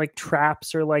there aren't like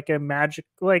traps or like a magic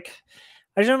like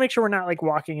I just want to make sure we're not like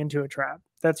walking into a trap.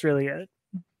 That's really it.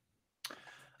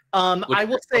 I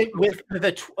will say with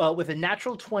a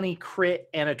natural 20 crit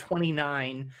and a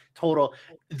 29 total,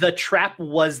 the trap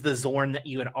was the Zorn that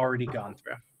you had already gone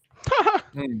through.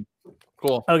 Hmm.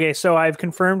 Cool. Okay, so I've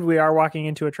confirmed we are walking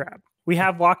into a trap. We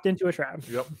have walked into a trap.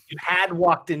 Yep. You had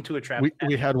walked into a trap.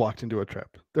 We had walked into a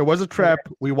trap. There was a trap.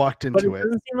 We walked But it into it.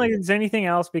 doesn't seem like there's anything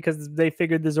else because they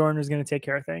figured the Zorn was going to take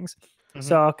care of things. Mhm.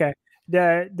 So okay,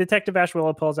 the Detective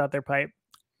Ashwilla pulls out their pipe.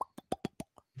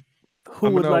 Who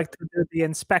I'm would gonna- like to do the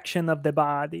inspection of the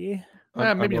body?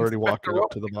 Yeah, I'm maybe already Inspector walking up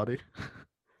to the body.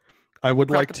 I would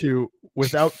like Practice. to,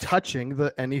 without touching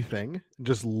the anything,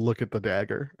 just look at the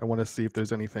dagger. I want to see if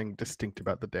there's anything distinct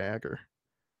about the dagger.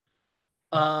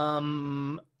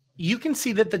 You can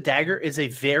see that the dagger is a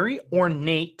very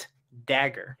ornate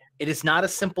dagger. It is not a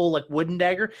simple like wooden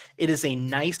dagger. It is a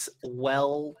nice,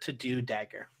 well-to-do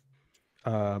dagger.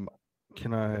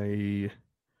 Can I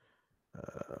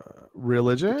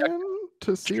religion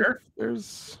to see Sure. if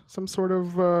there's some sort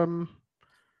of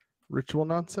ritual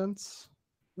nonsense?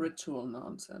 Ritual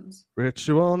nonsense.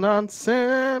 Ritual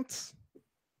nonsense.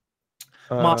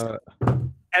 Moss, Uh,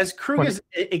 As Krug 20. is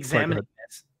examining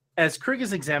this, as Krug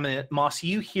is examining it, Moss,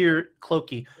 you hear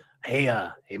Clokey,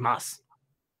 hey Moss,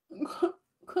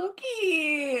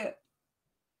 Cookie.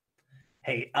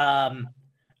 hey,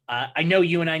 I know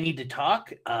you and I need to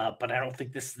talk, but I don't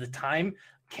think this is the time.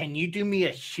 Can you do me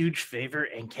a huge favor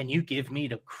and can you give me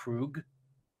to Krug?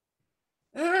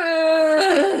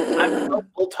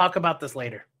 We'll talk about this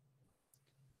later.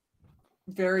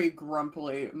 Very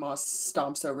grumpily, Moss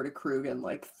stomps over to Krug and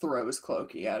like throws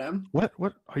Clokey at him. what?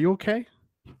 Are you okay?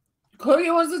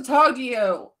 Clokey wants to talk to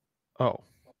you. Oh,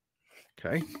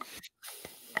 okay.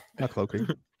 Not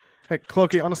Clokey. Hey,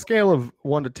 Clokey, on a scale of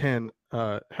 1 to 10,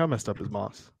 how messed up is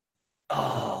Moss?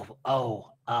 Are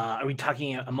we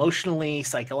talking emotionally,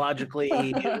 psychologically?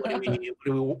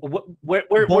 Both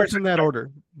Where's in that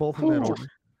order. Both in that Ooh. order.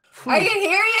 I can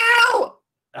hear you.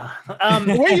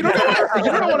 Wait, you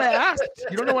don't know what I asked.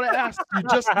 You don't know what I asked. You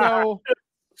just know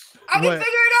I can what?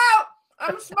 figure it out.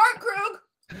 I'm smart, Krug.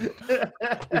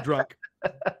 You're drunk.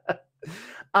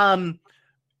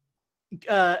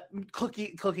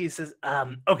 Cookie says,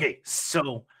 okay,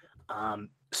 so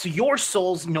your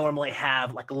souls normally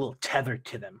have like a little tether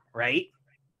to them, right?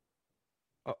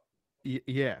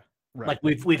 Yeah. Right. Like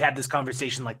we've had this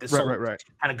conversation, like this right.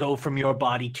 kind of go from your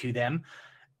body to them.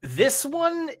 This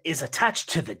one is attached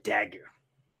to the dagger.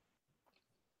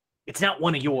 It's not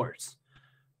one of yours,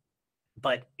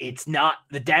 but it's not,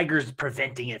 the dagger's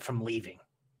preventing it from leaving.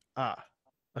 I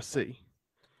see.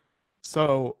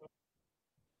 So,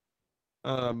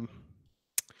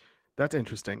 that's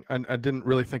interesting. I didn't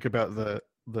really think about the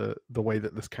way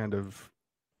that this kind of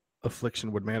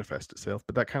affliction would manifest itself,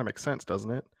 but that kind of makes sense,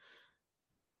 doesn't it?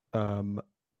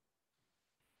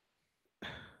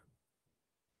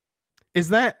 Is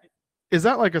that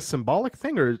like a symbolic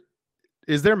thing, or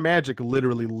is there magic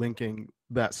literally linking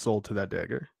that soul to that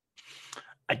dagger?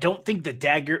 I don't think the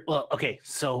dagger. Well, okay,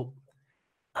 so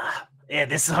yeah,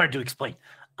 this is hard to explain.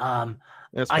 I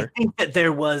think that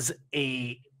there was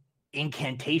a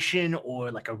incantation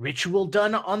or like a ritual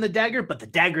done on the dagger, but the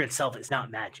dagger itself is not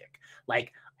magic.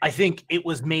 Like, I think it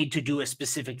was made to do a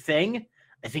specific thing.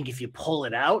 I think if you pull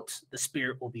it out, the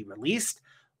spirit will be released.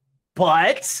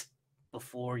 But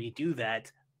before you do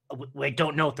that, I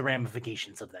don't know what the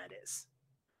ramifications of that is.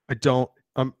 I don't.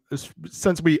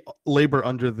 Since we labor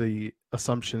under the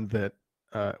assumption that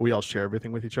we all share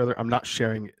everything with each other, I'm not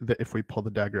sharing that if we pull the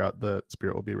dagger out, the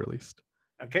spirit will be released.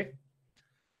 Okay.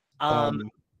 But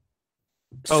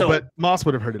Moss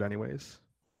would have heard it anyways.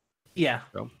 Yeah.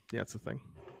 So yeah, that's the thing.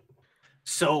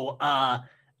 So,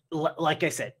 like I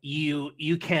said, you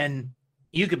can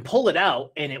pull it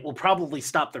out, and it will probably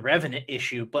stop the revenant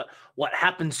issue. But what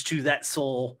happens to that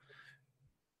soul?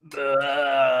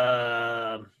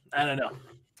 I don't know.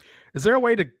 Is there a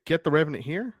way to get the revenant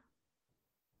here?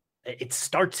 It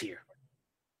starts here.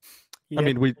 Yeah. I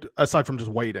mean, we aside from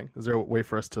just waiting, is there a way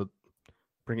for us to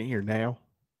bring it here now?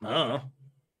 I don't know.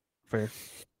 Fair.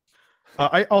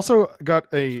 I also got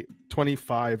a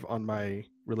 25 on my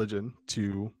religion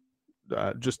to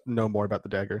just know more about the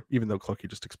dagger, even though Cloaky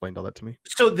just explained all that to me.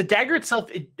 So the dagger itself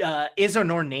is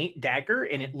an ornate dagger,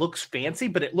 and it looks fancy,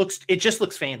 but it just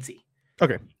looks fancy.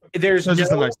 Okay. There's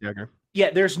just a nice dagger.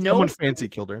 Yeah, there's no someone fancy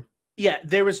killed her. Yeah,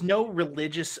 there was no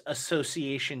religious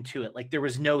association to it. Like, there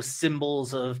was no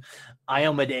symbols of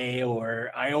Iomedae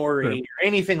or Iori or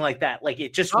anything like that. Like,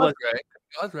 it just was.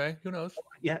 Godray, who knows?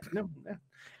 Yeah, no.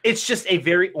 It's just a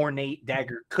very ornate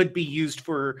dagger. Could be used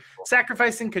for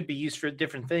sacrificing, could be used for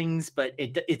different things, but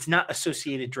it's not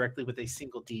associated directly with a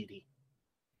single deity.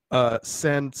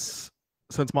 Since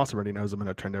Moss already knows, I'm going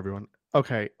to turn to everyone.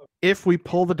 Okay, if we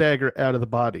pull the dagger out of the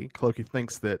body, Cloaky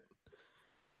thinks that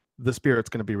the spirit's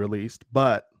going to be released,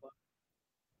 but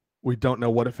we don't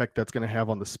know what effect that's going to have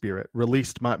on the spirit.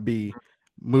 Released might be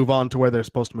move on to where they're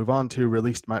supposed to move on to.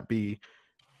 Released might be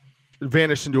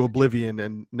vanish into oblivion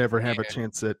and never have a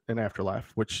chance at an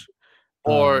afterlife, which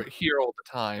or here all the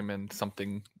time and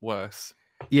something worse.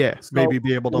 Yeah, so, maybe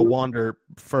be able to wander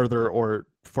further or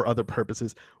for other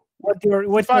purposes. What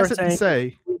you're saying? To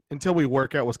say, until we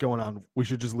work out what's going on, we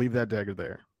should just leave that dagger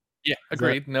there. Yeah,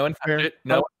 agreed. No one touch it.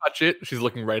 No one touch it. She's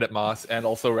looking right at Moss and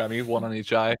also Remy, one on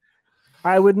each eye.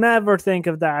 I would never think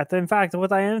of that. In fact,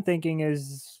 what I am thinking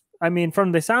is, I mean,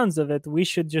 from the sounds of it, we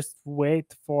should just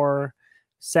wait for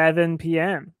 7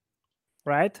 p.m.,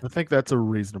 right? I think that's a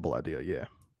reasonable idea, yeah.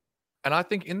 And I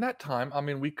think in that time, I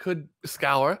mean, we could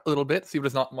scour a little bit, see if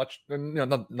there's not much,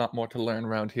 not more to learn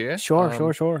around here. Sure.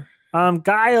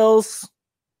 Giles.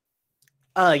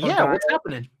 Yeah, what's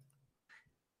happening?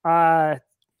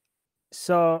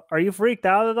 So are you freaked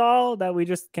out at all that we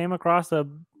just came across a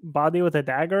body with a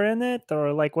dagger in it?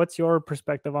 Or like, what's your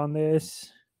perspective on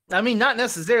this? I mean, not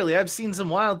necessarily. I've seen some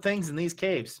wild things in these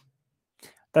caves.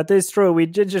 That is true. We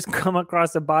did just come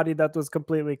across a body that was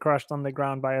completely crushed on the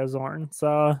ground by a Zorn.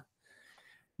 So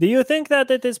do you think that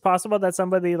it is possible that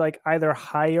somebody like either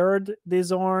hired the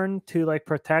Zorn to like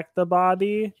protect the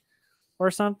body or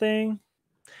something?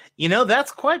 You know,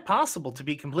 that's quite possible, to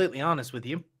be completely honest with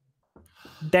you.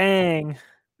 Dang.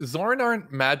 Zorn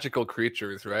aren't magical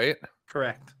creatures, right?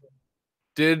 Correct.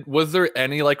 Was there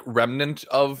any like remnant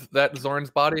of that Zorn's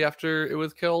body after it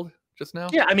was killed just now?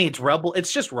 Yeah, I mean, it's rubble.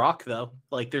 It's just rock, though.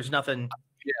 Like, there's nothing.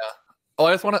 Yeah. Oh,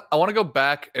 I want to go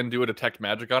back and do a detect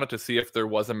magic on it to see if there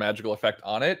was a magical effect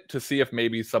on it, to see if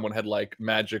maybe someone had like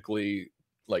magically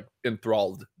like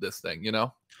enthralled this thing, you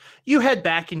know? You head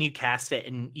back and you cast it,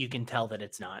 and you can tell that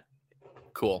it's not.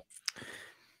 Cool.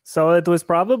 So it was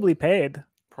probably paid.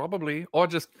 Probably, or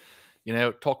just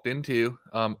talked into,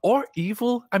 or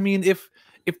evil. I mean, if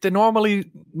they're normally,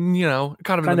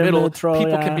 kind of in the middle, neutral,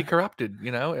 people yeah. can be corrupted,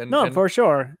 and No, for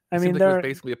sure. I it mean, seems like there's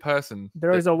basically a person.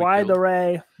 there is that a we wide killed.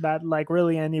 array that like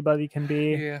really anybody can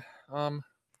be. Yeah.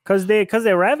 Because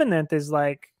the Revenant is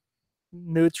like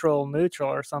neutral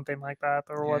or something like that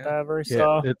or Yeah. whatever. Yeah,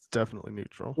 So it's definitely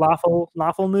neutral.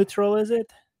 lawful neutral, is it?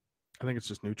 I think it's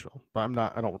just neutral, but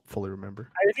I don't fully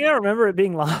remember. I think I remember it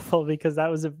being lawful because that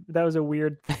was a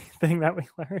weird thing that we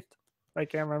learned. I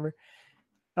can't remember.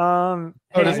 Oh,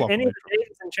 it is lawful Any of neutral. the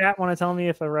Davids in chat want to tell me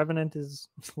if a Revenant is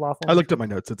lawful? I looked at my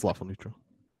notes. It's lawful neutral.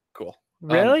 Cool.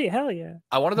 Really? Hell yeah.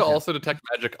 I wanted to Yeah. also detect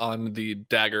magic on the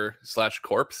dagger /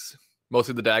 corpse.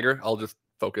 Mostly the dagger. I'll just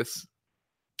focus.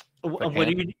 What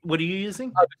are you using?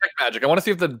 Detect magic. I want to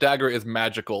see if the dagger is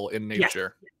magical in Yes.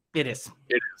 nature. It is.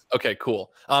 Okay,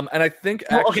 cool. And I think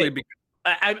Well, actually, okay.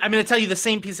 I'm going to tell you the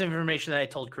same piece of information that I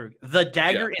told Krug. The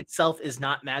dagger itself is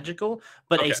not magical,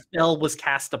 but Okay. a spell was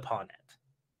cast upon it.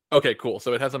 okay, cool.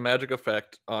 So it has a magic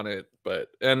effect on it,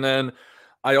 and then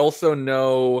I also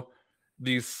know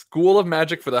the school of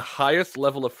magic for the highest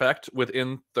level effect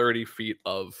within 30 feet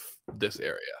of this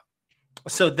area.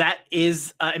 So that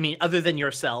is, other than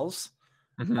yourselves,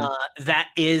 Mhm. that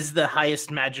is the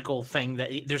highest magical thing.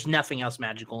 There's nothing else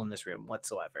magical in this room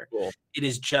whatsoever. Cool. It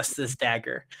is just this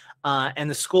dagger. And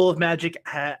the school of magic,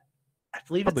 I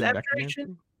believe Probably it's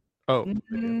abjuration. necromancy. Oh,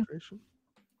 maybe Mhm. abjuration?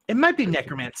 It might be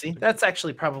necromancy. That's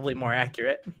actually probably more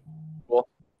accurate.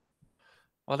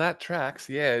 Well, that tracks.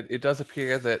 Yeah, it does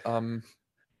appear that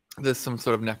there's some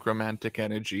sort of necromantic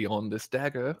energy on this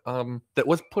dagger that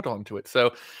was put onto it.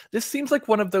 So this seems like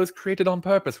one of those created on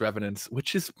purpose revenants,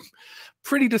 which is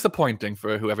pretty disappointing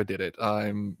for whoever did it.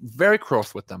 I'm very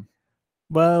cross with them.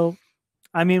 Well,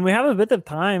 I mean, we have a bit of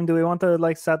time. Do we want to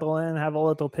like settle in, have a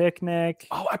little picnic?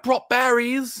 Oh, I brought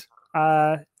berries.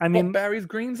 I mean, berries,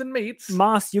 greens, and meats.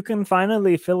 Moss, you can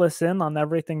finally fill us in on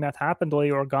everything that happened while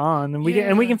you were gone, and we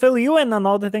Yeah. can fill you in on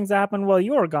all the things that happened while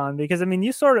you were gone. Because I mean,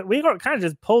 we kind of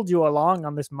just pulled you along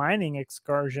on this mining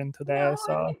excursion today. No,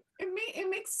 So it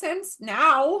makes sense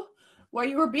now why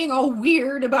you were being all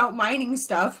weird about mining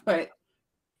stuff, but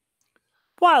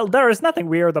well, there is nothing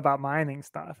weird about mining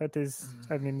stuff. It is,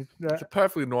 I mean, It's a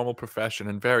perfectly normal profession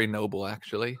and very noble,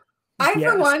 actually. I,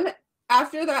 Yes. for one,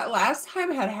 after that last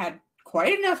time, had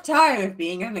quite enough time of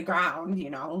being in the ground,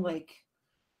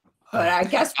 But I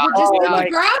guess we're just in the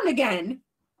ground again.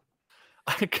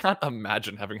 I can't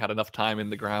imagine having had enough time in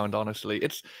the ground, honestly.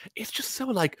 It's just so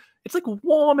it's like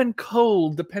warm and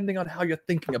cold depending on how you're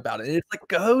thinking about it. It's like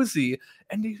cozy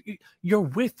and you're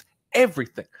with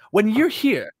everything. When you're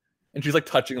here and she's like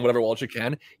touching whatever wall she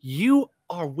can, you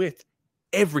are with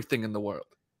everything in the world.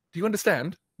 Do you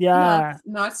understand? yeah,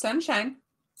 Not sunshine.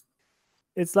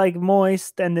 it's like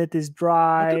moist and it is What did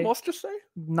dry, Moss just say?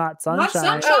 not sunshine.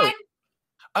 Not sunshine.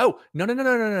 Oh,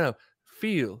 no.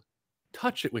 Feel.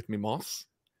 Touch it with me, Moss.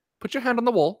 Put your hand on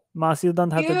the wall. Moss, you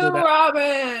don't have to You, do that.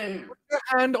 Robin. Put your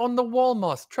hand on the wall,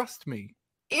 Moss. Trust me.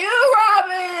 You,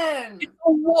 Robin. It's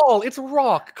a wall. It's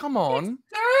rock. Come on.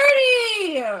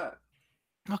 Dirty.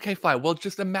 Okay, fine. Well,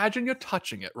 just imagine you're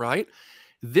touching it, right?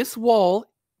 This wall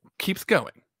keeps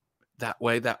going. That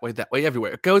way,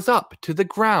 everywhere. It goes up to the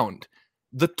ground.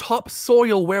 The top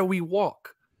soil where we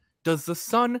walk. Does the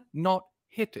sun not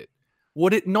hit it?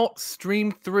 Would it not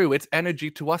stream through its energy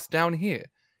to us down here?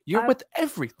 You're with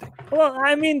everything. Well,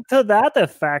 I mean, to that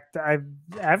effect,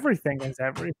 everything is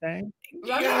everything.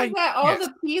 That Yeah, means that all yes.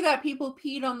 the pee that people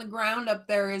peed on the ground up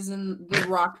there is in the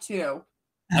rock too.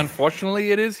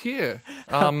 Unfortunately, it is here.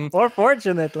 Or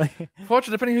fortunately,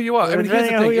 Fortunately, depending who you are. I mean, here's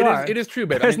Depending the on who thing. you are. It is true,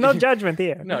 babe. there's I mean, no judgment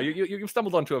here. No, you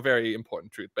stumbled onto a very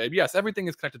important truth, babe. Yes, everything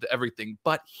is connected to everything,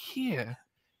 but here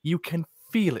you can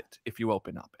feel it if you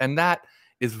open up, and that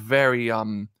is very I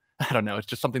don't know. It's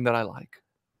just something that I like.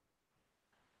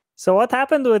 So what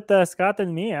happened with Scott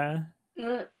and Mia?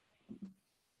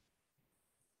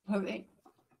 Nothing.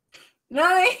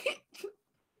 Nothing.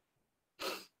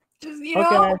 Just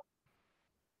Okay.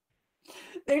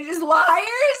 they're just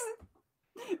liars.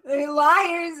 They're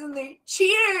liars and they're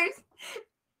cheaters.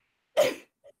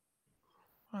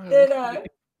 And,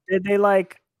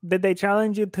 Did they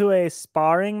challenge you to a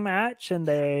sparring match? And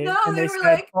they No, and they they were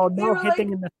said, like- "Oh, they no were hitting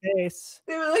like- in the face."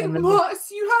 they were like, And then-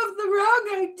 Moss, you have the wrong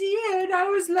idea. And I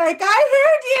was like, I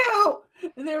heard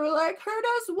you. And they were like, heard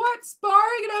us what?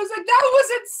 Sparring? And I was like, that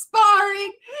wasn't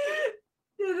sparring.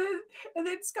 And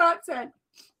then Scott said,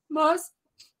 Moss,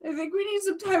 I think we need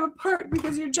some time apart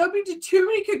because you're jumping to too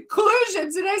many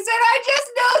conclusions. And I said, I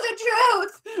just know the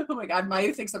truth. Oh my God,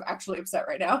 Maya thinks I'm actually upset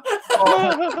right now.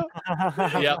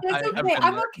 Yeah, That's I've okay. been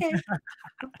I'm there.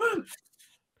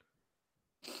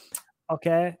 okay.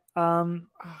 Okay. Oh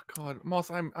God, Moss,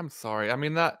 I'm sorry. I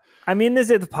mean that. I mean, is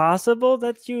it possible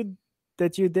that you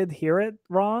did hear it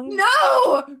wrong?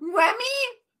 No,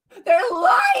 Remy, they're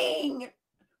lying.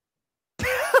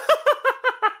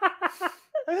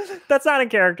 That's not in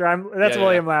character. That's Yeah,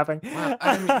 William laughing. Wow,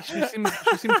 I mean, she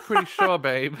seems pretty sure,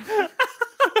 babe.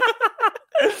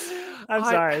 I'm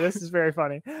sorry. This is very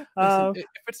funny. Listen, Um, if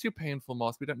it's too painful,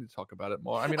 Moss, we don't need to talk about it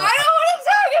more. I I mean, don't want to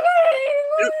talk about it we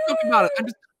anymore. don't talk about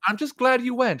it. I'm just glad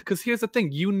you went, because here's the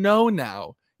thing. You know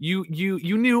now. You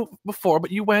knew before,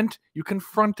 but you went. You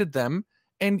confronted them,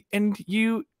 and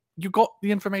you got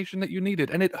the information that you needed,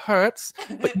 and it hurts,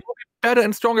 but you will be better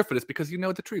and stronger for this because you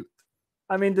know the truth.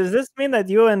 I mean, does this mean that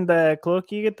you and the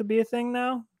Cloaky get to be a thing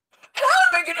now? How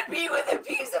am I gonna be with a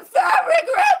piece of fabric,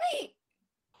 Remy?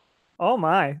 Oh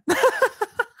my.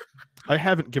 I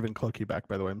haven't given Cloaky back,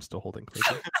 by the way. I'm still holding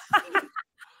Cloaky.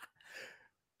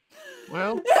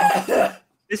 Well,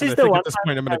 This And is I the think one at this time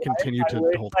point, I'm in going to my life continue I to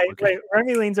wish- hold like, Cloaky.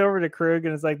 Remy leans over to Krug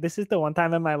and is like, "This is the one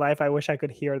time in my life I wish I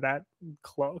could hear that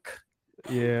cloak."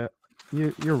 Yeah,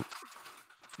 you're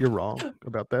wrong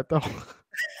about that though.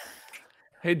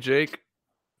 hey Jake,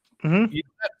 Mm-hmm.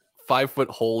 5-foot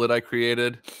hole that I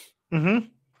created. Mm-hmm.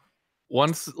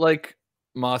 Once like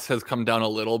Moss has come down a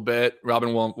little bit,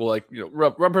 Robin will like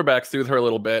rub her back, soothe her a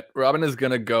little bit. Robin is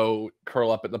gonna go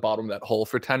curl up at the bottom of that hole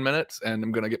for 10 minutes, and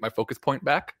I'm gonna get my focus point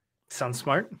back. Sounds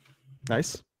smart.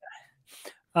 Nice.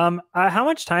 How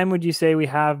much time would you say we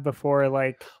have before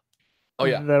like Oh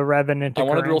yeah, the Revenant? I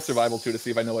wanted to roll occurrence? survival too to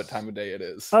see if I know what time of day it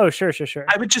is. Oh, sure.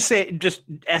 I would just say, just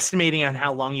estimating on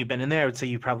how long you've been in there, I would say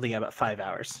you probably got about 5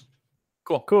 hours.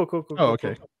 Cool. Cool. Oh,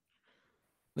 okay.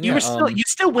 You were still you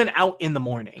still went out in the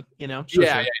morning, you know?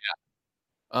 Yeah.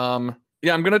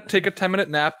 Yeah, I'm gonna take a 10-minute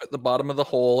nap at the bottom of the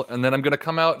hole, and then I'm gonna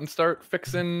come out and start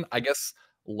fixing, I guess,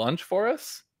 lunch for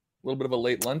us. A little bit of a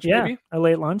late lunch, Yeah, maybe. a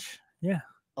late lunch. Yeah.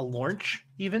 A launch,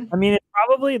 even? I mean, it's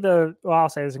probably well, I'll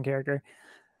say this in character.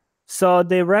 So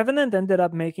the Revenant ended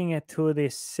up making it to the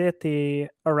city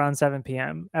around 7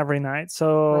 p.m. every night.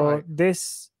 So Right.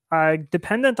 this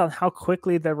dependent on how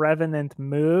quickly the Revenant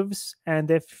moves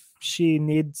and if she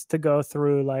needs to go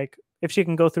through like if she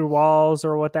can go through walls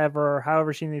or whatever, or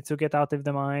however she needs to get out of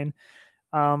the mine.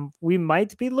 We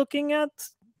might be looking at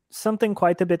something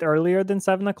quite a bit earlier than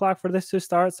 7 o'clock for this to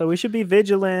start. So we should be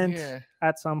vigilant Yeah.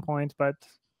 at some point, but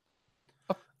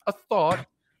A thought,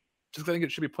 just I think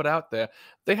it should be put out there.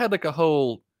 They had like a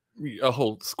whole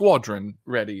squadron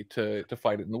ready to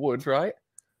fight it in the woods, right?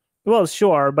 well,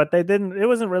 sure, but they didn't. It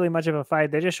wasn't really much of a fight.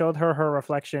 They just showed her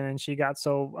reflection, and she got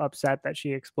so upset that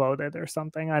she exploded or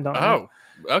something. I don't know.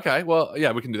 Oh, okay. Well,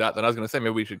 yeah, we can do that. Then I was gonna say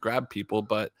maybe we should grab people,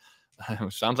 but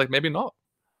sounds like maybe not.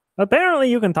 Apparently,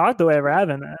 you can talk to a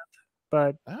Revenant,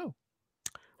 but Oh,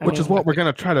 I Which is mean- what we're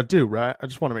going to try to do, right? I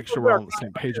just want to make sure we're all on the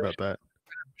same page about that.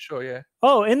 sure, yeah.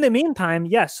 Oh, in the meantime,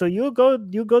 yes. So you go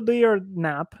do your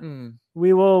nap. Hmm.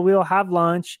 We'll have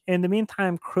lunch. In the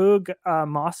meantime, Krug,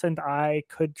 Moss, and I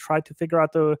could try to figure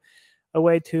out a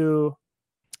way to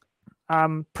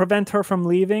prevent her from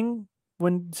leaving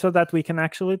so that we can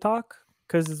actually talk.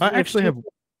 Because I actually have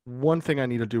one thing I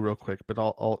need to do real quick, but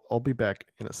I'll be back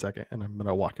in a second, and I'm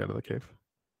gonna walk out of the cave.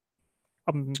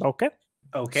 Okay.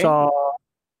 Okay. So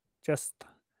just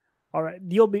all right.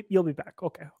 You'll be back.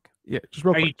 Okay. Yeah, just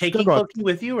real Are quick. you Just gonna taking go out- Cloaky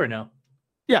with you or no?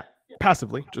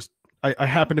 passively? Just I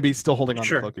happen to be still holding on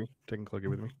Sure. to Cloaky, taking Cloaky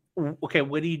with me. Okay,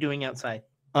 what are you doing outside?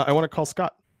 I want to call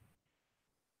Scott.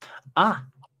 Ah,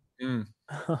 I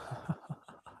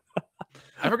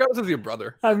forgot this was your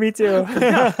brother. Me too.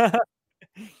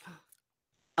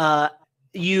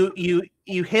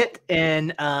 you hit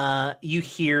and you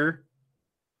hear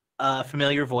a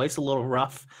familiar voice, a little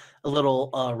rough, a little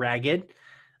ragged.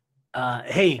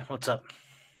 Hey, what's up?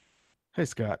 Hey,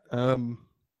 Scott.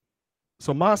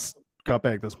 So Moss got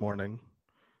back this morning.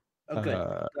 Oh, good.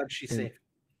 Uh, Glad she's and- safe.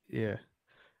 Yeah.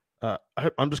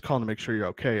 I'm just calling to make sure you're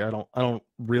okay. I don't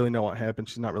really know what happened.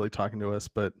 She's not really talking to us,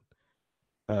 but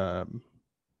I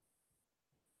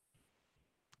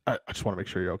just want to make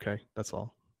sure you're okay. That's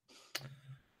all.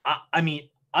 I mean,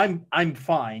 I'm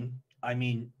fine. I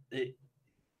mean, it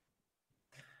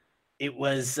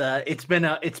was it's been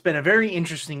a very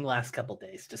interesting last couple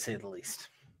days, to say the least.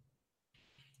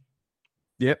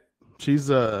 Yep. She's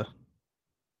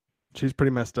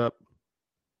pretty messed up.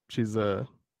 She's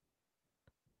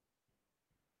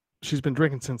been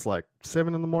drinking since like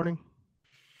 7 in the morning.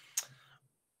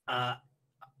 I'm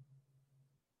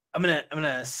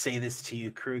gonna say this to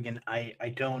you, Krug, and I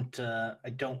don't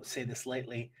say this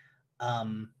lightly.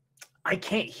 I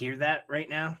can't hear that right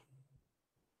now.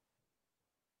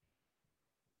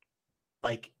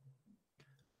 Like,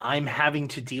 I'm having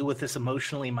to deal with this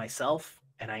emotionally myself,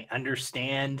 and I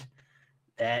understand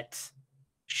that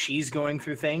she's going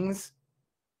through things,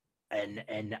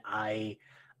 and I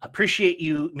appreciate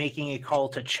you making a call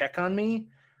to check on me,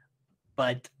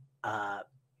 but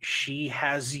she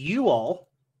has you all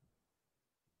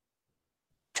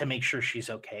to make sure she's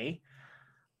okay.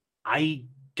 I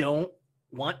don't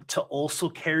want to also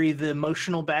carry the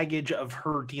emotional baggage of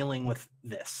her dealing with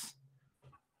this.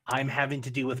 I'm having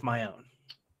to deal with my own.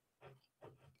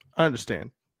 I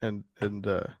understand, and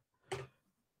I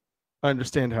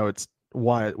understand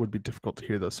why it would be difficult to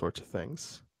hear those sorts of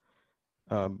things.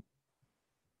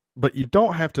 But you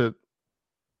don't have to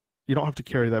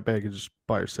carry that baggage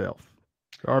by yourself.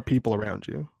 There are people around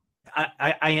you.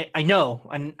 I know,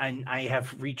 and I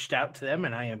have reached out to them,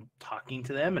 and I am talking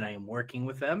to them, and I am working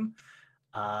with them.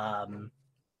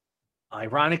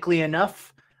 Ironically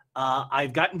enough,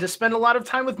 I've gotten to spend a lot of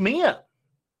time with Mia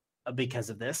because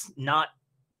of this. Not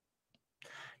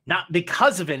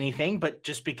because of anything, but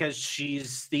just because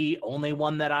she's the only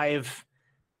one that I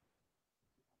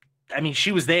mean,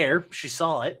 she was there. She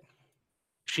saw it.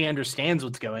 She understands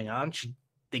what's going on. She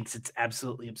thinks it's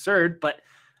absolutely absurd. But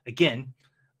again,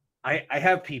 I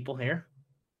have people here.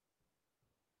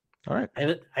 All right.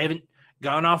 I haven't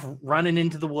gone off running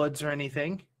into the woods or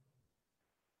anything.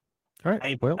 All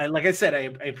right. Well, like I said, I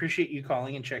appreciate you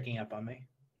calling and checking up on me.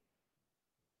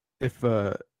 if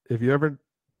you ever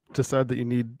decide that you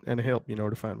need any help, you know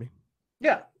where to find me.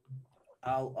 Yeah,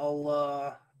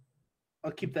 I'll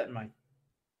keep that in mind.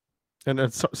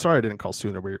 And sorry I didn't call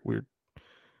sooner. We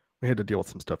had to deal with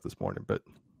some stuff this morning, but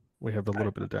we have a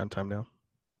little bit of downtime now.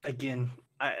 Again,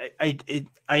 I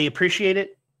appreciate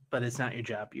it, but it's not your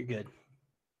job. You're good.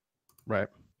 Right.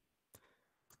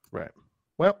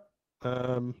 Well,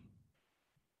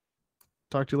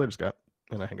 talk to you later, Scott.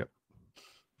 And I hang up.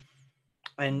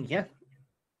 And yeah,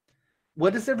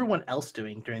 what is everyone else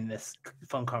doing during this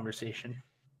phone conversation?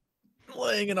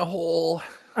 Laying in a hole.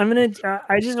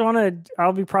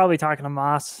 I'll be probably talking to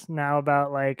Moss now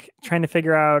about like trying to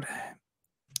figure out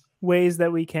ways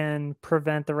that we can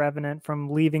prevent the Revenant from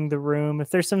leaving the room. If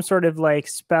there's some sort of like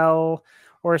spell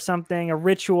or something, a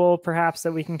ritual perhaps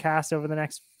that we can cast over the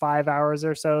next 5 hours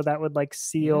or so that would like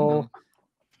seal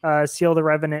the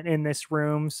Revenant in this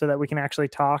room so that we can actually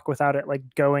talk without it like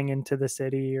going into the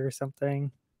city or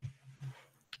something.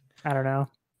 I don't know.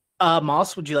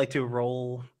 Moss, would you like to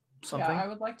roll something? Yeah, I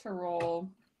would like to roll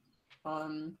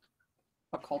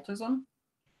occultism.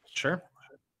 Sure.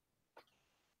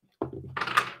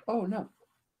 Oh no.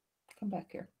 Come back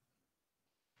here.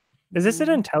 Is this an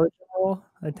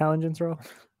intelligence roll?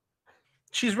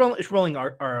 She's rolling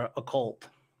our occult.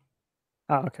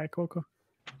 Oh, okay, cool.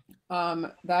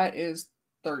 That is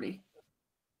 30.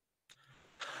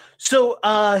 So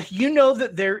you know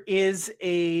that there is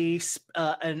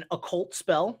an occult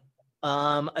spell,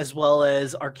 as well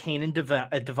as arcane and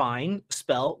divine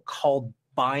spell called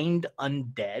Bind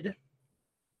Undead,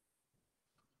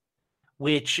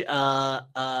 which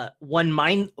but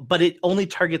it only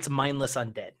targets mindless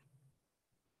undead.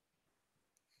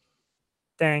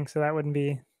 Dang, so that wouldn't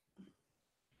be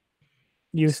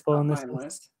useful in this.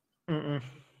 List. Mm-mm.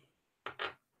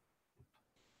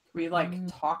 We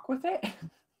talk with it.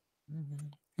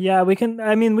 Yeah, we can.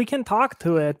 I mean, we can talk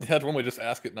to it. Yeah, when we just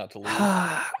ask it not to leave.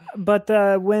 But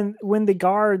when the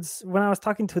guards, when I was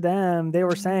talking to them, they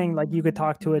were saying like you could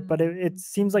talk to it, but it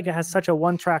seems like it has such a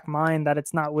one-track mind that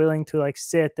it's not willing to like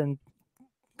sit and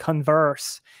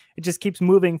converse. It just keeps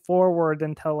moving forward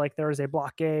until like there is a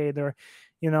blockade or,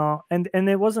 and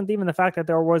it wasn't even the fact that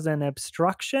there was an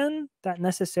obstruction that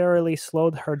necessarily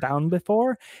slowed her down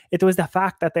before. It was the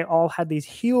fact that they all had these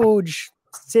huge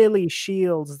silly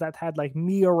shields that had like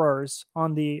mirrors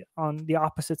on the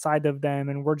opposite side of them,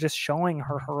 and we're just showing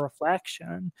her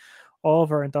reflection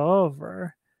over and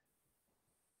over.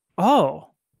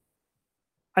 Oh,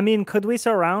 I mean, could we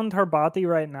surround her body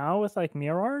right now with like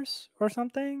mirrors or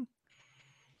something?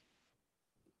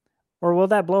 Or will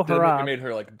that blow her up? It made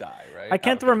her like die, right? I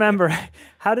can't remember.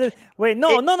 How did? Wait,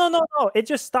 no. It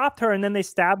just stopped her, and then they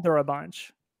stabbed her a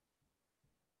bunch.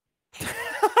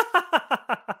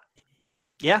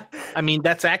 Yeah, I mean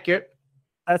that's accurate.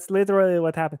 That's literally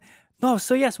what happened. No,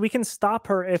 so yes, we can stop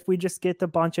her if we just get a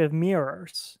bunch of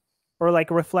mirrors or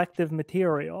like reflective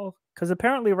material. Because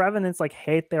apparently Revenants like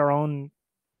hate their own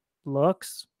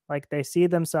looks. Like they see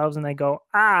themselves and they go,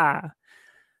 ah.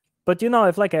 But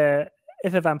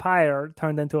if a vampire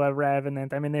turned into a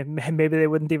Revenant, I mean, maybe they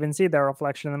wouldn't even see their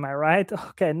reflection. Am I right?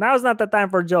 Okay, now's not the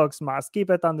time for jokes, Moss. Keep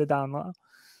it on the down low.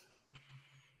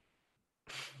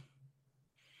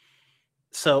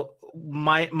 So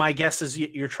my guess is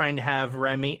you're trying to have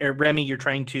Remy, you're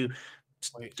trying to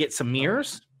get some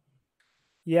mirrors.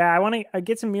 Yeah, I want to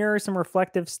get some mirrors, some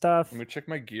reflective stuff. Let me check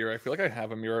my gear. I feel like I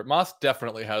have a mirror. Moss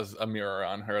definitely has a mirror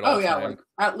on her at Oh all yeah, times.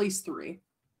 like at least 3.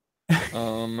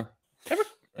 I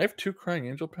have 2 Crying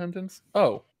Angel pendants.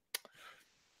 Oh,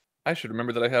 I should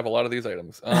remember that I have a lot of these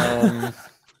items.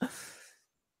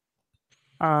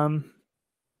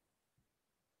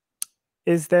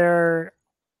 Is there?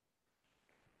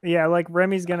 Yeah, like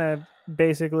Remy's gonna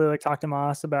basically like talk to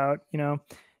Moss about,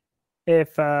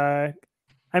 if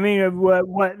I mean,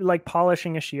 what like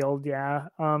polishing a shield, yeah,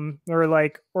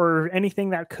 or anything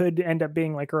that could end up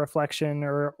being like a reflection,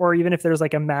 or even if there's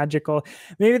like a magical,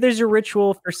 maybe there's a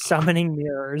ritual for summoning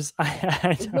mirrors.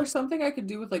 Is there something I could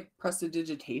do with like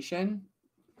prestidigitation?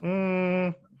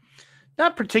 Not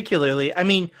particularly. I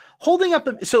mean, holding up.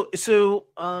 So,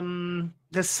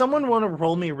 does someone want to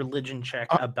roll me a religion check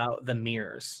about the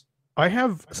mirrors? I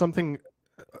have something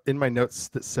in my notes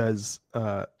that says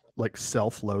like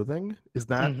self-loathing. Is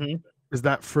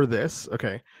that for this?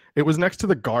 Okay. It was next to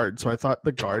the guard, so I thought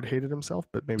the guard hated himself,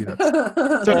 but maybe that's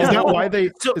so. Is that why they?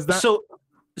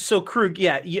 So Krug,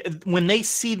 yeah, when they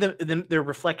see their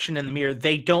reflection in the mirror,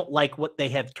 they don't like what they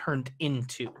have turned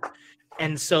into,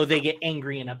 and so they get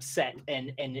angry and upset,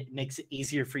 and it makes it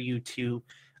easier for you to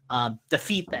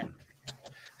defeat them.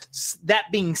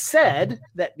 That being said,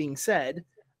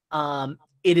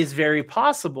 it is very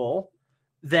possible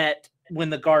that when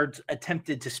the guards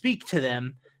attempted to speak to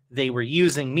them, they were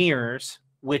using mirrors,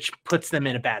 which puts them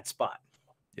in a bad spot.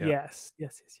 Yeah. Yes.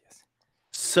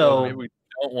 So maybe we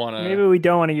don't want to. Maybe we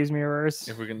don't want to use mirrors.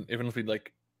 If we can, even if we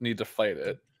like need to fight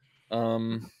it.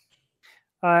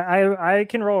 I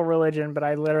can roll religion, but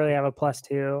I literally have a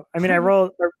 +2. I mean, I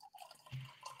rolled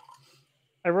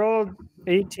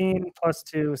 18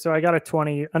 +2, so I got a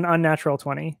 20, an unnatural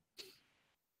 20.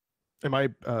 Am I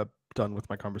done with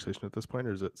my conversation at this point,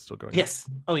 or is it still going? yes.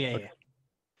 Oh yeah, Okay. yeah.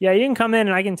 Yeah, you can come in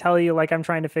and I can tell you like I'm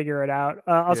trying to figure it out.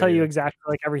 I'll tell you exactly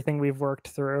like everything we've worked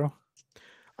through.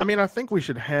 I mean, I think we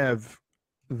should have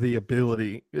the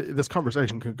ability. This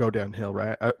conversation could go downhill,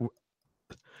 right?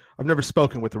 I've never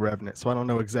spoken with a Revenant, so I don't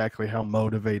know exactly how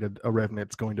motivated a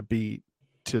Revenant's going to be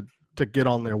to get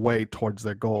on their way towards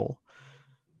their goal.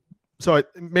 So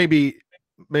maybe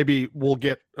we'll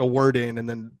get a word in, and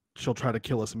then she'll try to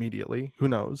kill us immediately. Who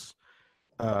knows?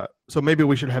 So maybe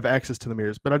we should have access to the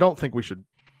mirrors, but I don't think we should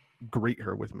greet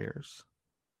her with mirrors.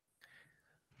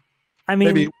 I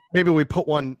mean, maybe we put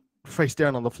one face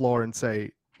down on the floor and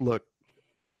say, "Look,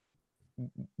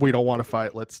 we don't want to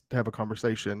fight. Let's have a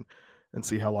conversation and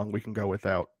see how long we can go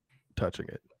without touching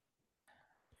it."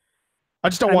 I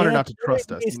just don't want her not to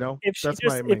trust us. That's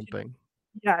my main thing.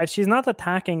 Yeah, if she's not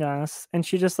attacking us and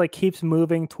she just like keeps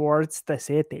moving towards the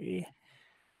city,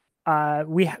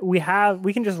 we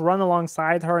can just run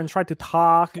alongside her and try to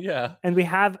talk. Yeah, and we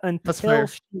have until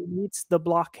she meets the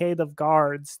blockade of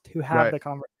guards to have the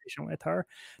conversation with her.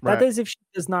 That is if she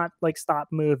does not like stop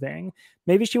moving.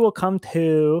 Maybe she will come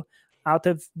to out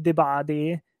of the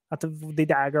body, out of the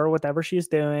dagger, whatever she's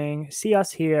doing, see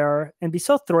us here, and be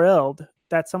so thrilled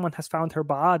that someone has found her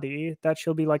body that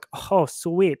she'll be like, "Oh,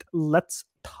 sweet, let's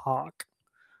talk."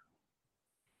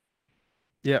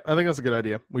 Yeah, I think that's a good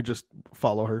idea. We just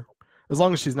follow her. As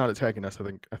long as she's not attacking us, I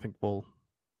think we'll...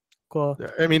 Cool.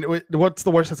 I mean, what's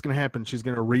the worst that's going to happen? She's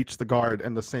going to reach the guard,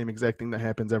 and the same exact thing that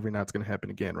happens every night's going to happen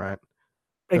again, right?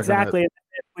 Exactly.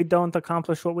 If we don't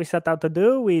accomplish what we set out to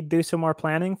do, we do some more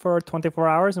planning for 24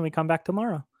 hours, and we come back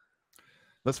tomorrow.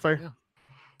 That's fair.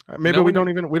 Yeah. Maybe we don't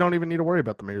even need to worry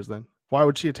about the mirrors then. Why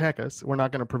would she attack us? We're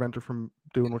not going to prevent her from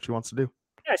doing what she wants to do.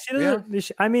 Yeah, she doesn't. Yeah.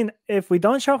 I mean, if we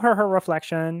don't show her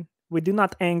reflection, we do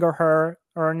not anger her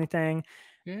or anything,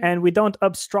 and we don't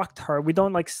obstruct her. We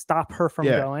don't like stop her from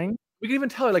going. We can even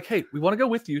tell her like, "Hey, we want to go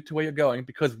with you to where you're going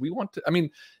because we want to." I mean,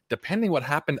 depending what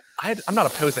happened, I'm not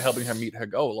opposed to helping her meet her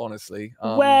goal. Honestly,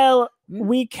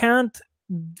 we can't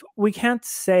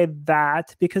say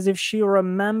that because if she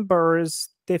remembers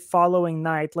the following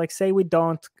night, like say we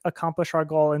don't accomplish our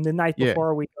goal and the night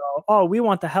before we go, "Oh, we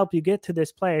want to help you get to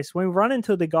this place." When we run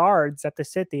into the guards at the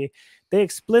city, they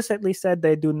explicitly said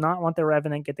they do not want the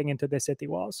Revenant getting into the city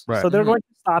walls. Right. So they're going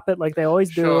to stop it like they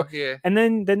always do. Yeah. And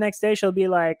then the next day she'll be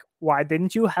like, "Why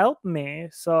didn't you help me?"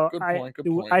 So good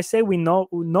point. I say we know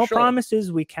no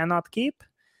promises we cannot keep.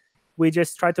 We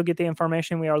just try to get the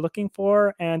information we are looking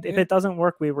for, and if it doesn't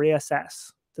work, we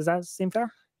reassess. Does that seem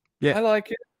fair? Yeah, I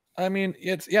like it. I mean,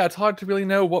 it's hard to really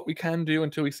know what we can do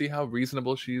until we see how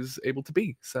reasonable she's able to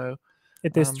be. So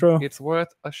it is true. It's worth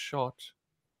a shot.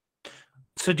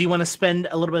 So do you want to spend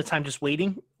a little bit of time just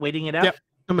waiting it out? Yeah,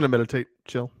 I'm gonna meditate,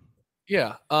 chill.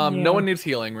 Yeah. Yeah. No one needs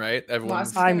healing, right?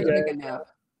 Everyone's Moss, I'm I'm gonna good. take a nap.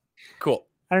 cool.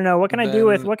 I don't know. What can I do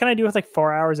with Then- what can I do with like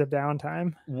 4 hours of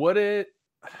downtime? Would it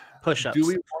Push-ups. do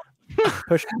we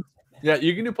Push. Yeah,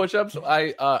 you can do push-ups.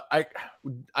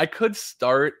 I could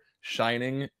start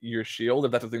shining your shield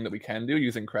if that's a thing that we can do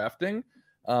using crafting.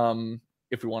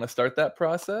 If we want to start that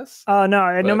process. Oh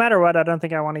no! No But- matter what, I don't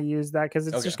think I want to use that because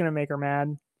it's Okay. just gonna make her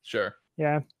mad. Sure.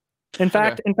 Yeah. In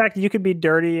fact, you could be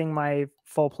dirtying my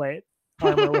full plate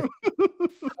armor with,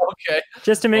 Okay.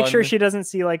 just to make sure Fun. she doesn't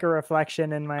see like a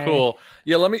reflection in my. Cool.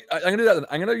 Yeah, I'm gonna do that. Then.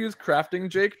 I'm gonna use crafting,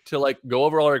 Jake, to like go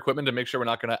over all our equipment to make sure we're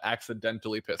not gonna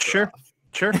accidentally piss her Sure. off.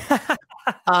 Sure.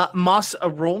 Moss,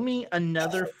 roll me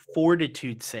another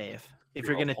fortitude save if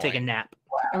you're Oh, gonna take a boy. nap.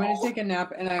 I'm gonna take a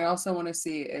nap, and I also want to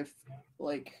see if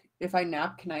I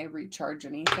nap, can I recharge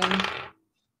anything?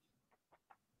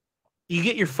 You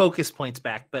get your focus points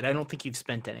back, but I don't think you've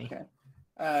spent any. Okay.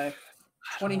 I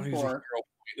don't wanna use a 24. hero point.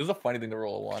 This is a funny thing to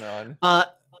roll a 1 on.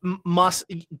 Moss,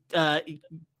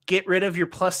 get rid of your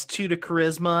 +2 to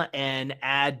charisma and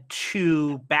add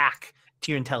 2 back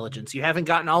to your intelligence. You haven't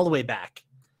gotten all the way back,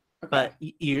 Okay. but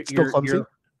you're Still clumsy? You're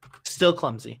still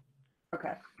clumsy.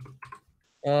 Okay.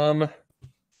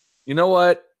 You know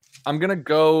what? I'm gonna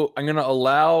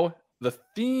allow the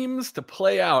themes to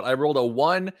play out. I rolled a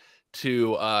 1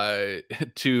 to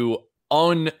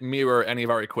unmirror any of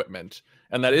our equipment,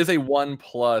 and that is a 1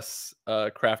 plus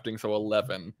crafting, so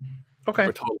 11 Okay.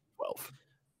 for total 12.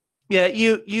 Yeah,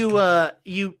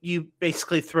 you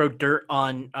basically throw dirt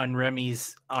on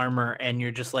Remy's armor, and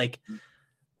you're just like,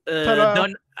 Ta-da.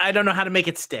 I don't know how to make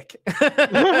it stick.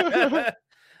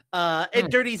 It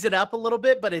dirties it up a little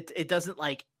bit, but it doesn't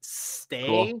like stay.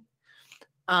 Cool.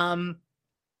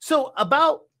 So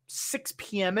about 6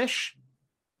 p.m. ish,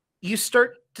 you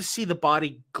start to see the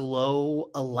body glow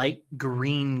a light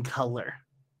green color.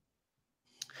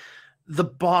 The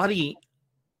body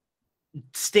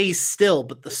stays still,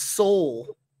 but the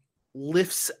soul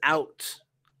lifts out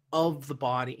of the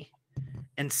body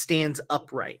and stands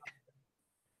upright.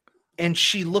 And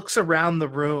she looks around the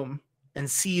room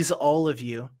and sees all of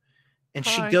you. And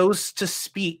she Hi. goes to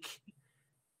speak.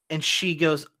 And she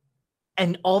goes,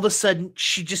 and all of a sudden,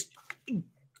 she just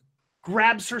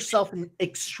grabs herself in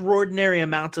extraordinary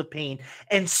amounts of pain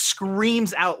and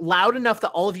screams out loud enough that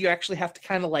all of you actually have to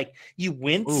kind of like, you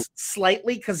wince Ooh.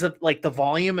 slightly because of like the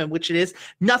volume in which it is.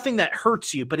 Nothing that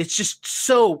hurts you, but it's just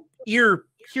so ear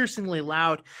piercingly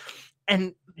loud.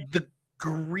 And the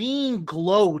green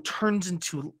glow turns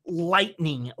into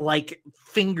lightning like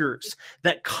fingers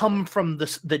that come from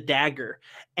the dagger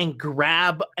and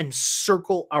grab and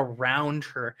circle around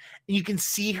her. And you can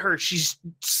see her, she's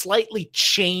slightly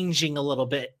changing a little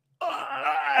bit.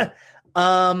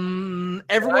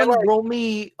 Everyone roll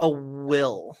me a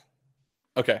will.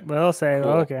 Okay. We'll say.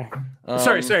 Cool. Okay.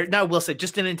 Sorry, not will say,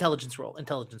 just an intelligence roll.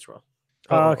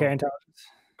 Oh, okay.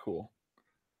 Cool.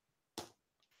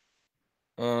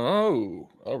 Oh,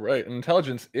 all right.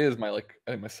 Intelligence is I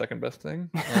think my second best thing.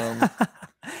 I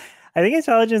think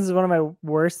intelligence is one of my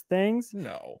worst things.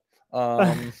 No.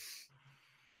 Oh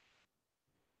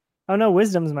no,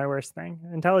 wisdom is my worst thing.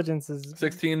 Intelligence is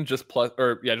 16 just plus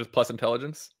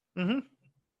intelligence. Mm-hmm.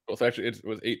 Well, so actually it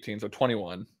was 18, so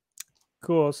 21.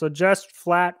 cool. So just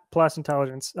flat plus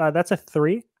intelligence. That's a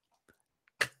 3.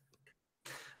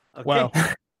 Okay. Wow.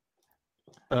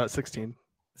 16.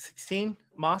 16.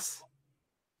 Moss.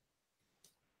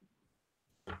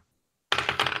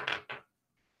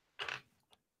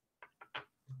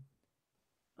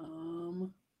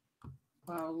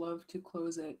 Wow, love to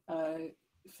close it.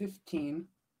 15.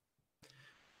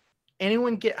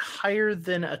 Anyone get higher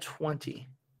than a 20?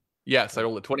 Yes, I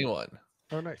rolled a 21.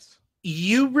 Oh, nice.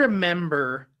 You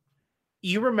remember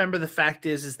the fact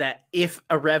is that if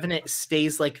a revenant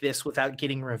stays like this without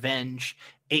getting revenge,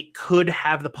 it could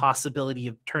have the possibility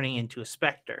of turning into a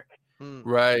specter.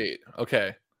 Right.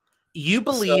 Okay. You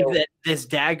believe So- that this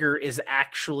dagger is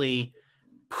actually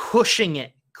pushing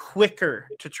it quicker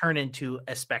to turn into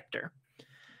a specter.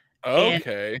 And-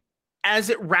 Okay. As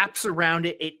it wraps around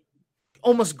it, it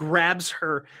almost grabs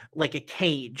her like a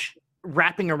cage,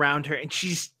 wrapping around her, and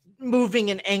she's moving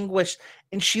in anguish.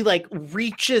 And she like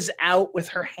reaches out with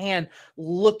her hand,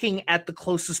 looking at the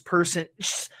closest person.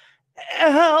 She's,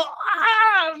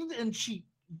 and she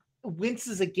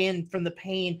winces again from the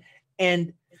pain,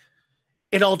 and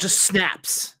it all just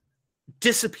snaps,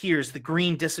 disappears. The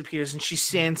green disappears, and she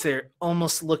stands there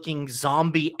almost looking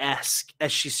zombie-esque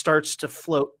as she starts to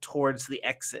float towards the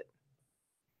exit.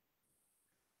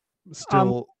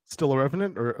 Still a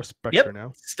revenant or a specter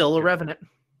now? Still a revenant.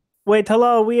 Wait,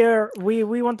 hello. We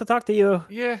want to talk to you.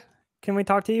 Yeah. Can we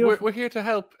talk to you? We're here to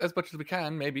help as much as we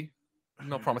can, maybe.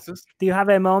 No promises. Do you have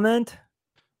a moment?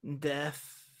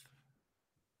 Death,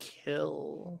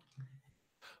 kill.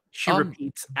 She Um,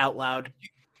 repeats out loud.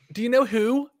 Do you know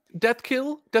who? Death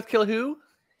kill? Death kill who?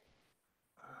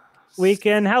 We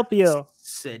can help you.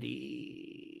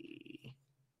 City.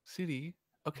 CD.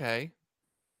 Okay.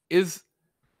 Is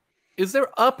there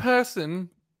a person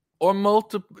or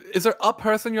multiple? Is there a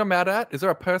person you're mad at? Is there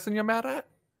a person you're mad at?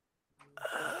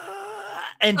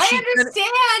 And she I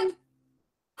understand.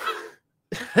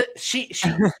 she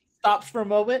stops for a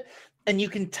moment, and you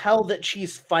can tell that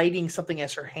she's fighting something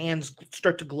as her hands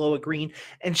start to glow a green,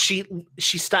 and she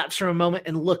stops for a moment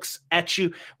and looks at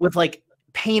you with like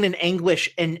pain and anguish,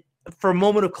 and for a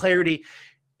moment of clarity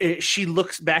she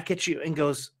looks back at you and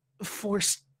goes,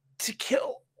 forced to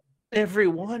kill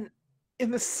everyone in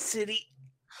the city.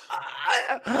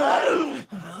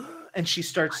 And she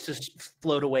starts to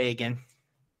float away again.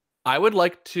 I would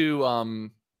like to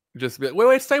just be like,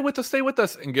 wait, stay with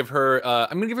us, and give her.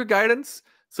 I'm gonna give her guidance.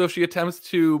 So if she attempts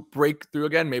to break through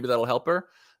again, maybe that'll help her.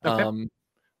 Okay.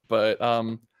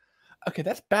 Okay,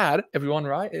 that's bad, everyone.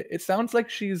 Right? It sounds like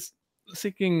she's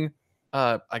seeking,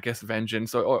 I guess,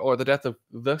 vengeance or the death of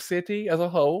the city as a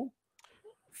whole.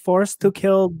 Forced to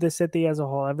kill the city as a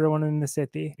whole, everyone in the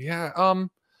city. Yeah.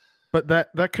 But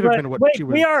that could have But been what wait, she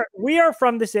was. we are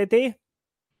from the city.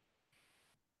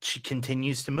 She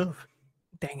continues to move.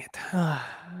 Dang it.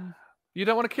 You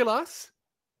don't want to kill us?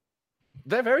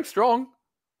 They're very strong.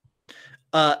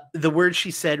 The word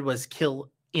she said was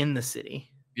kill in the city.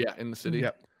 Yeah, in the city.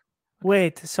 Yep.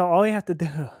 Wait, so all we have to do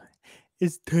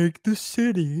is take the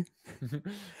city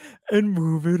and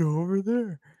move it over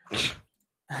there.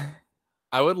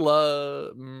 I would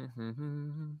love.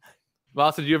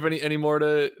 Vasa, do you have any more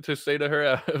to say to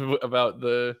her about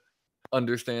the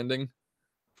understanding?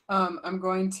 I'm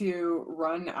going to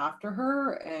run after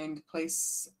her and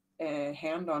place a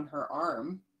hand on her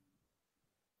arm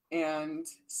and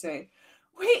say,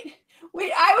 wait,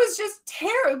 I was just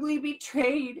terribly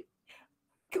betrayed.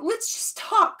 Let's just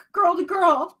talk girl to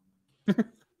girl.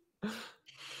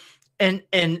 And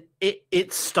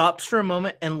it stops for a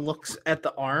moment and looks at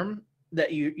the arm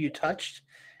that you touched,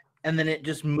 and then it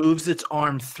just moves its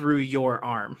arm through your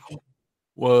arm.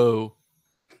 Whoa.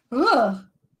 Ugh.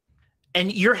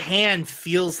 And your hand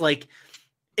feels like,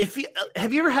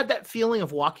 have you ever had that feeling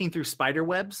of walking through spider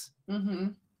webs Mm-hmm.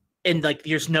 and like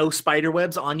there's no spider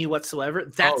webs on you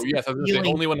whatsoever? That's yes, I was gonna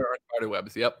say, only when there are spider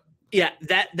webs. Yep. Yeah,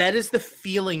 that is the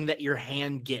feeling that your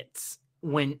hand gets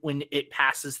when it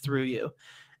passes through you.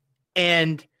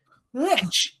 And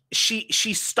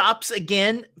she stops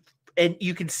again, and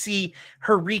you can see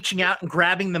her reaching out and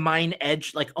grabbing the mine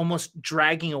edge, like almost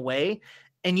dragging away.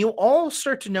 And you all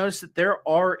start to notice that there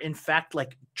are, in fact,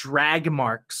 like drag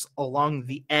marks along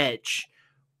the edge.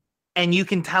 And you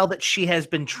can tell that she has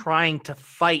been trying to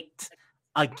fight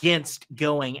against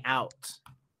going out.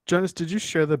 Jonas, did you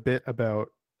share the bit about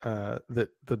that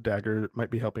the dagger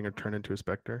might be helping her turn into a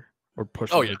specter or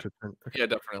pushing Oh, her yeah. to turn? Okay. Yeah,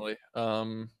 definitely.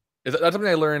 That's something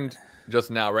I learned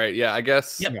just now, right? Yeah, I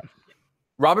guess. Yep.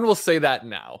 Robin will say that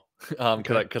now,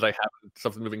 because I have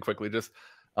something moving quickly. Just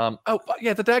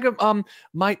the dagger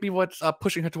might be what's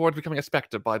pushing her towards becoming a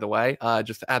specter. By the way,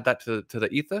 just to add that to the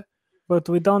ether. But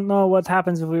we don't know what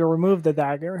happens if we remove the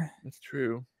dagger. That's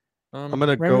true. I'm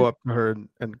gonna Remy- go up to her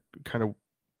and kind of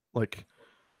like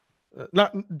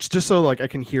not just so like I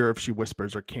can hear if she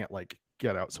whispers or can't like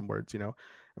get out some words. I'm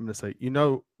gonna say, you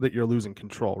know that you're losing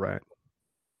control, right?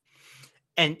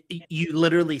 And you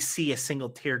literally see a single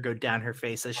tear go down her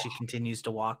face as she continues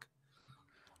to walk.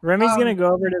 Remy's gonna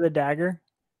go over to the dagger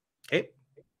Okay.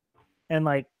 and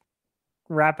like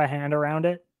wrap a hand around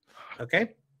it.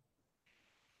 Okay.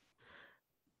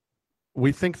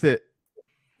 We think that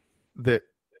the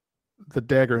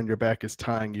dagger in your back is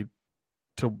tying you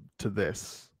to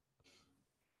this.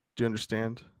 Do you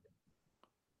understand?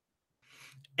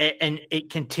 And it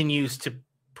continues to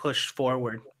push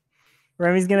forward.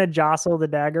 Remy's gonna jostle the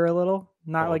dagger a little,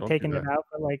 not Oh, like don't do taking it that. out,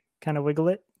 but like kind of wiggle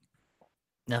it.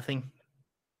 Nothing.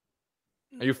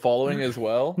 Are you following as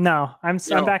well? No, I'm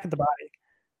No. back at the body.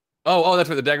 Oh, that's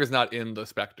right. The dagger's not in the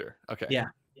specter. Okay. Yeah.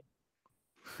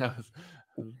 Yeah,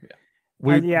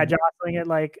 jostling it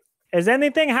like, is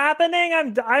anything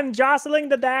happening? I'm jostling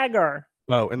the dagger.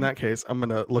 Oh, in that case, I'm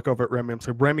gonna look over at Remy and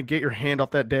say, Remy, get your hand off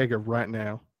that dagger right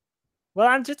now. Well,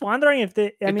 I'm just wondering if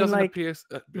it doesn't appear. It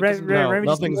doesn't- Re- No, Remy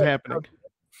just nothing's do it. happening.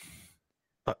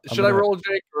 I'm should I gonna- roll,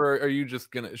 Jake, or are you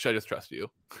just gonna? Should I just trust you?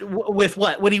 With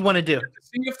what? What do you want to do?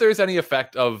 See if there's any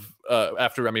effect of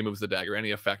after Remy moves the dagger.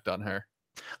 Any effect on her?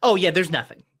 Oh yeah, there's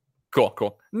nothing.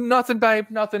 Cool. Nothing, babe.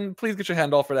 Nothing. Please get your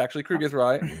hand off it. Actually, Krug is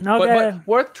right. Okay. But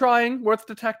worth trying, worth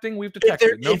detecting. We've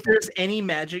detected. If there's any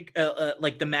magic,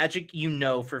 like the magic,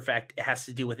 for a fact, it has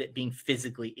to do with it being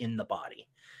physically in the body.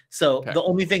 So the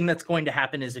only thing that's going to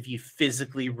happen is if you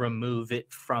physically remove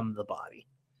it from the body.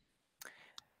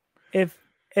 If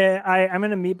I'm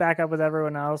gonna meet back up with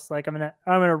everyone else, like I'm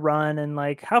gonna run and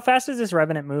like, how fast is this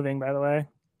Revenant moving? By the way,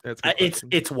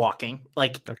 it's walking,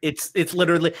 like it's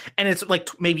literally, and it's like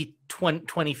maybe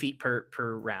 20 feet per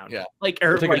round. Yeah, like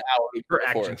or like like, an hour per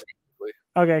action.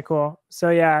 Okay, cool. So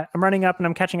yeah, I'm running up and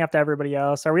I'm catching up to everybody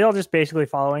else. Are we all just basically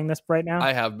following this right now?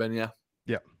 I have been, yeah.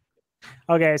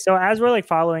 Okay, so as we're like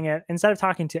following it, instead of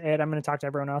talking to it, I'm going to talk to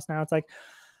everyone else now. It's like,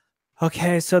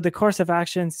 okay, so the course of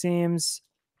action seems,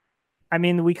 I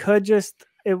mean, we could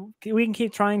we can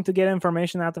keep trying to get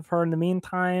information out of her in the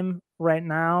meantime right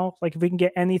now. Like if we can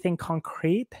get anything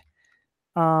concrete.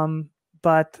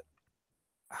 But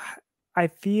I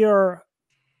fear,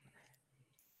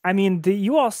 I mean,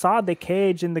 you all saw the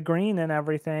cage and the green and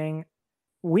everything.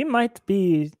 We might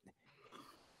be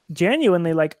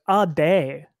genuinely like a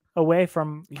day away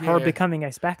from her becoming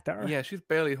a specter. Yeah, she's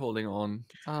barely holding on.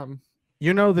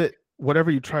 You know that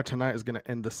whatever you try tonight is going to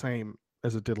end the same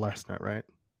as it did last night, right?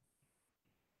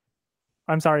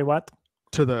 I'm sorry, what?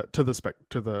 To the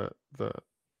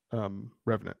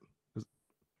Revenant.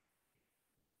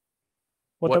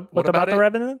 What about the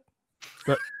Revenant?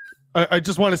 I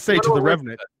just want to say to the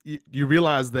Revenant, you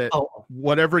realize that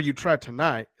whatever you try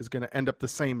tonight is going to end up the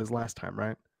same as last time,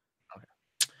 right?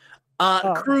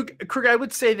 Krug, I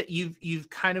would say that you've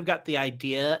kind of got the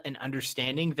idea and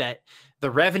understanding that the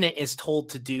Revenant is told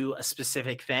to do a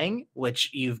specific thing,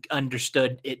 which you've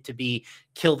understood it to be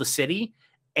kill the city,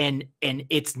 and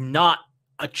it's not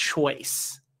a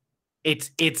choice. It's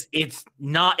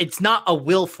not a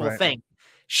willful thing.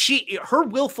 Her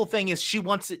willful thing is she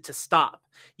wants it to stop.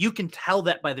 You can tell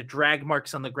that by the drag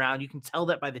marks on the ground. You can tell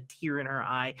that by the tear in her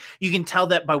eye. You can tell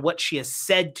that by what she has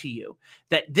said to you,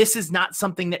 that this is not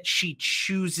something that she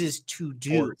chooses to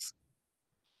do.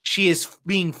 She is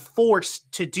being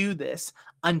forced to do this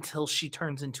until she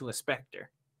turns into a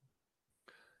specter.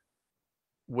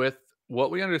 With what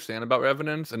we understand about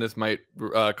Revenants, and this might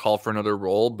call for another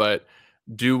role, but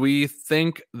do we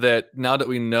think that now that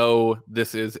we know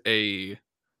this is a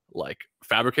like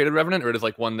fabricated Revenant, or it is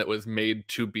like one that was made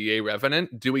to be a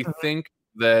Revenant, do we think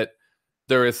that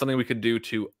there is something we could do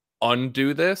to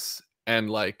undo this and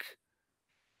like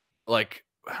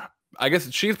I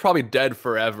guess she's probably dead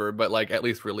forever, but like at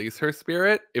least release her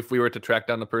spirit if we were to track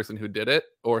down the person who did it,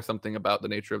 or something about the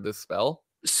nature of this spell?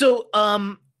 So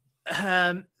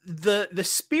the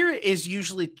spirit is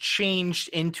usually changed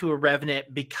into a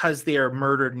Revenant because they are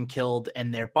murdered and killed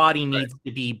and their body needs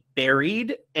to be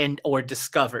buried or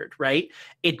discovered, right?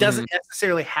 It doesn't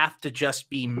necessarily have to just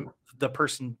be the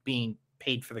person being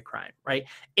paid for the crime, right?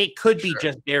 It could be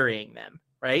just burying them,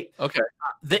 right? Okay.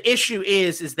 The issue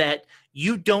is that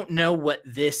you don't know what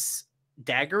this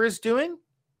dagger is doing,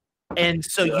 and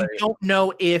so you don't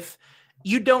know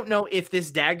if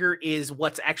this dagger is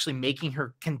what's actually making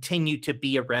her continue to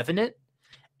be a Revenant,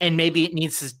 and maybe it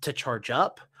needs to charge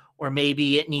up, or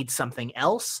maybe it needs something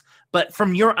else. But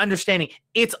from your understanding,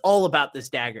 it's all about this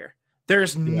dagger.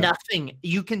 There's nothing,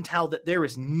 you can tell that there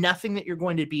is nothing that you're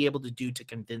going to be able to do to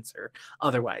convince her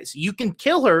otherwise. You can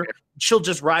kill her, she'll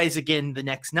just rise again the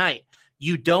next night.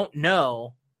 You don't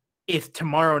know if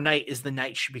tomorrow night is the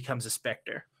night she becomes a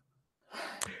specter.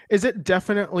 Is it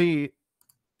definitely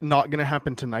not going to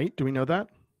happen tonight? Do we know that?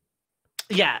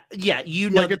 Yeah, you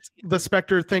know, like it's the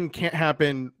specter thing can't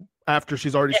happen after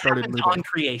she's already started moving. On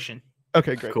creation.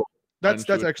 Okay, great. Cool. That's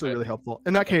actually really helpful.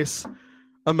 In that case,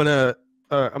 I'm gonna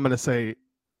say,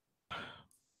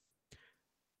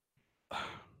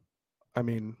 I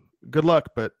mean, good luck,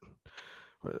 but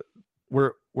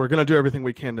we're gonna do everything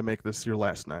we can to make this your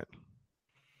last night.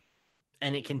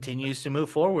 And it continues to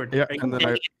move forward. Yeah, Are you and then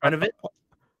standing in front of it?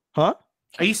 Huh?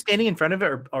 Are you standing in front of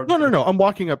it, or No. I'm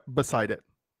walking up beside it.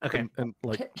 Okay. And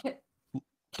like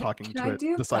talking to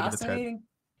it, the side of its head.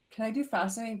 Can I do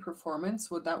fascinating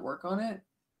performance? Would that work on it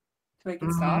to make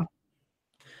it stop?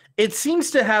 It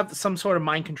seems to have some sort of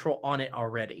mind control on it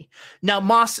already. Now,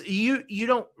 Moss, you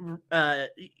don't.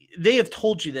 They have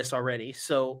told you this already,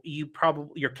 so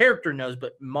your character knows,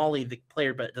 but Molly, the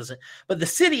player, but doesn't. But the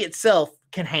city itself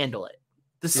can handle it.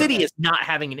 The city is not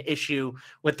having an issue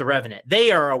with the Revenant.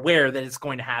 They are aware that it's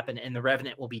going to happen, and the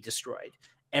Revenant will be destroyed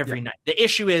every night. The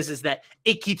issue is that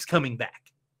it keeps coming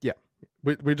back. Yeah,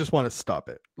 we just want to stop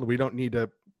it. We don't need to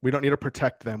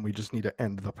protect them. We just need to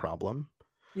end the problem.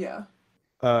 Yeah.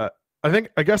 I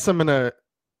guess I'm gonna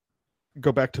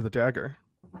go back to the dagger.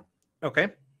 Okay.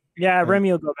 Yeah,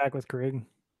 Remy will go back with Krieg.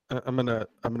 I'm gonna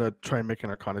try and make an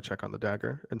Arcana check on the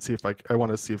dagger and see if I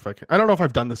want to see if I can. I don't know if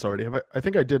I've done this already. I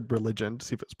think I did religion to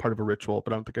see if it's part of a ritual,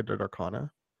 but I don't think I did Arcana.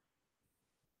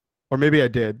 Or maybe I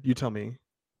did. You tell me.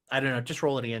 I don't know. Just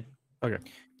roll it again. Okay.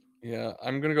 Yeah,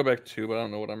 I'm gonna go back too, but I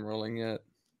don't know what I'm rolling yet.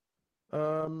 Yeah,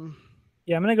 I'm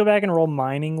gonna go back and roll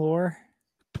mining lore.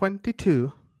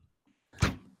 22.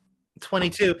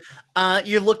 22.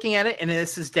 You're looking at it, and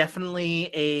this is definitely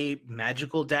a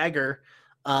magical dagger.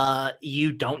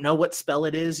 You don't know what spell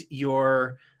it is.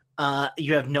 You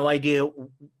have no idea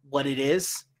what it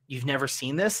is. You've never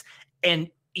seen this, and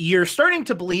you're starting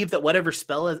to believe that whatever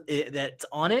spell that's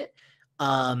on it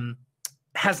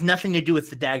has nothing to do with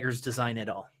the dagger's design at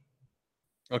all.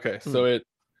 Okay, so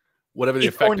whatever the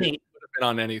effect is, it could have been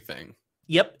on anything.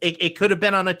 Yep, it could have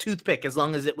been on a toothpick as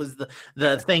long as it was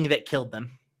the thing that killed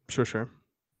them. Sure.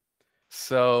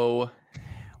 So,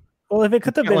 well, if it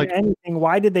could have been like- anything,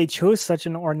 why did they choose such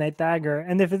an ornate dagger?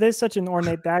 And if it is such an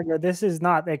ornate dagger, this is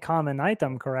not a common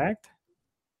item, correct?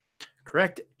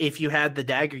 Correct. If you had the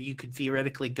dagger, you could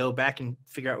theoretically go back and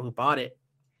figure out who bought it.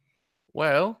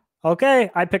 well, Okay,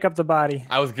 I pick up the body.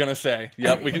 I was gonna say,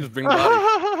 yep, we can just bring the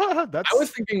body. That's I was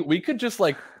thinking we could just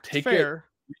like take fair.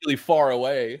 it really far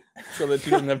away so that she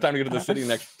doesn't have time to go to the city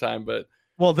next time. But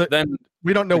Well, then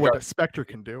we don't know what a regard- specter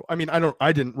can do. I mean,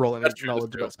 I didn't roll any That's true, that's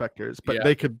knowledge true. about specters, but Yeah.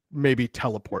 they could maybe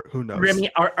teleport. Who knows?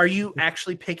 Remy, are you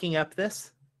actually picking up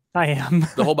this? I am.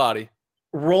 the whole body.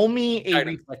 Roll me a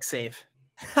Guidance. reflex save.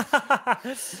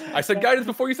 I said guidance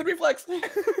before you said reflex.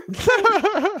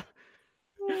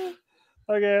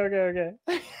 Okay.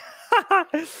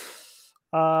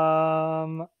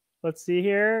 Let's see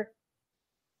here.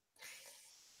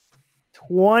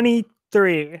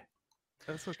 23.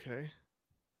 That's okay.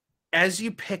 As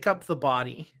you pick up the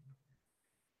body,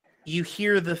 you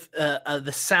hear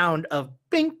the sound of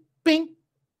bing, bing,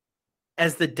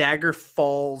 as the dagger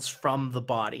falls from the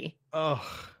body. Oh,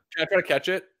 Can I try to catch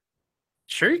it?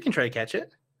 Sure, you can try to catch it.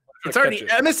 Try It's to already. catch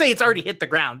it. I'm gonna say it's already hit the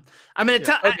ground. I'm gonna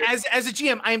tell okay. as a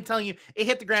GM. I am telling you, it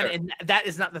hit the ground, Sure. and that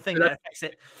is not the thing Sure, that affects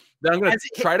it. Then I'm gonna as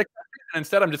it hit- try to catch it, and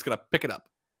instead I'm just gonna pick it up.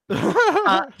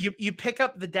 You pick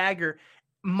up the dagger.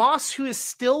 Moss, who is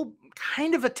still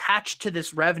kind of attached to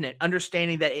this revenant,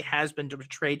 understanding that it has been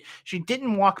betrayed, she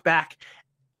didn't walk back.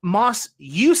 Moss,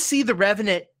 you see the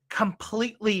revenant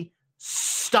completely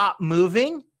stop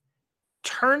moving,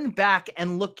 turn back,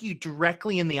 and look you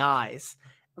directly in the eyes,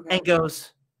 Okay. and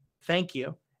goes, "Thank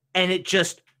you," and it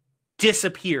just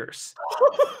disappears.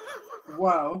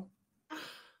 Whoa.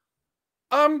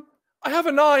 I have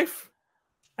a knife.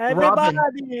 Robin.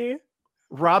 Everybody.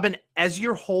 Robin, as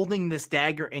you're holding this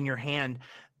dagger in your hand,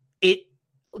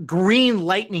 green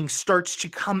lightning starts to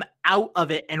come out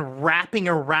of it and wrapping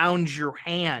around your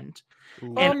hand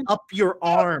Ooh. and up your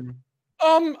arm,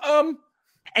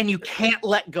 and you can't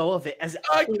let go of it as it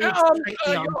I holds can't.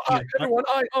 tightly onto you.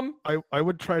 Everyone, I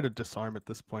would try to disarm at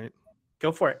this point.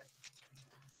 Go for it.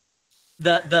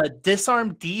 The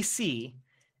disarm DC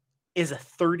is a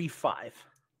 35.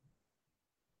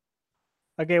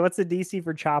 Okay, what's the DC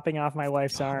for chopping off my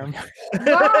wife's arm?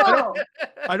 Whoa.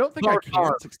 I don't think Or I can.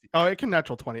 arm. 60. Oh, I can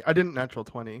natural 20. I didn't natural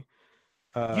 20.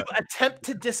 You attempt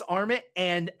to disarm it,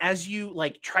 and as you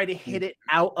like try to hit it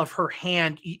out of her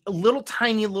hand, little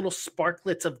tiny little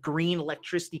sparklets of green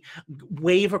electricity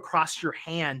wave across your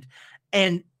hand,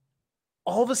 and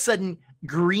all of a sudden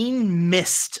green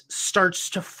mist starts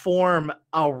to form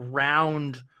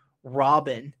around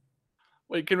Robin.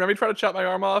 Wait, can Remy try to chop my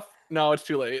arm off? No, it's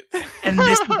too late. And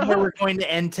this is where we're going to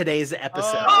end today's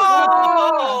episode.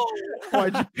 Oh!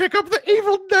 Why'd you pick up the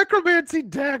evil necromancy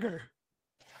dagger?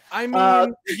 I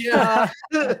mean, yeah.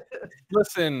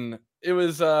 Listen, it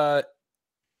was a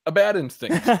bad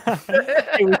instinct.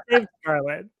 Hey, we saved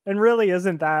Scarlet, and really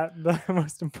isn't that the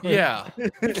most important? Yeah.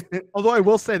 Although I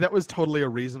will say that was totally a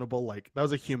reasonable, that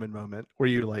was a human moment where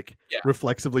you Yeah.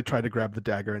 reflexively try to grab the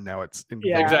dagger and now it's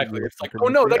Yeah. Exactly. It's like, oh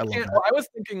no, that can't. I was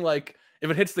thinking like if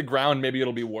it hits the ground, maybe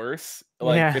it'll be worse.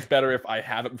 Like Yeah. it's better if I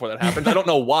have it before that happens. I don't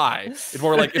know why. It's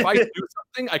more like if I do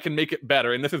something, I can make it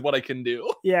better, and this is what I can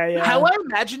do. Yeah. How I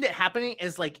imagined it happening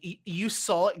is like you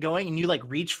saw it going and you like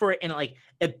reach for it and like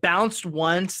it bounced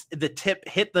once, the tip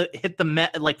hit the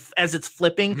like as it's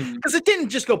flipping, Mhm. because it didn't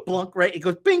just go blunk, right? It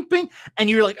goes bing bing, and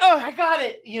you're like, oh, I got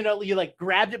it. You know, you like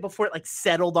grabbed it before it like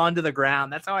settled onto the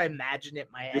ground. That's how I imagined it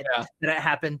in my head Yeah. that it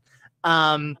happened.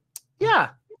 Yeah.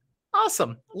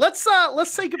 Awesome. Let's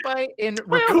say goodbye in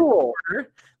record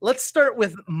order. Let's start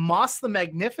with Moss the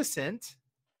Magnificent.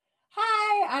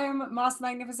 Hi, I'm Moss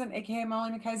Magnificent, aka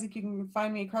Molly McIsaac. You can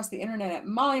find me across the internet at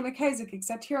Molly McIsaac,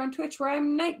 except here on Twitch where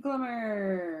I'm Night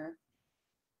Glimmer.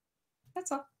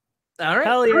 That's all. All right.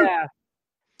 Hell Krug. yeah.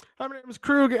 Hi, my name is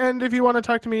Krug, and if you want to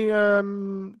talk to me,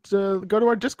 go to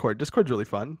our Discord. Discord's really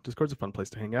fun. Discord's a fun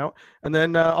place to hang out. And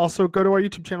then also go to our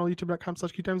YouTube channel,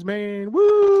 youtube.com/QTimesMain.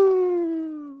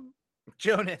 Woo!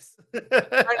 Jonas. You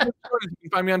can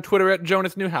find me on Twitter at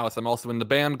Jonas Newhouse. I'm also in the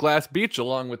band Glass Beach,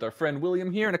 along with our friend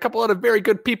William here and a couple other very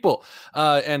good people.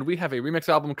 And we have a remix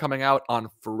album coming out on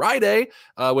Friday,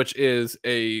 which is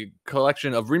a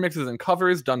collection of remixes and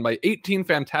covers done by 18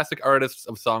 fantastic artists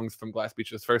of songs from Glass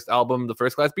Beach's first album, the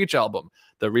first Glass Beach album.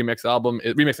 The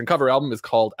remix and cover album is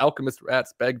called Alchemist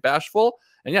Rat's Beg Bashful.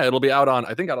 And yeah, it'll be out on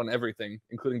everything,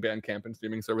 including Bandcamp and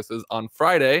streaming services on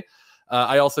Friday.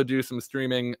 I also do some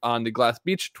streaming on the Glass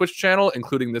Beach Twitch channel,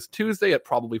 including this Tuesday at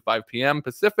probably 5 p.m.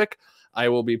 Pacific. I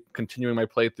will be continuing my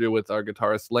playthrough with our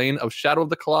guitarist Lane of Shadow of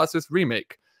the Colossus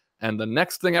Remake. And the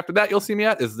next thing after that you'll see me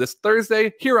at is this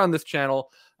Thursday here on this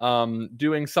channel,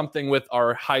 doing something with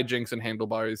our Hijinks and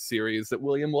Handlebars series that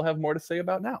William will have more to say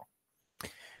about now.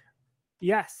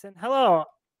 Yes, and hello.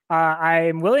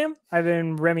 I'm William. I've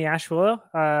been Remy Ashwillow,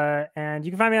 and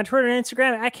you can find me on Twitter and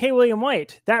Instagram at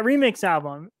KWilliamWhite. That remix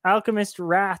album, Alchemist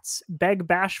Rats Beg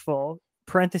Bashful,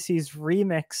 parentheses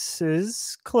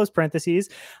remixes, close parentheses.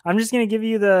 I'm just going to give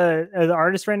you the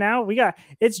artist right now. We got,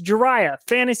 it's Jiraiya,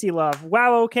 Fantasy Love,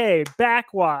 Wow OK,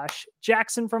 Backwash,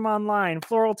 Jackson from Online,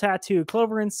 Floral Tattoo,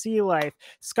 Clover and Sea Life,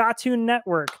 Scottoon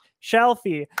Network,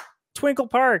 Shelfie, Twinkle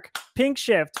Park, Pink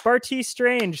Shift, Barty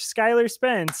Strange, Skylar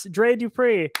Spence, Dre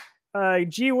Dupree,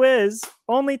 G Wiz,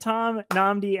 Only Tom,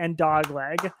 Namdi, and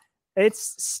Dogleg.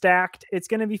 It's stacked. It's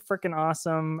going to be freaking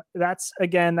awesome. That's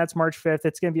March 5th.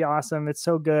 It's going to be awesome. It's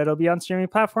so good. It'll be on streaming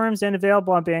platforms and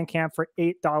available on Bandcamp for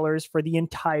 $8 for the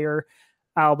entire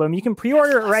album. You can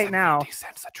pre-order it right now. 50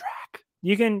 cents a track.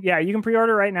 You can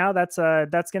pre-order right now. That's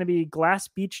going to be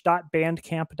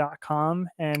glassbeach.bandcamp.com,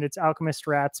 and it's Alchemist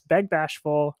Rats Beg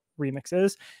Bashful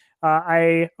remixes.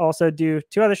 I also do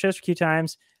 2 other shows for Q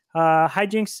Times,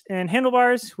 Hijinks and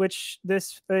Handlebars, which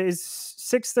this is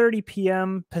 6:30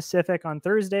 p.m. Pacific on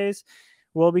Thursdays.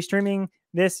 We'll be streaming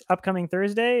this upcoming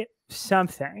Thursday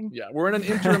something. Yeah, we're in an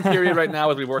interim period right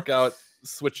now as we work out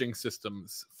switching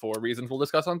systems for reasons we'll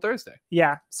discuss on Thursday.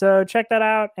 Yeah, so check that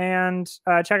out, and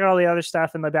check out all the other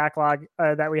stuff in the backlog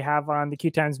that we have on the Q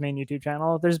Times main YouTube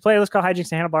channel. There's a playlist called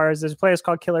Hijinks and Handlebars. There's a playlist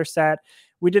called Killer Set.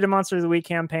 We did a Monster of the Week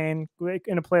campaign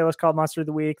in a playlist called Monster of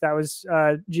the Week. That was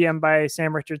GM by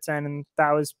Sam Richardson, and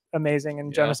that was amazing.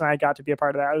 And Jonas and I got to be a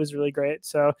part of that. It was really great.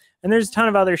 So, and there's a ton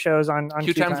of other shows on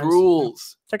Q Times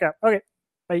rules. Check out. Okay,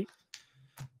 bye.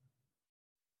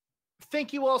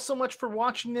 Thank you all so much for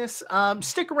watching this.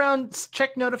 Stick around,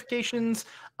 check notifications.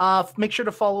 Make sure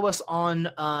to follow us on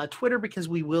Twitter, because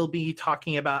we will be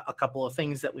talking about a couple of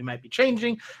things that we might be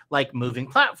changing, like moving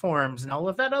platforms and all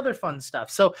of that other fun stuff.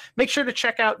 So make sure to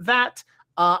check out that.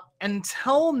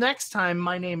 Until next time,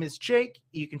 my name is Jake.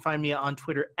 You can find me on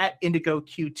Twitter at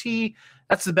IndigoQT.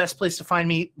 That's the best place to find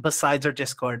me besides our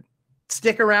Discord.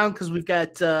 Stick around, because we've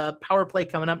got Power Play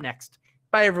coming up next.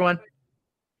 Bye, everyone.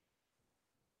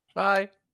 Bye.